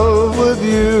love with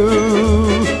you.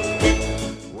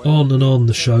 On and on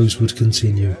the shows would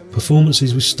continue.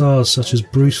 Performances with stars such as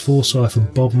Bruce Forsyth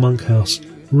and Bob Monkhouse,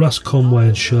 Russ Conway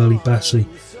and Shirley Bassey,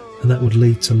 and that would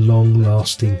lead to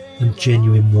long-lasting and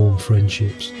genuine warm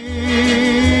friendships.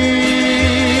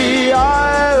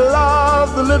 I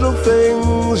love the little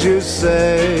things you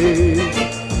say,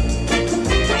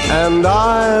 and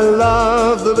I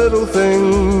love the little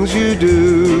things you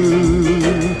do.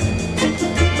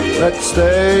 Let's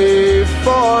stay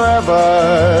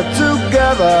forever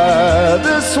together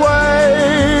this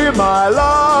way, my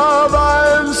love,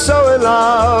 I'm so in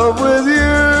love with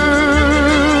you.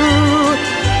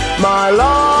 My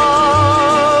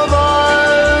love,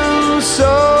 I'm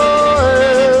so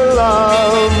in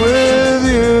love with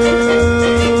you.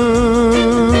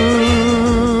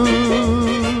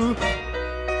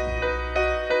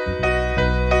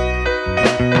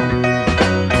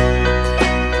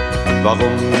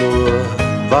 Warum nur,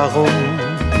 warum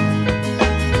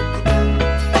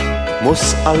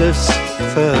muss alles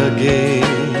vergehen.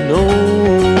 Oh.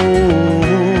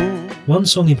 One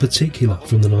song in particular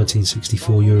from the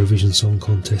 1964 Eurovision Song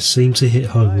Contest seemed to hit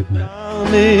home with Matt.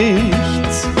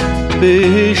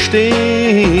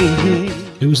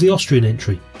 It was the Austrian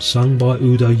entry, sung by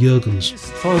Udo Jürgens.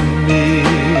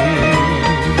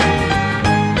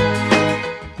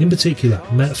 In particular,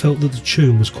 Matt felt that the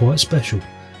tune was quite special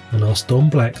and asked Don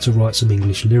Black to write some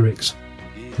English lyrics.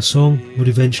 The song would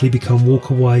eventually become Walk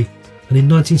Away, and in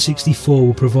 1964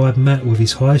 would provide Matt with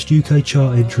his highest UK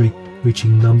chart entry,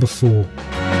 reaching number 4.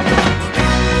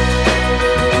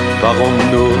 Warum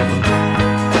nur,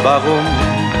 warum?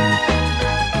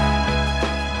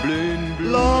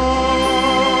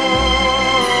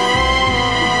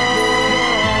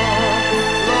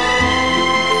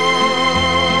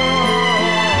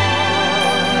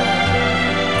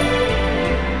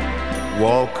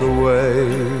 Walk away,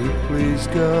 please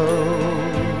go,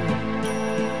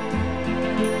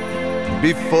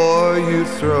 before you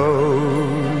throw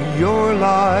your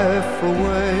life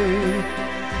away,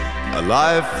 a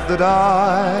life that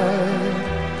I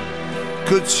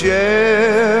could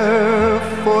share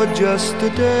for just a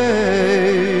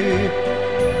day.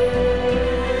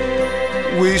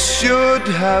 We should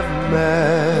have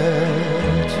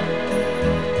met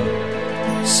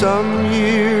some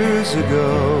years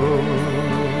ago.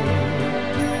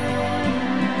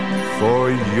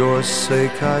 For your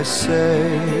sake I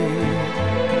say,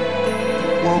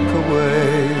 walk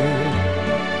away,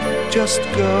 just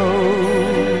go.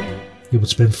 He would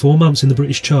spend 4 months in the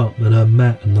British chart and earn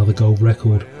Matt another gold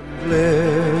record.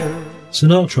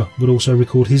 Sinatra would also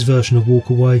record his version of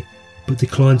Walk Away, but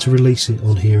declined to release it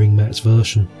on hearing Matt's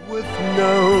version. With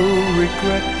no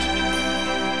regret,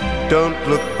 don't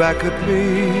look back at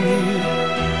me.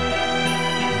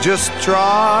 Just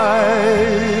try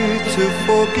to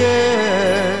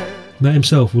forget. Matt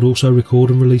himself would also record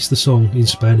and release the song in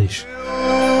Spanish.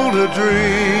 Build a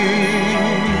dream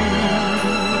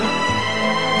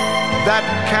that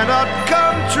cannot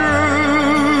come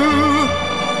true.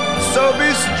 So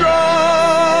be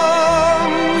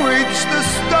strong, reach the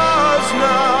stars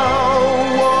now.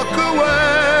 Walk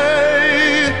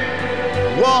away,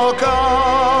 walk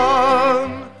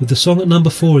on. With the song at number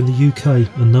 4 in the UK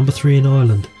and number 3 in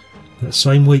Ireland, that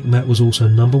same week Matt was also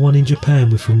number 1 in Japan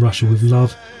with From Russia with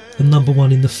Love and number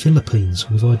 1 in the Philippines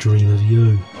with I Dream of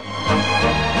You.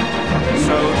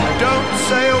 So don't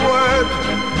say a word,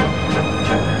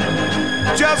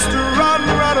 just run,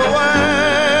 run away.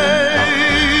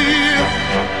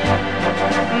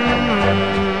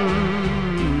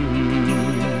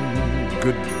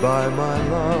 Goodbye, my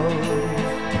love.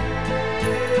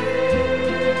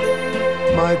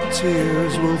 My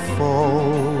tears will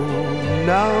fall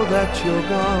now that you're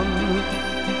gone.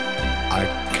 I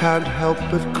can't help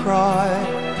but cry,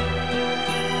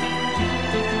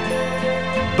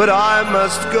 but I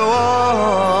must go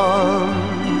on.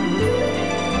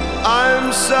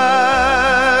 I'm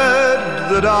sad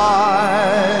that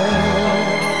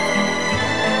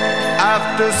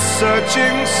after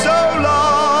searching so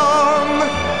long,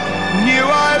 knew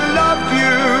I loved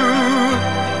you,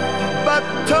 but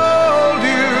told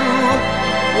you,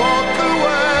 walk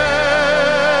away,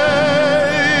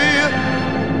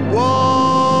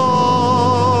 walk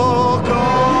on, walk on.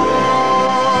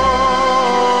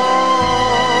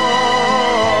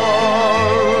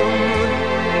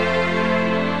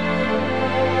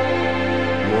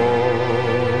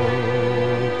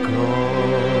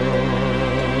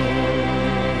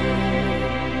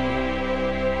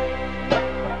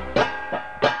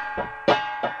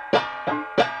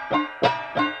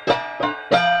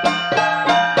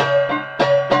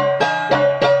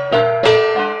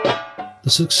 The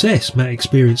success Matt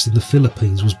experienced in the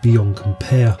Philippines was beyond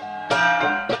compare.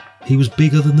 He was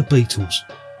bigger than the Beatles,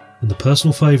 and the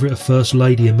personal favourite of First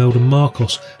Lady Imelda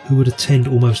Marcos, who would attend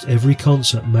almost every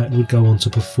concert Matt would go on to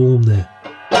perform there.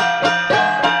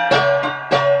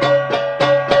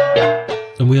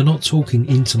 And we are not talking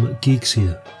intimate gigs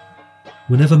here.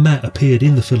 Whenever Matt appeared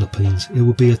in the Philippines, it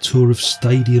would be a tour of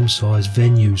stadium-sized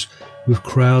venues with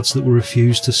crowds that were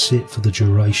refused to sit for the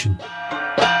duration.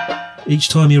 Each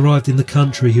time he arrived in the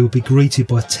country, he would be greeted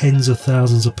by tens of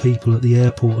thousands of people at the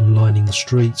airport and lining the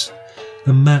streets.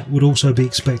 And Matt would also be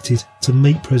expected to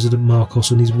meet President Marcos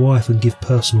and his wife and give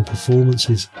personal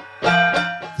performances.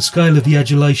 The scale of the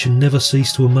adulation never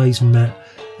ceased to amaze Matt,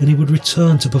 and he would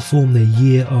return to perform there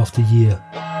year after year.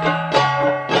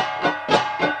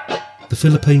 The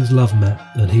Philippines loved Matt,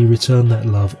 and he returned that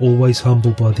love, always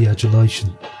humbled by the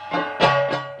adulation.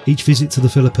 Each visit to the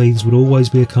Philippines would always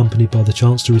be accompanied by the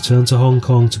chance to return to Hong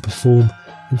Kong to perform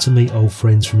and to meet old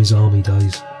friends from his army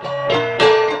days.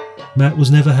 Matt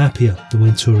was never happier than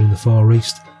when touring the Far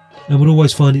East, and would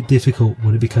always find it difficult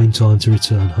when it became time to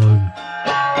return home.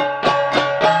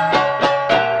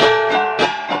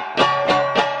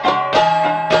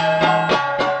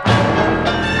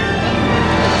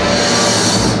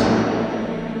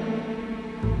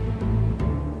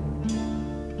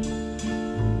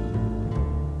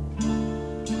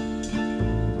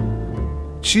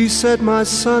 She said, "My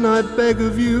son, I beg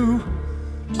of you,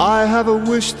 I have a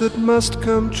wish that must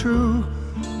come true.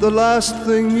 The last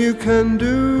thing you can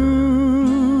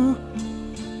do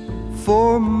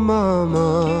for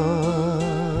Mama."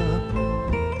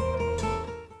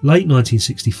 Late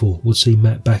 1964 would see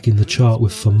Matt back in the chart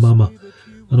with For Mama,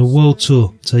 and a world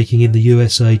tour taking in the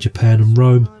USA, Japan and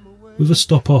Rome, with a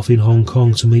stop off in Hong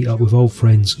Kong to meet up with old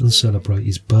friends and celebrate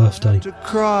his birthday. To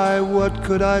cry, what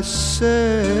could I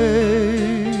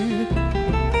say?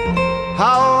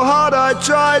 How hard I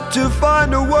tried to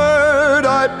find a word.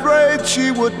 I prayed she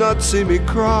would not see me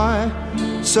cry.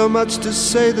 So much to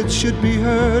say that should be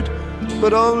heard,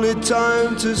 but only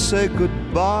time to say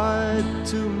goodbye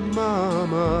to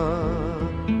Mama.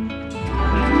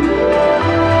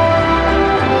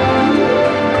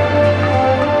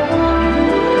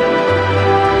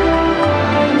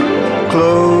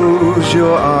 Close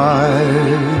your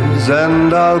eyes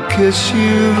and I'll kiss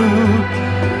you.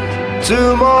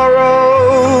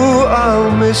 Tomorrow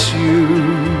I'll miss you.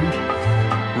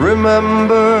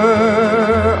 Remember,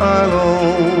 I'll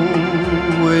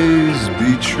always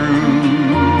be true.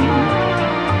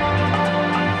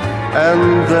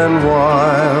 And then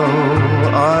while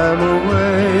I'm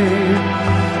away,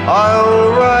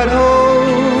 I'll ride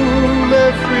home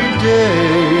every day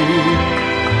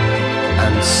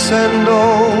and send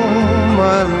all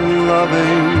my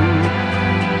loving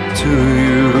to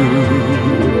you.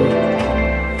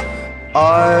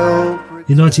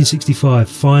 In 1965,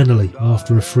 finally,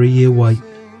 after a 3-year wait,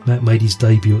 Matt made his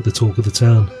debut at the Talk of the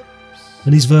Town,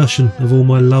 and his version of All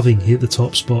My Loving hit the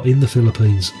top spot in the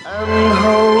Philippines. And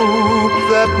hope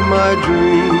that my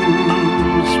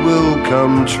dreams will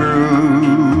come true.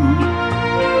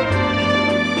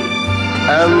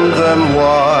 And then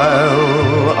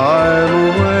while I'm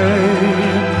away,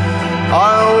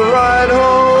 I'll ride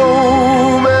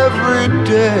home every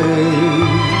day,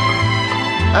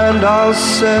 and I'll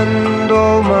send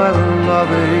all my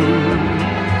loving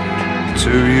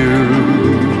to you.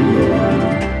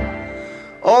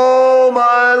 All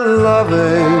my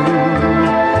loving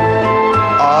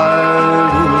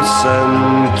I'll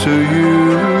send to you.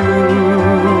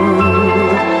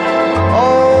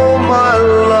 All my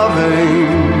loving,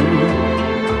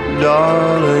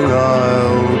 darling,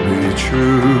 I'll be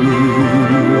true.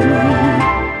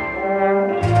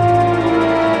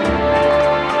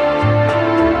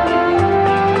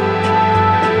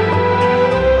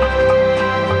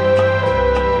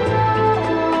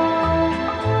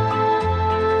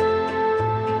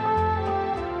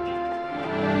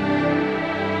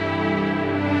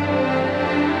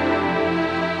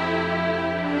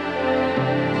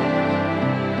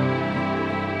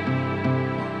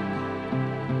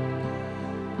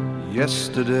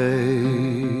 Yesterday,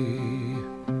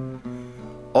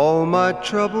 all my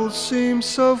troubles seem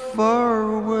so far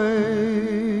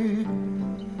away.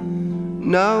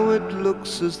 Now it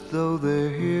looks as though they're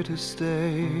here to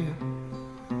stay.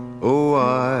 Oh,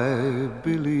 I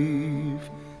believe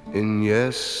in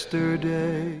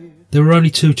yesterday. There were only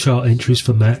 2 chart entries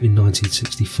for Matt in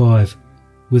 1965.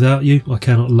 Without You, I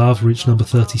Cannot Love reached number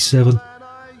 37,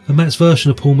 and Matt's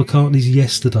version of Paul McCartney's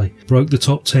Yesterday broke the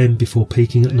top 10 before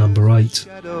peaking at number 8.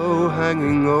 Shadow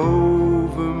hanging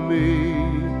over me.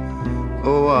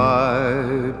 Oh,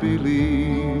 I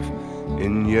believe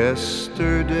in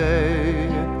yesterday.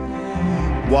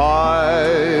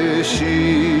 Why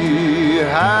she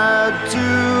had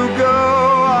to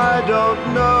go, I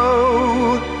don't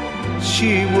know.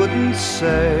 She wouldn't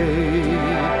say.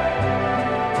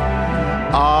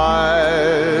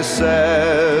 I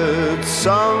said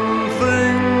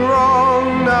something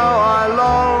wrong. Now I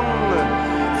long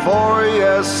for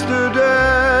yesterday.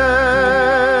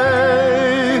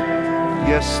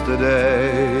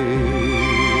 Yesterday,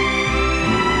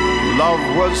 love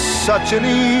was such an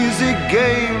easy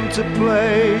game to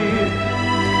play.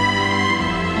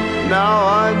 Now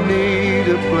I need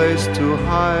a place to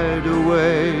hide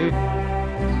away.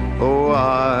 Oh,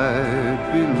 I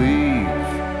believe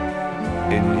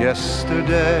in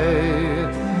yesterday.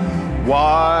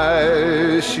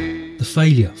 Why she... The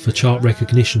failure for chart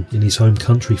recognition in his home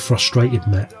country frustrated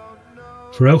Matt.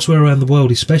 For elsewhere around the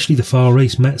world, especially the Far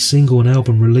East, Matt's single and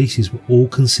album releases were all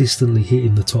consistently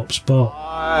hitting the top spot.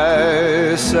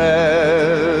 I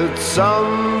said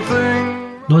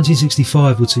something.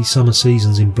 1965 would see summer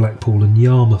seasons in Blackpool and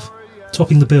Yarmouth,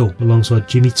 topping the bill alongside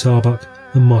Jimmy Tarbuck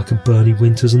and Mike and Bernie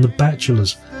Winters and the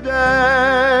Bachelors.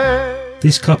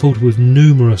 This, coupled with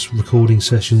numerous recording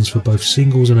sessions for both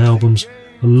singles and albums,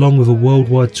 along with a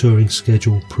worldwide touring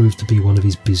schedule, proved to be one of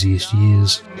his busiest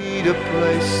years. Need a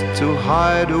place to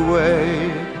hide away.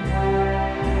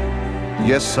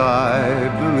 Yes, I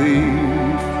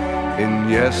believe in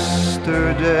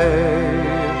yesterday.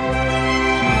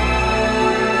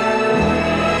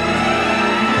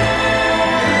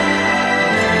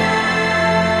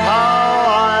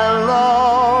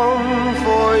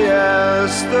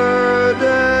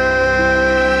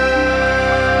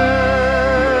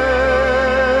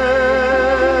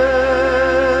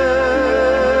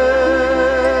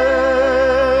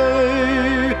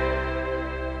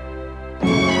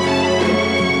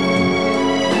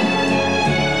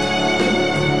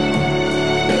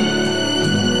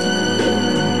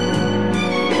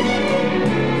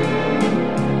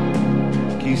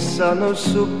 Chissà non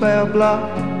superbla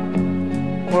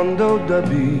quando da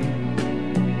B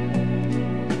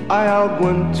hai algo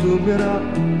in tu mirà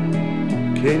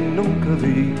che nunca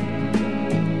vi.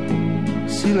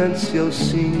 Silencio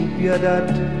sin piedad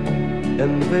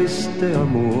en vez de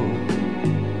amor.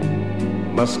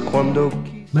 Mas cuando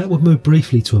Matt would move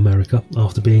briefly to America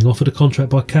after being offered a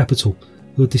contract by Capitol,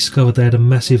 who had discovered they had a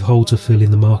massive hole to fill in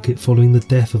the market following the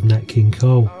death of Nat King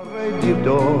Cole.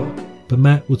 But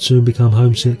Matt would soon become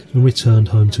homesick and returned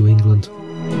home to England.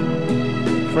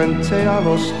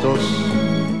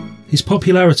 His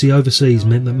popularity overseas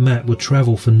meant that Matt would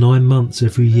travel for 9 months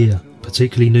every year,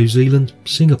 particularly New Zealand,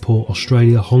 Singapore,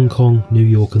 Australia, Hong Kong, New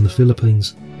York and the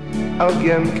Philippines.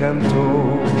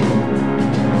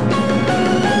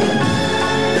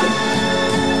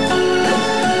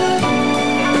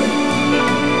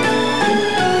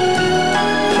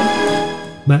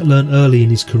 Matt learnt early in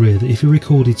his career that if he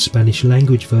recorded Spanish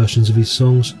language versions of his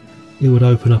songs, it would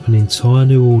open up an entire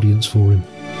new audience for him.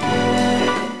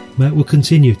 Matt would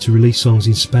continue to release songs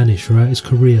in Spanish throughout his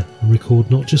career and record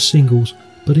not just singles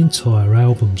but entire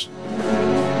albums.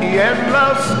 Y en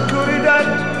la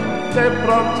oscuridad de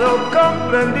pronto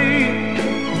comprendí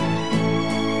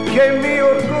que mi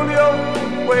orgullo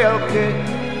fue el que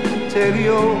te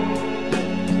dio.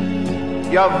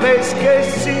 Ya ves que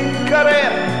sin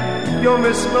querer yo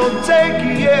mismo te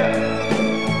guié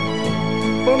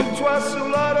junto a su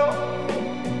lado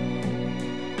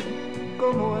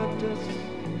como antes.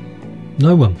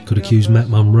 No one could accuse Matt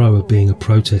Monro of being a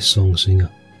protest song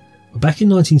singer, but back in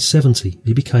 1970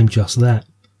 he became just that,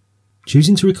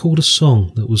 choosing to record a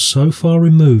song that was so far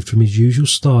removed from his usual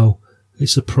style it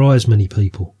surprised many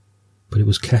people, but it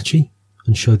was catchy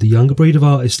and showed the younger breed of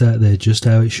artists out there just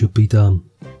how it should be done.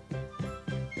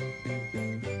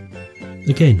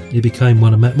 Again, it became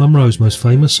one of Matt Monro's most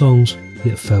famous songs,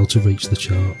 yet failed to reach the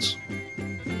charts.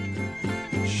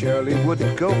 Shirley Wood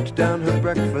gulped down her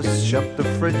breakfast, shut the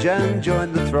fridge and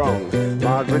joined the throng.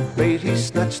 Margaret Beatty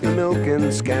snatched the milk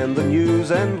and scanned the news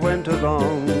and went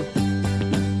along.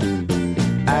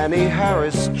 Annie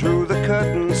Harris drew the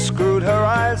curtain, screwed her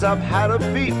eyes up, had a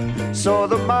peep, saw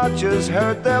the marchers,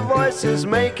 heard their voices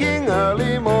making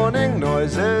early morning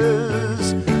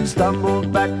noises,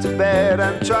 stumbled back to bed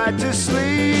and tried to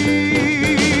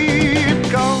sleep.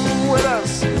 Come with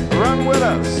us, run with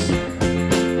us,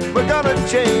 we're gonna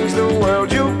change the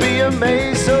world. You'll be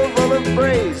amazed, so full of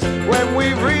praise. When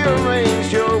we've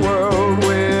rearranged your world,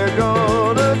 we're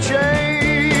gonna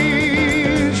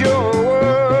change your world.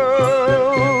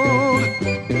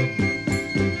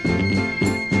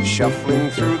 Shuffling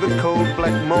through the cold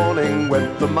black morning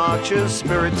went the marchers,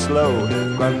 spirits low,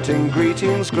 grunting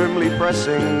greetings, grimly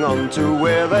pressing on to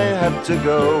where they had to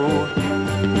go.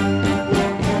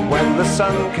 When the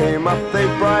sun came up, they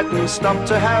brightened, stopped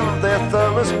to have their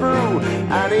thermos brew.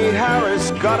 Annie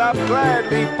Harris got up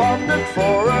gladly, pondered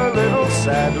for a little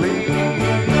sadly,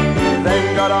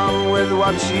 then got on with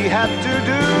what she had to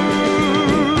do.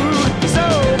 So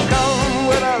come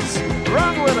with us,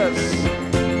 run with us,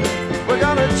 we're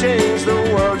gonna change the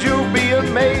world. You'll be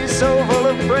amazed, so full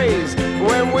of praise.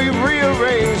 When we've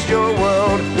rearranged your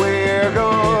world, we're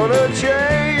gonna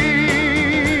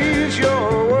change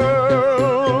your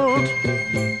world.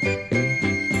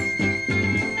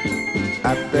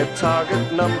 At their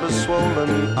target, numbers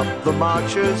swollen, up the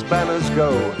marchers' banners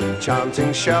go,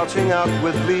 chanting, shouting out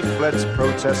with leaflets,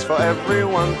 protests for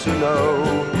everyone to know.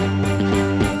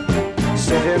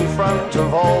 Sit in front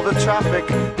of all the traffic,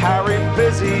 Harry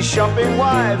busy shopping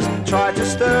wives, try to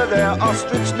stir their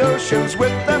ostrich notions,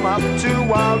 whip them up to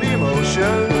wild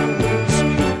emotions,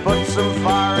 put some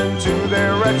fire into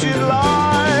their wretched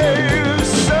lives.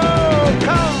 So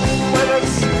come with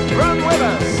us,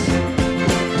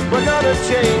 gonna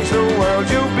change the world.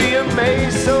 You'll be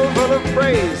amazed, so full of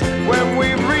praise. When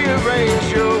we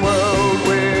rearrange your world,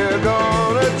 we're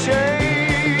gonna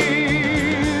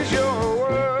change your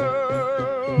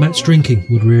world. Matt's drinking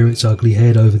would rear its ugly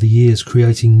head over the years,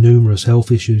 creating numerous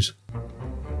health issues.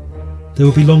 There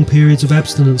would be long periods of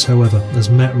abstinence, however, as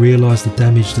Matt realised the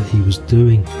damage that he was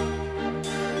doing.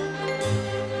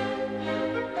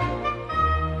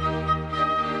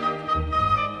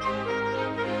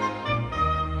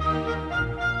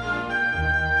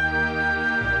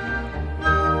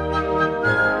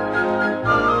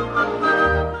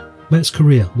 Matt's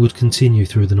career would continue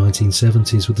through the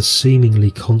 1970s with a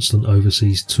seemingly constant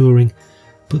overseas touring,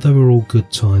 but they were all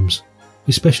good times,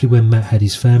 especially when Matt had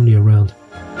his family around.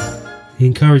 He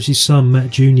encouraged his son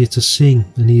Matt Jr. to sing,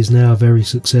 and he is now a very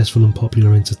successful and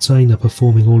popular entertainer,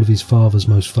 performing all of his father's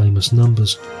most famous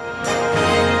numbers.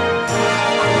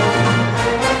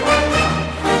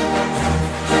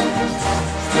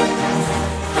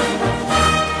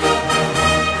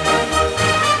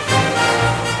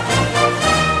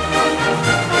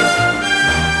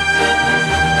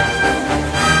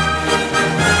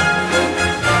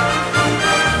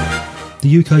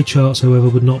 The UK charts, however,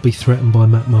 would not be threatened by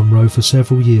Matt Monro for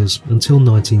several years, until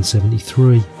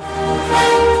 1973.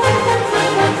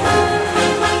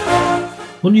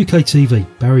 On UK TV,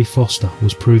 Barry Foster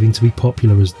was proving to be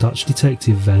popular as Dutch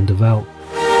detective Van der Walt.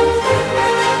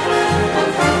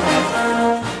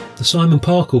 The Simon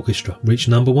Park Orchestra reached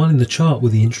number 1 in the chart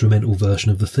with the instrumental version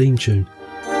of the theme tune.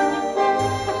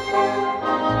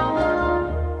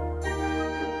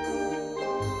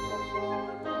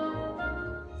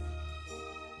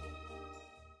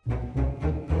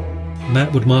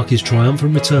 Matt would mark his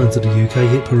triumphant return to the UK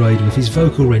hit parade with his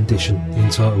vocal rendition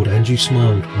entitled And You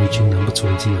Smiled, reaching number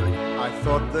 28. I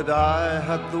thought that I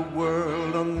had the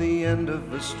world on the end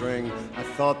of a string. I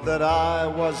thought that I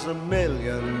was a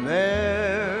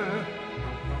millionaire,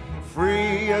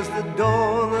 free as the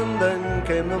dawn, and then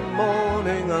came the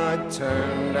morning. I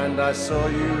turned and I saw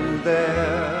you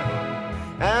there.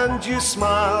 And you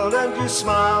smiled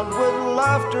with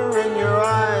laughter in your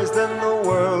eyes. Then the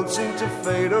world seemed to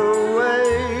fade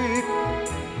away.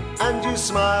 And you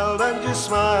smiled,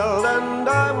 and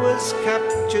I was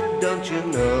captured, don't you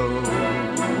know?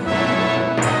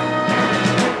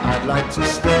 I'd like to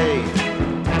stay.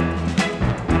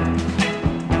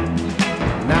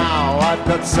 Now I've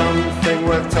got something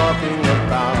worth talking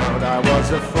about. I was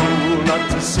a fool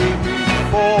not to see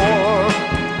before.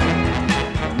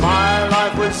 My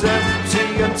life was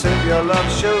empty until your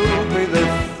love showed me the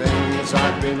things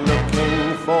I've been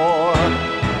looking for.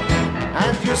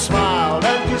 And you smiled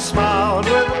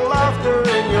with laughter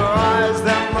in your eyes.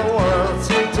 Then the world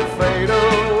seemed to fade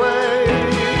away.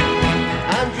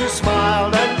 And you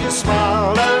smiled, and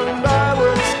I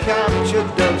was captured,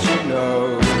 don't you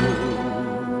know?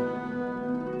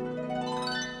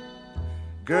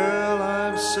 Girl,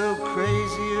 I'm so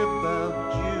crazy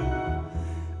about you.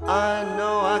 I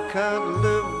know I can't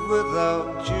live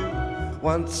without you.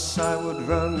 Once I would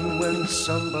run when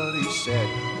somebody said,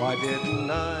 why didn't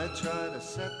I try to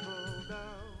settle down?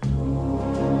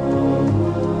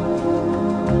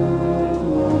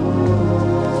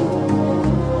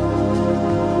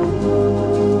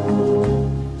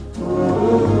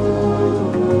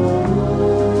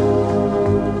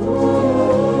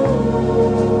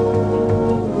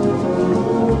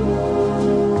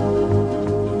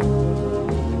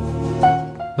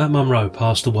 Matt Monro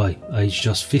passed away, aged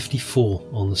just 54,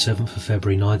 on the 7th of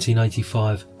February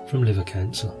 1985 from liver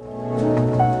cancer.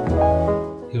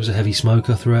 He was a heavy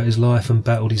smoker throughout his life and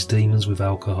battled his demons with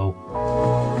alcohol.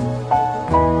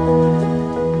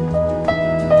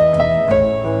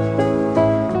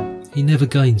 He never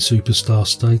gained superstar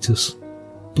status,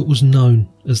 but was known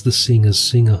as the singer's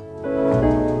singer.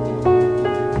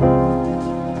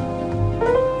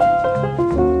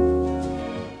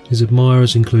 His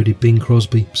admirers included Bing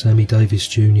Crosby, Sammy Davis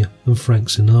Jr. and Frank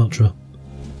Sinatra.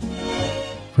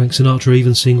 Frank Sinatra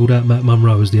even singled out Matt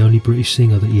Monro as the only British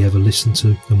singer that he ever listened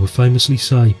to, and would famously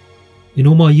say, "In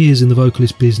all my years in the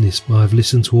vocalist business, I have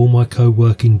listened to all my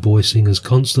co-working boy singers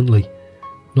constantly,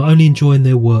 not only enjoying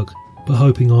their work, but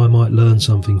hoping I might learn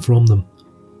something from them."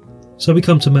 So we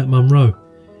come to Matt Monro.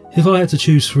 If I had to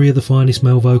choose 3 of the finest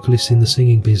male vocalists in the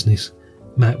singing business,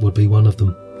 Matt would be one of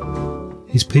them.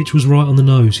 His pitch was right on the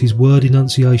nose, his word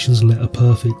enunciations letter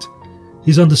perfect,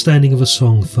 his understanding of a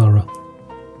song thorough.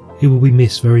 He will be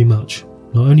missed very much,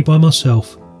 not only by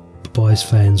myself, but by his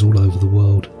fans all over the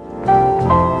world.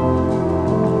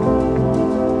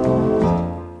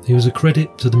 He was a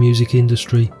credit to the music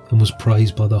industry and was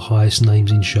praised by the highest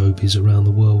names in showbiz around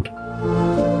the world.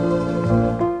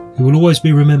 He will always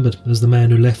be remembered as the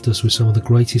man who left us with some of the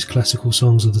greatest classical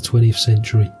songs of the 20th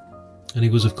century. And he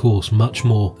was, of course, much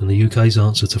more than the UK's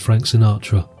answer to Frank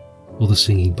Sinatra or the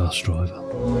Singing Bus Driver.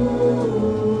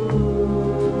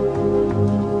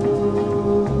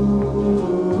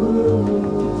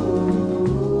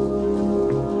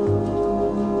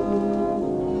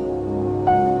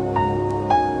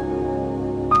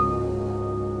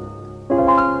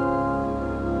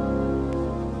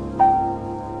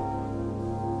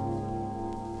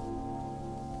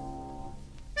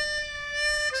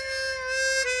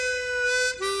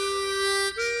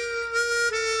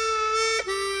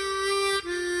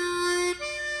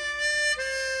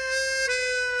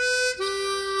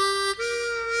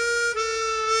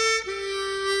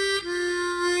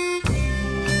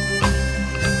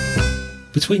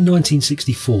 Between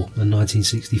 1964 and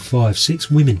 1965,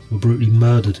 6 women were brutally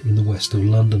murdered in the west of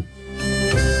London.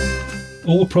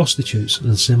 All were prostitutes,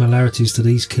 and similarities to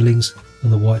these killings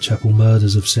and the Whitechapel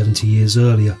murders of 70 years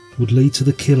earlier would lead to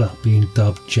the killer being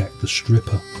dubbed Jack the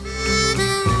Stripper.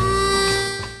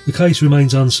 The case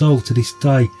remains unsolved to this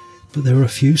day, but there are a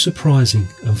few surprising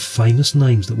and famous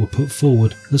names that were put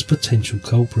forward as potential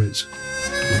culprits.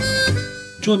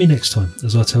 Join me next time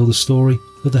as I tell the story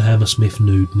of the Hammersmith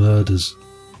nude murders.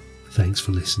 Thanks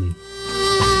for listening.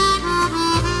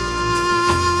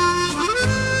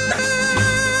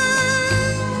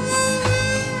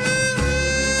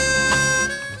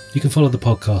 You can follow the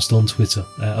podcast on Twitter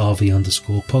at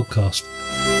RV_podcast.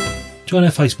 Join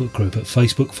our Facebook group at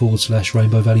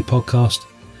Facebook/Rainbow Valley Podcast,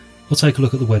 or take a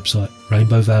look at the website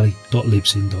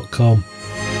rainbowvalley.libsyn.com.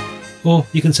 Or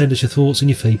you can send us your thoughts and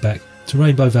your feedback to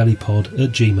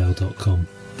rainbowvalleypod@gmail.com.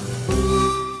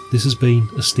 This has been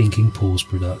a Stinking Paws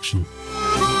production.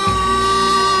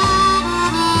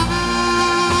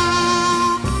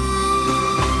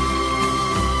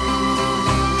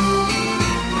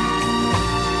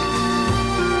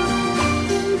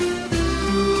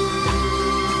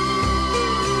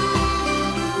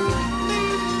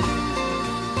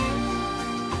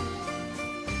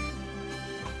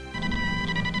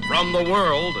 From the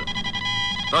world,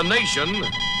 the nation,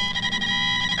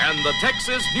 and the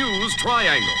Texas News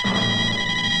Triangle.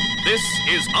 This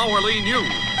is Hourly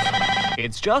News.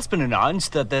 It's just been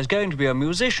announced that there's going to be a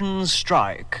musicians'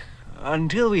 strike.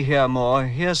 Until we hear more,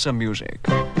 here's some music.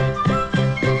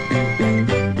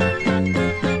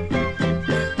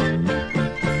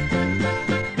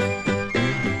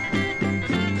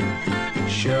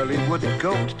 Shirley would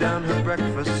gulped down her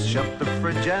breakfast, shut the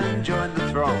fridge and joined the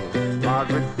throng.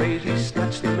 Margaret Beatty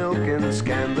snatched the milk and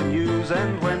scanned the news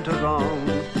and went along.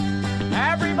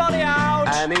 Everybody out!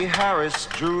 Annie Harris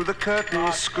drew the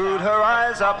curtain, screwed her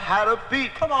eyes up, had a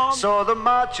peep. Come on. Saw the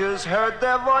marchers, heard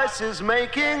their voices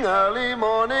making early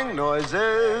morning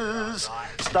noises.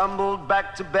 Stumbled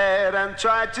back to bed and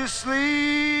tried to sleep.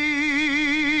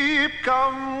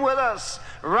 Come with us,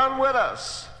 run with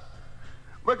us.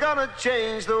 We're gonna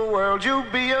change the world, you'll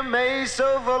be amazed,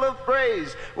 so full of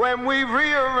praise. When we've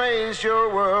rearranged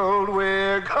your world,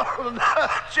 we're gonna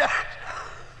change.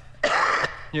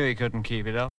 Knew he couldn't keep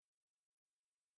it up.